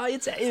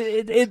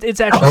 It's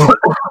actually,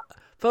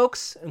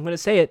 folks. I'm gonna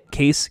say it.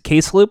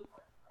 Case loop.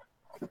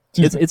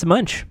 It's a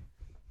munch.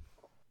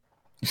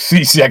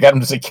 See, I got him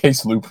to say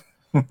case loop.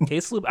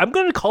 Case loop. I'm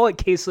gonna call it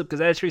case loop because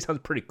that actually sounds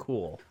pretty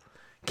cool.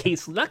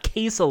 Not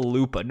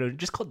Quesalupa. No,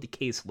 just call it the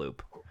case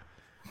loop.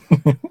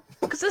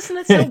 Because doesn't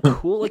that sound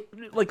cool?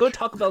 Like go to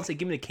Taco Bell and say,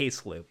 "Give me the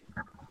case loop."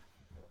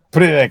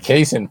 Put it in a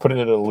case and put it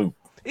in a loop.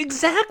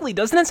 Exactly.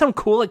 Doesn't that sound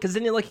cool? Because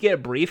then you get a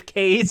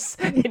briefcase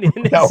and then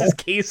it's this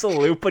case of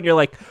loop, and you're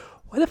like,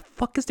 why the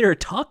fuck is there a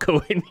taco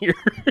in here?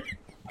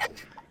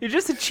 You're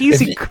just a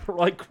cheesy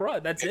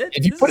crud. That's it.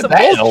 If you put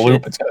that in a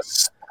loop, it's gonna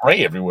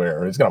spray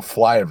everywhere. It's gonna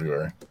fly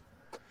everywhere.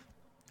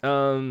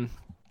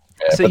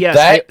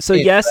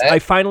 Yes, I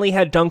finally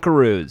had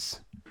Dunkaroos.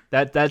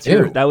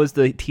 That was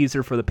the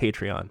teaser for the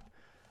Patreon.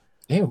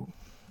 Ew.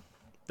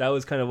 That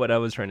was kind of what I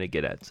was trying to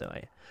get at. So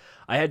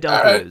I had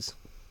Dunkaroos.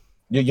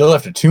 You'll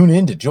have to tune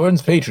in to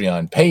Jordan's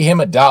Patreon. Pay him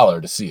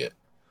 $1 to see it.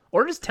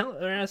 Or just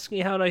ask me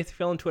how I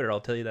feel on Twitter.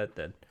 I'll tell you that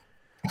then.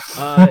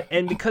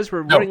 And because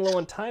we're running low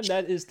on time,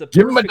 that is the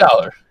give him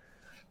 $1.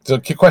 So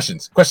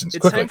questions. It's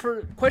quickly. Time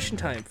for question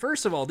time.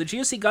 First of all, did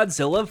you see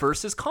Godzilla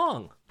versus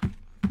Kong?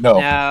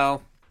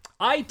 No.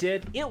 I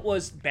did. It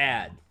was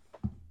bad.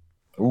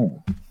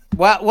 Ooh.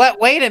 What?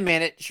 Wait a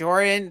minute,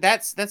 Jordan.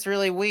 That's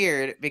really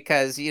weird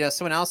because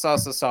someone else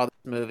also saw this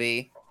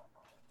movie.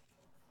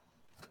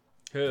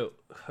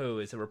 Who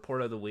is a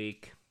report of the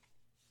week?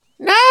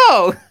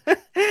 No,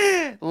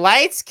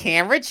 Lights,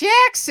 Camera,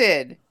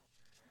 Jackson.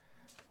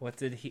 What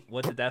did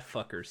that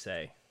fucker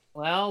say?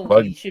 Well,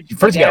 first you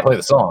gotta play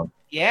the song.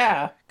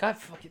 Yeah. God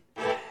fucking.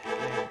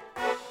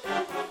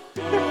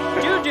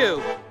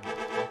 Doo-doo.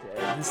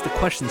 This is the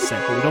question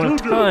segment. We don't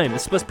have time.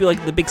 It's supposed to be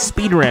like the big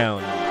speed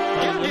round.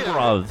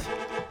 Improv.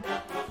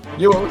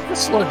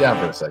 Let's slow it down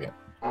for a second.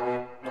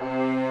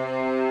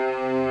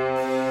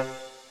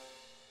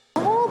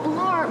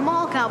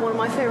 One of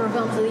my favorite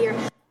films of the year.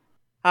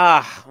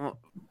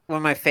 One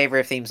of my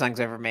favorite theme songs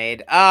ever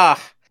made. Paul.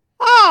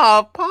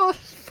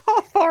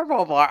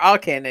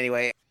 Okay,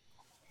 anyway.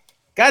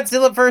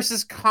 Godzilla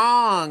vs.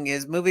 Kong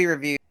is movie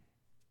review.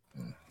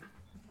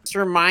 Just a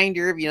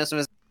reminder of some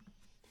of his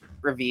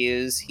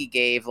reviews. He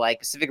gave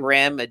Pacific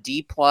Rim a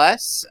D+.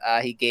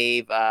 He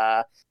gave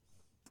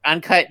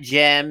Uncut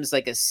Gems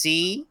a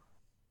C.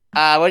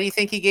 What do you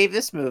think he gave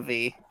this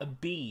movie? A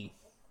B.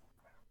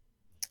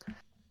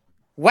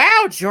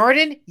 Wow,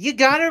 Jordan, you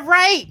got it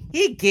right.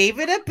 He gave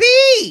it a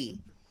B.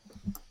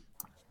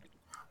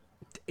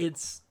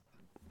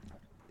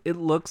 It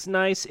looks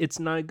nice. It's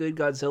not a good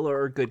Godzilla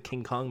or a good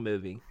King Kong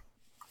movie.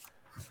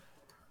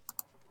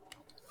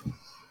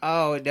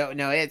 Oh,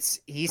 no,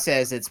 he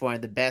says it's one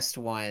of the best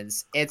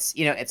ones. It's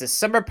a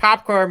summer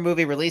popcorn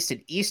movie released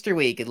in Easter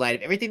week. In light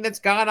of everything that's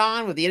gone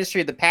on with the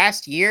industry of the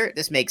past year,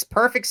 this makes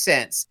perfect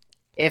sense.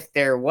 If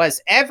there was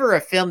ever a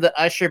film to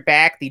usher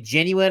back the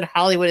genuine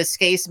Hollywood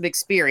escapism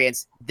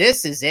experience,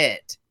 this is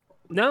it.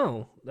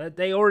 No,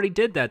 they already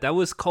did that. That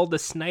was called the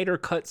Snyder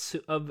Cut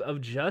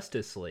of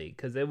Justice League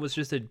because it was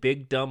just a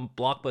big dumb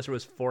blockbuster. It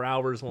was 4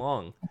 hours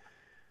long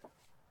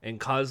and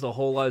caused a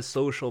whole lot of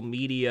social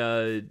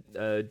media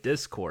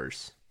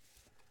discourse.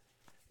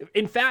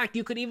 In fact,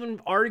 you could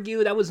even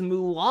argue that was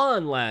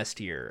Mulan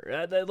last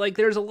year.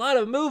 There's a lot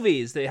of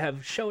movies that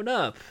have shown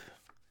up.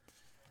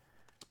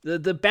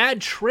 The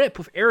Bad Trip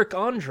with Eric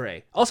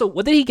Andre. Also,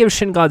 what did he give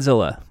Shin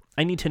Godzilla?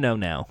 I need to know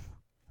now.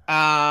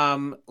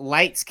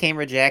 Lights,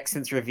 Camera,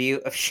 Jackson's review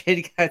of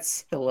Shin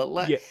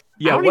Godzilla.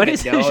 Yeah. What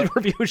is his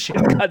review of Shin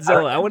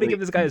Godzilla? I want to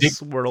give this guy a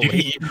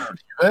swirly.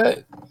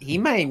 He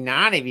might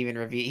not have even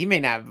reviewed. He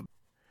may not have.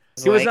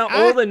 He was not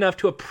old enough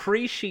to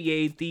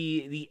appreciate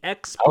the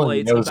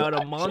exploits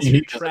about a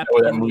monster trapped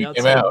in the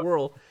outside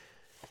world.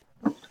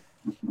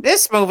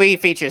 This movie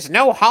features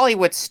no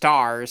Hollywood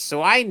stars,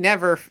 so I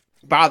never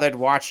bothered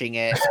watching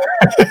it.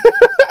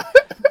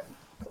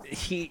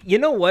 You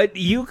know what?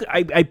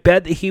 I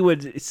bet that he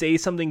would say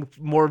something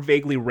more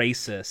vaguely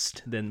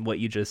racist than what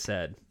you just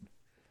said.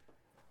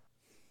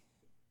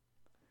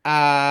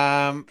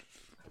 I'm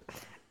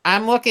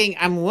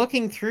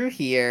looking through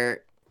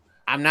here.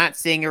 I'm not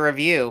seeing a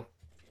review.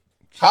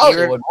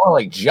 Hollywood, more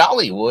like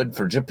Jollywood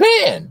for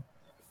Japan.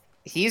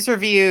 He's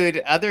reviewed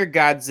other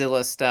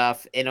Godzilla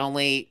stuff and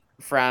only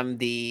from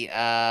the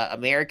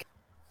American.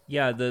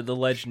 Yeah, the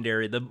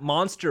legendary, the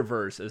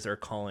MonsterVerse, as they're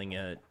calling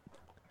it.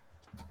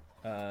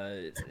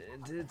 I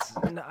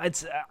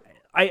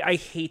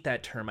hate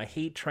that term. I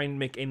hate trying to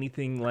make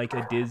anything like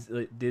a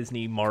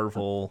Disney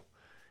Marvel.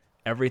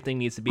 Everything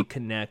needs to be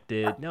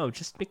connected. No,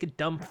 just make a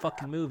dumb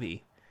fucking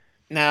movie.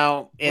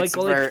 No, it's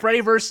like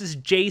Freddy versus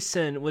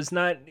Jason was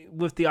not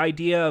with the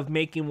idea of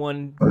making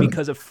one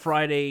because of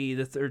Friday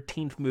the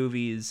 13th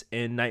movies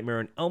and Nightmare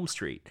on Elm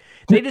Street.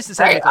 They just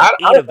decided to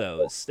make 8 of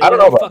those. I don't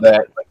know about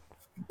that.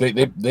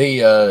 They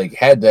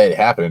had that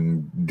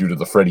happen due to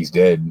the Freddy's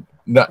Dead,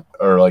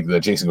 or like the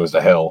Jason Goes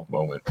to Hell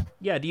moment.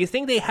 Yeah, do you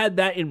think they had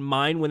that in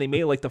mind when they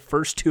made like the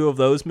first 2 of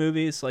those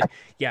movies? Like,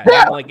 yeah.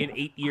 Like in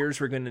 8 years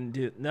we're gonna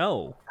do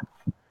no.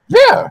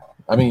 Yeah,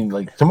 I mean,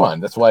 like, come on.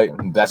 That's why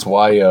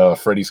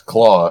Freddy's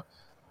claw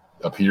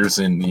appears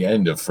in the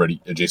end of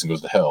Jason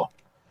Goes to Hell.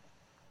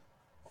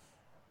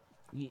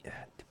 Yeah,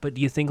 but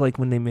do you think like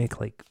when they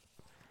make like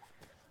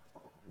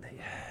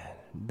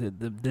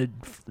the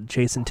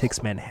Jason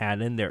Takes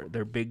Manhattan,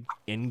 their big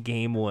end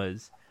game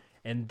was,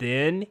 and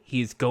then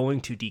he's going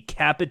to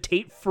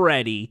decapitate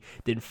Freddy.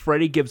 Then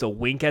Freddy gives a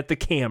wink at the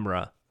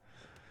camera.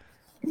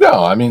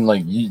 No, I mean,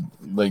 like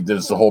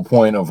there's the whole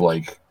point of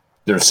like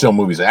there's still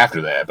movies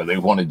after that, but they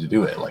wanted to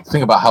do it. Like,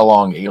 think about how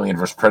long Alien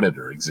vs.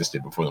 Predator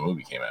existed before the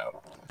movie came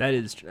out. That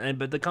is,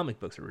 but the comic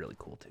books are really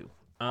cool too.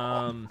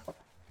 I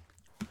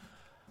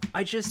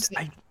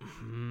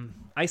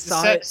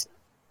saw it.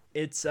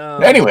 It's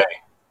anyway.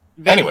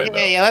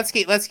 Yeah, let's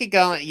keep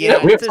going.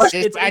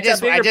 It's a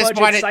bigger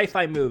budget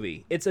sci-fi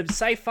movie. It's a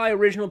sci-fi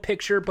original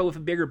picture, but with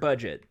a bigger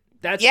budget.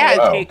 That's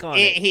my take on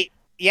it.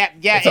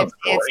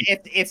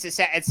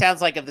 It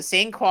sounds like of the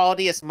same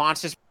quality as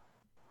Monsters.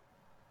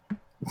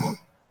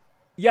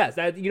 Yes,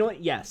 you know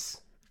what?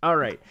 Yes. All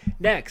right.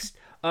 Next,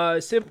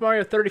 Super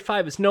Mario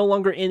 35 is no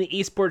longer in the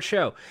esports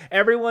show.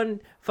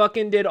 Everyone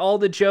fucking did all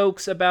the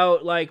jokes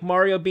about like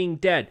Mario being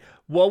dead.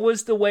 What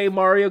was the way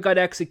Mario got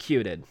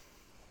executed?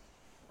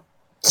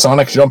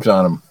 Sonic jumped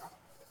on him.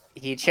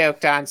 He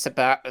choked on some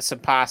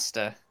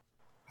pasta.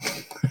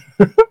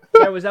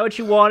 Yeah, was that what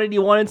you wanted?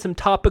 You wanted some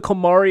topical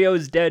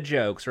Mario's dead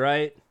jokes,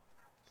 right?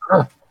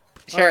 Sure.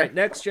 Sure. All right,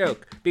 next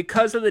joke.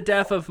 Because of the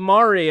death of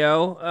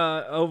Mario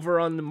over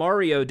on the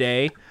Mario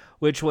Day,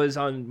 which was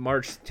on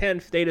March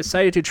 10th, they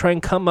decided to try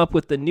and come up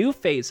with the new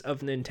face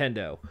of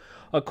Nintendo.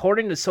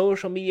 According to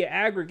social media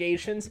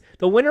aggregations,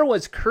 the winner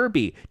was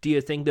Kirby. Do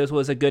you think this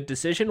was a good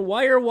decision?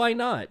 Why or why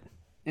not?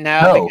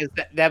 No.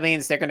 Because that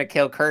means they're going to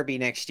kill Kirby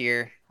next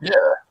year. Yeah.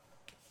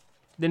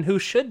 Then who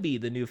should be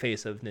the new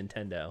face of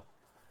Nintendo?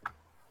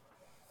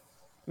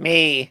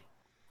 Me.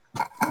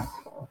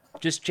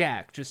 Just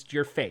Jack. Just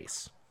your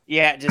face.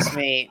 Yeah, just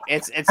me.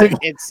 It's.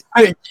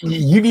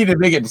 You need to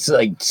make it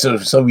like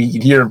so we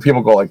can hear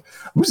people go like,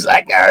 "Who's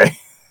that guy?"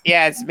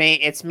 Yeah, it's me.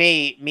 It's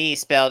me. Me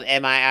spelled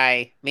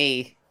MII.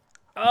 Me.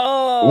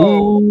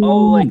 Oh,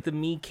 like the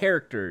me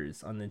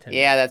characters on Nintendo.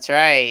 Yeah, that's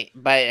right.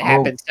 But it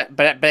happens.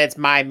 But it's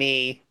my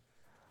me.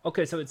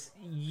 Okay, so it's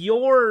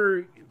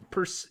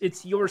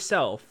it's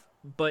yourself,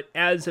 but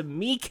as a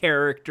me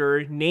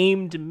character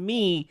named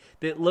me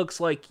that looks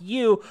like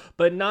you,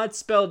 but not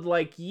spelled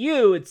like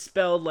you. It's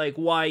spelled like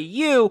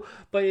YU,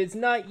 but it's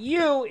not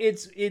you.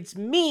 It's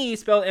me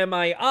spelled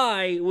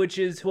MII, which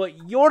is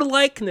what your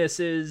likeness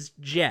is,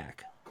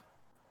 Jack.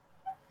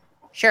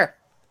 Sure.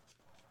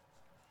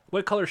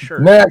 What color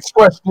shirt? Next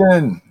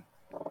question.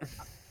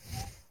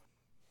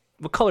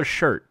 What color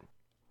shirt?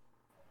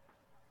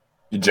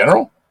 In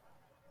general?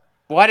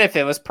 What if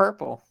it was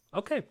purple?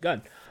 Okay,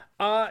 good.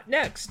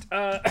 Next.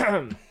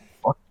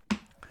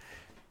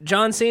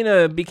 John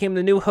Cena became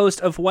the new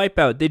host of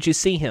Wipeout. Did you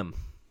see him?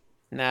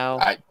 No.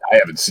 I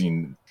haven't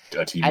seen a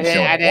TV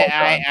show.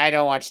 I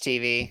don't watch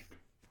TV.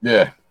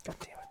 Yeah. God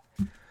damn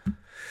it.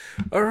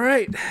 All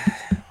right.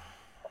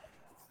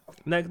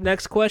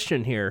 Next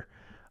question here.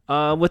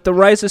 With the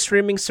rise of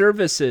streaming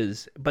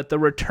services, but the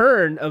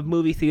return of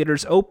movie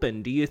theaters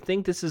open, do you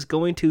think this is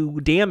going to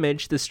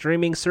damage the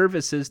streaming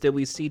services that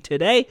we see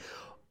today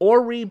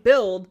or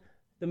rebuild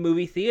the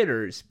movie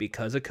theaters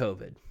because of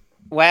COVID?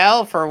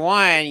 Well, for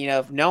one,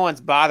 if no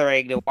one's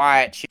bothering to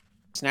watch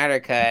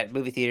Snyder Cut,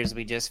 movie theaters will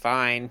be just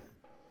fine.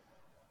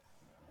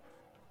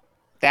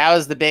 That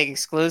was the big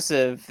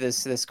exclusive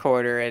this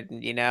quarter, and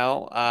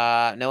no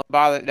one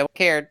bothered, no one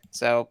cared,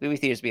 so movie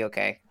theaters will be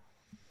okay.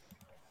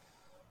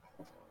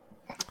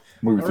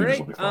 Movie theaters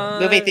will be fine.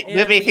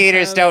 Movie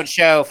theaters don't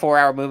show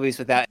 4-hour movies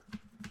without,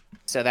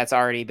 so that's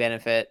already a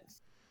benefit.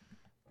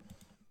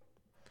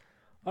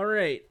 All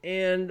right,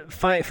 and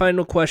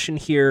final question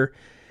here.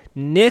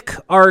 Nick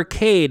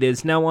Arcade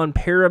is now on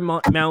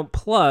Paramount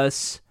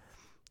Plus.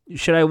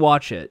 Should I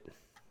watch it?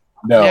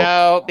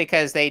 No,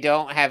 because they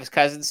don't have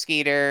Cousin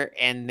Skeeter,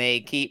 and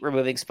they keep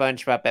removing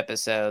SpongeBob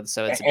episodes,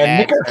 so it's a And bad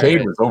Nick Arcade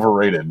service. was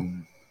overrated.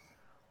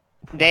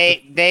 Yep.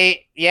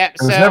 It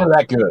was So never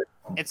that good.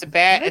 it's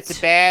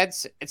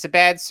a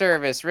bad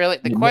service. Really,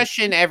 the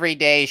question every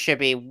day should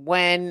be,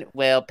 when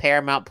will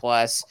Paramount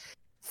Plus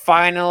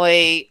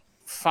finally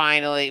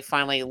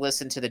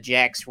listen to the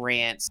Jax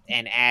rants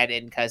and add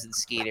in Cousin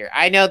Skeeter?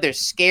 I know they're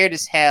scared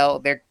as hell.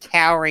 They're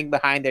cowering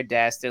behind their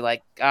desk. They're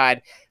like,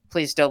 God,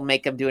 please don't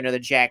make him do another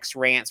Jax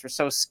rants. We're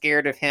so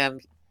scared of him.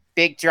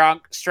 Big,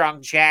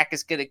 strong Jack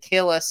is gonna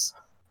kill us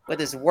with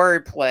his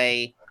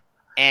wordplay.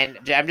 And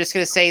I'm just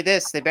gonna say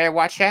this: they better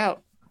watch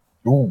out.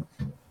 Ooh.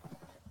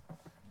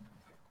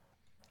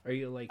 Are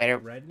you like Better-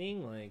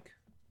 threatening? Like,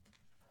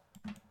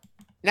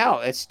 No,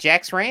 it's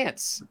Jack's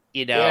rants.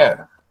 You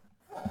know,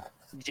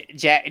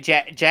 Yeah.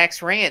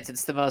 Jack's rants.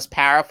 It's the most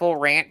powerful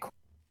rant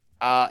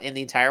in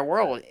the entire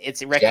world.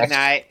 It's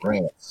recognized.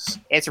 France.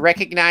 It's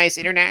recognized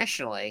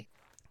internationally.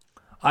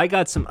 I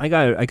got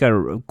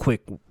a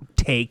quick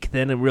take,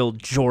 then a real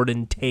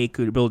Jordan take,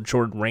 a real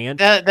Jordan rant.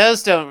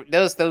 Those don't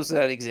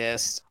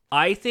exist.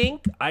 I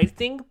think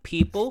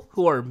people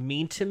who are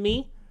mean to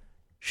me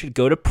should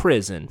go to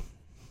prison.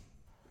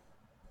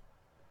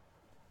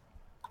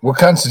 What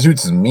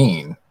constitutes as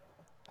mean?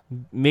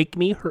 Make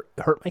me hurt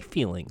my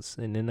feelings,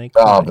 and then I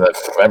cry. Oh, but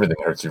everything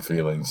hurts your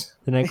feelings.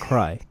 Then I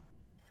cry.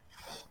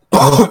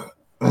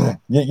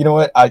 Yeah, you know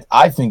what?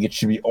 I think it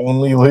should be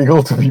only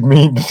legal to be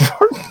mean to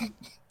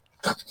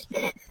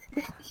Jordan.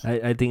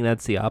 I think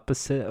that's the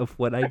opposite of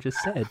what I just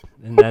said,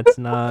 and that's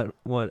not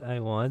what I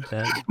want.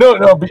 No,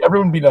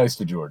 everyone be nice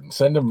to Jordan.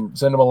 Send him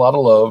a lot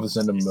of love.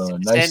 Send him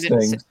nice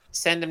things.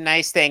 Send him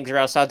nice things, or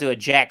else I'll do a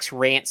Jack's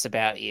rants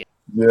about you.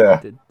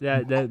 Yeah.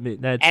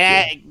 That's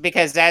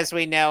Because as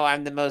we know,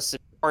 I'm the most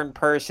important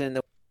person in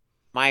the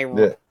my Yeah.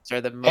 rants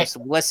are the most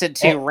listened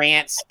to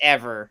rants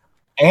ever.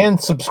 And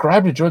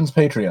subscribe to Jordan's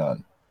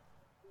Patreon.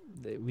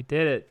 we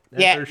did it.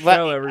 That's our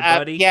show,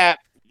 everybody. Yeah.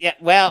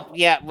 Well,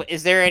 yeah.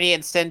 Is there any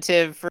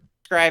incentive for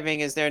subscribing?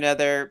 Is there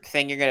another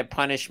thing you're going to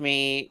punish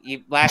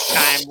me? Last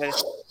time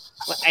was.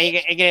 Are you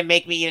going to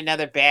make me eat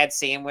another bad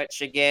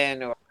sandwich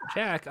again? Or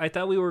Jack, I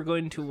thought we were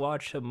going to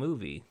watch a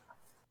movie.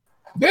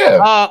 Yeah.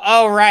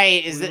 oh,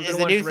 right. Is We were the gonna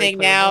new watch Ready thing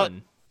Player now?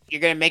 One.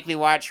 You're going to make me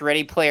watch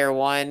Ready Player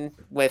One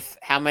with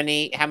how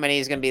many? How many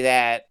is going to be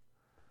that?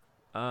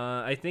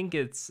 I think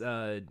it's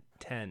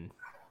 10.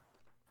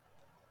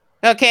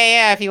 Okay,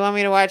 yeah. If you want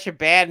me to watch a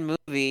bad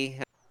movie,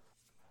 I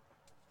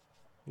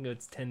think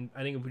it's 10.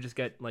 I think if we just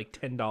get like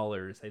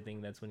 $10, I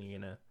think that's when you're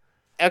gonna.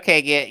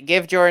 okay,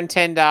 give Jordan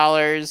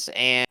 $10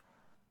 and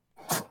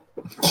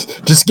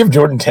Just give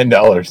Jordan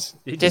 $10.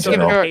 Just give give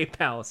her-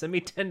 PayPal. Send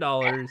me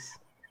 $10,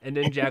 and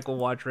then Jack will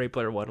watch Ready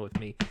Player One with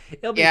me.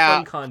 It'll be Yeah.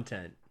 fun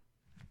content.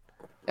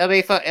 it'll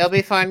be fun. It'll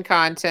be fun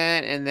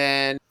content, and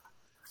then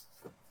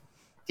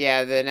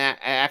then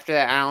after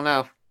that, I don't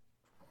know.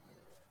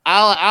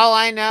 All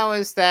I know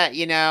is that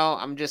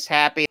I'm just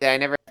happy that I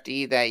never have to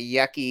eat that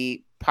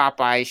yucky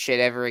Popeye shit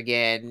ever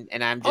again,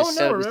 and I'm just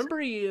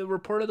Remember,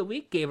 Report of the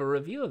Week gave a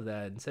review of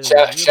that and said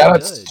Shout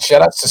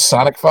outs to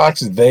Sonic Fox.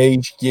 They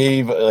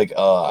gave like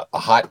a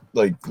hot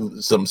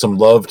some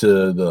love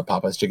to the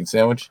Popeye's chicken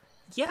sandwich.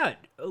 Yeah,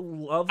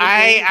 love.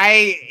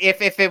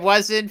 If it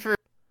wasn't for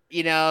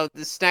the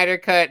Snyder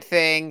Cut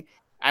thing,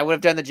 I would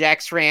have done the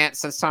Jack's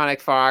rants on Sonic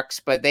Fox,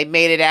 but they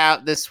made it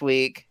out this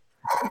week.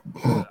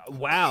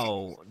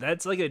 Wow,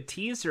 that's like a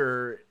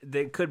teaser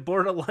that could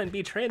borderline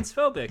be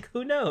transphobic.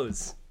 Who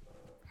knows?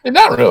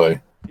 Not really.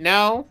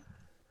 No,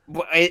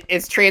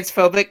 it's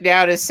transphobic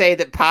now to say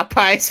that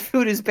Popeye's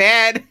food is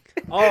bad.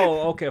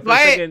 Oh, okay. For a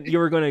second, you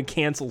were going to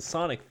cancel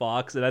Sonic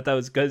Fox, and I thought it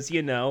was because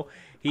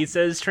he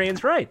says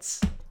trans rights.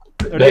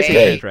 Or they say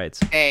trans rights.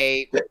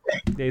 Hey,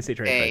 They say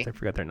trans rights. I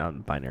forgot they're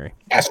not binary.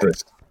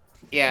 Asterisk.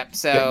 yeah.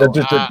 So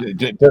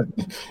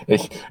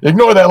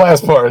Ignore that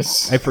last part.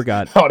 I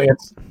forgot.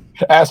 Audience.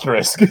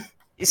 Asterisk.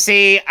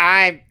 see,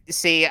 I'm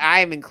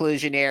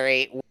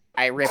inclusionary.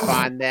 I rip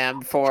on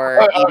them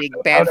for eating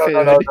bad food.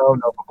 No.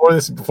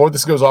 Before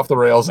this goes off the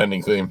rails,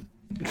 ending theme.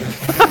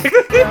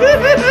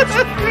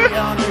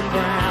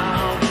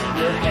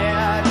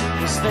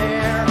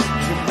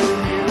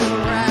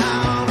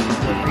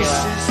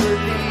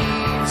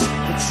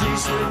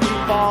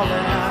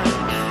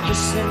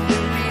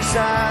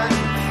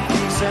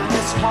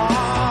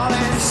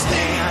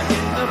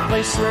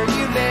 Where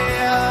you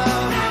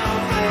live,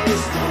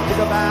 think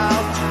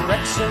about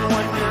direction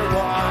when you're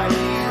why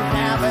you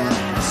haven't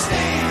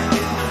stand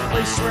in the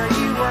place where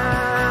you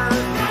were.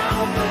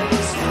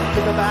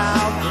 Think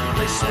about the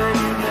place where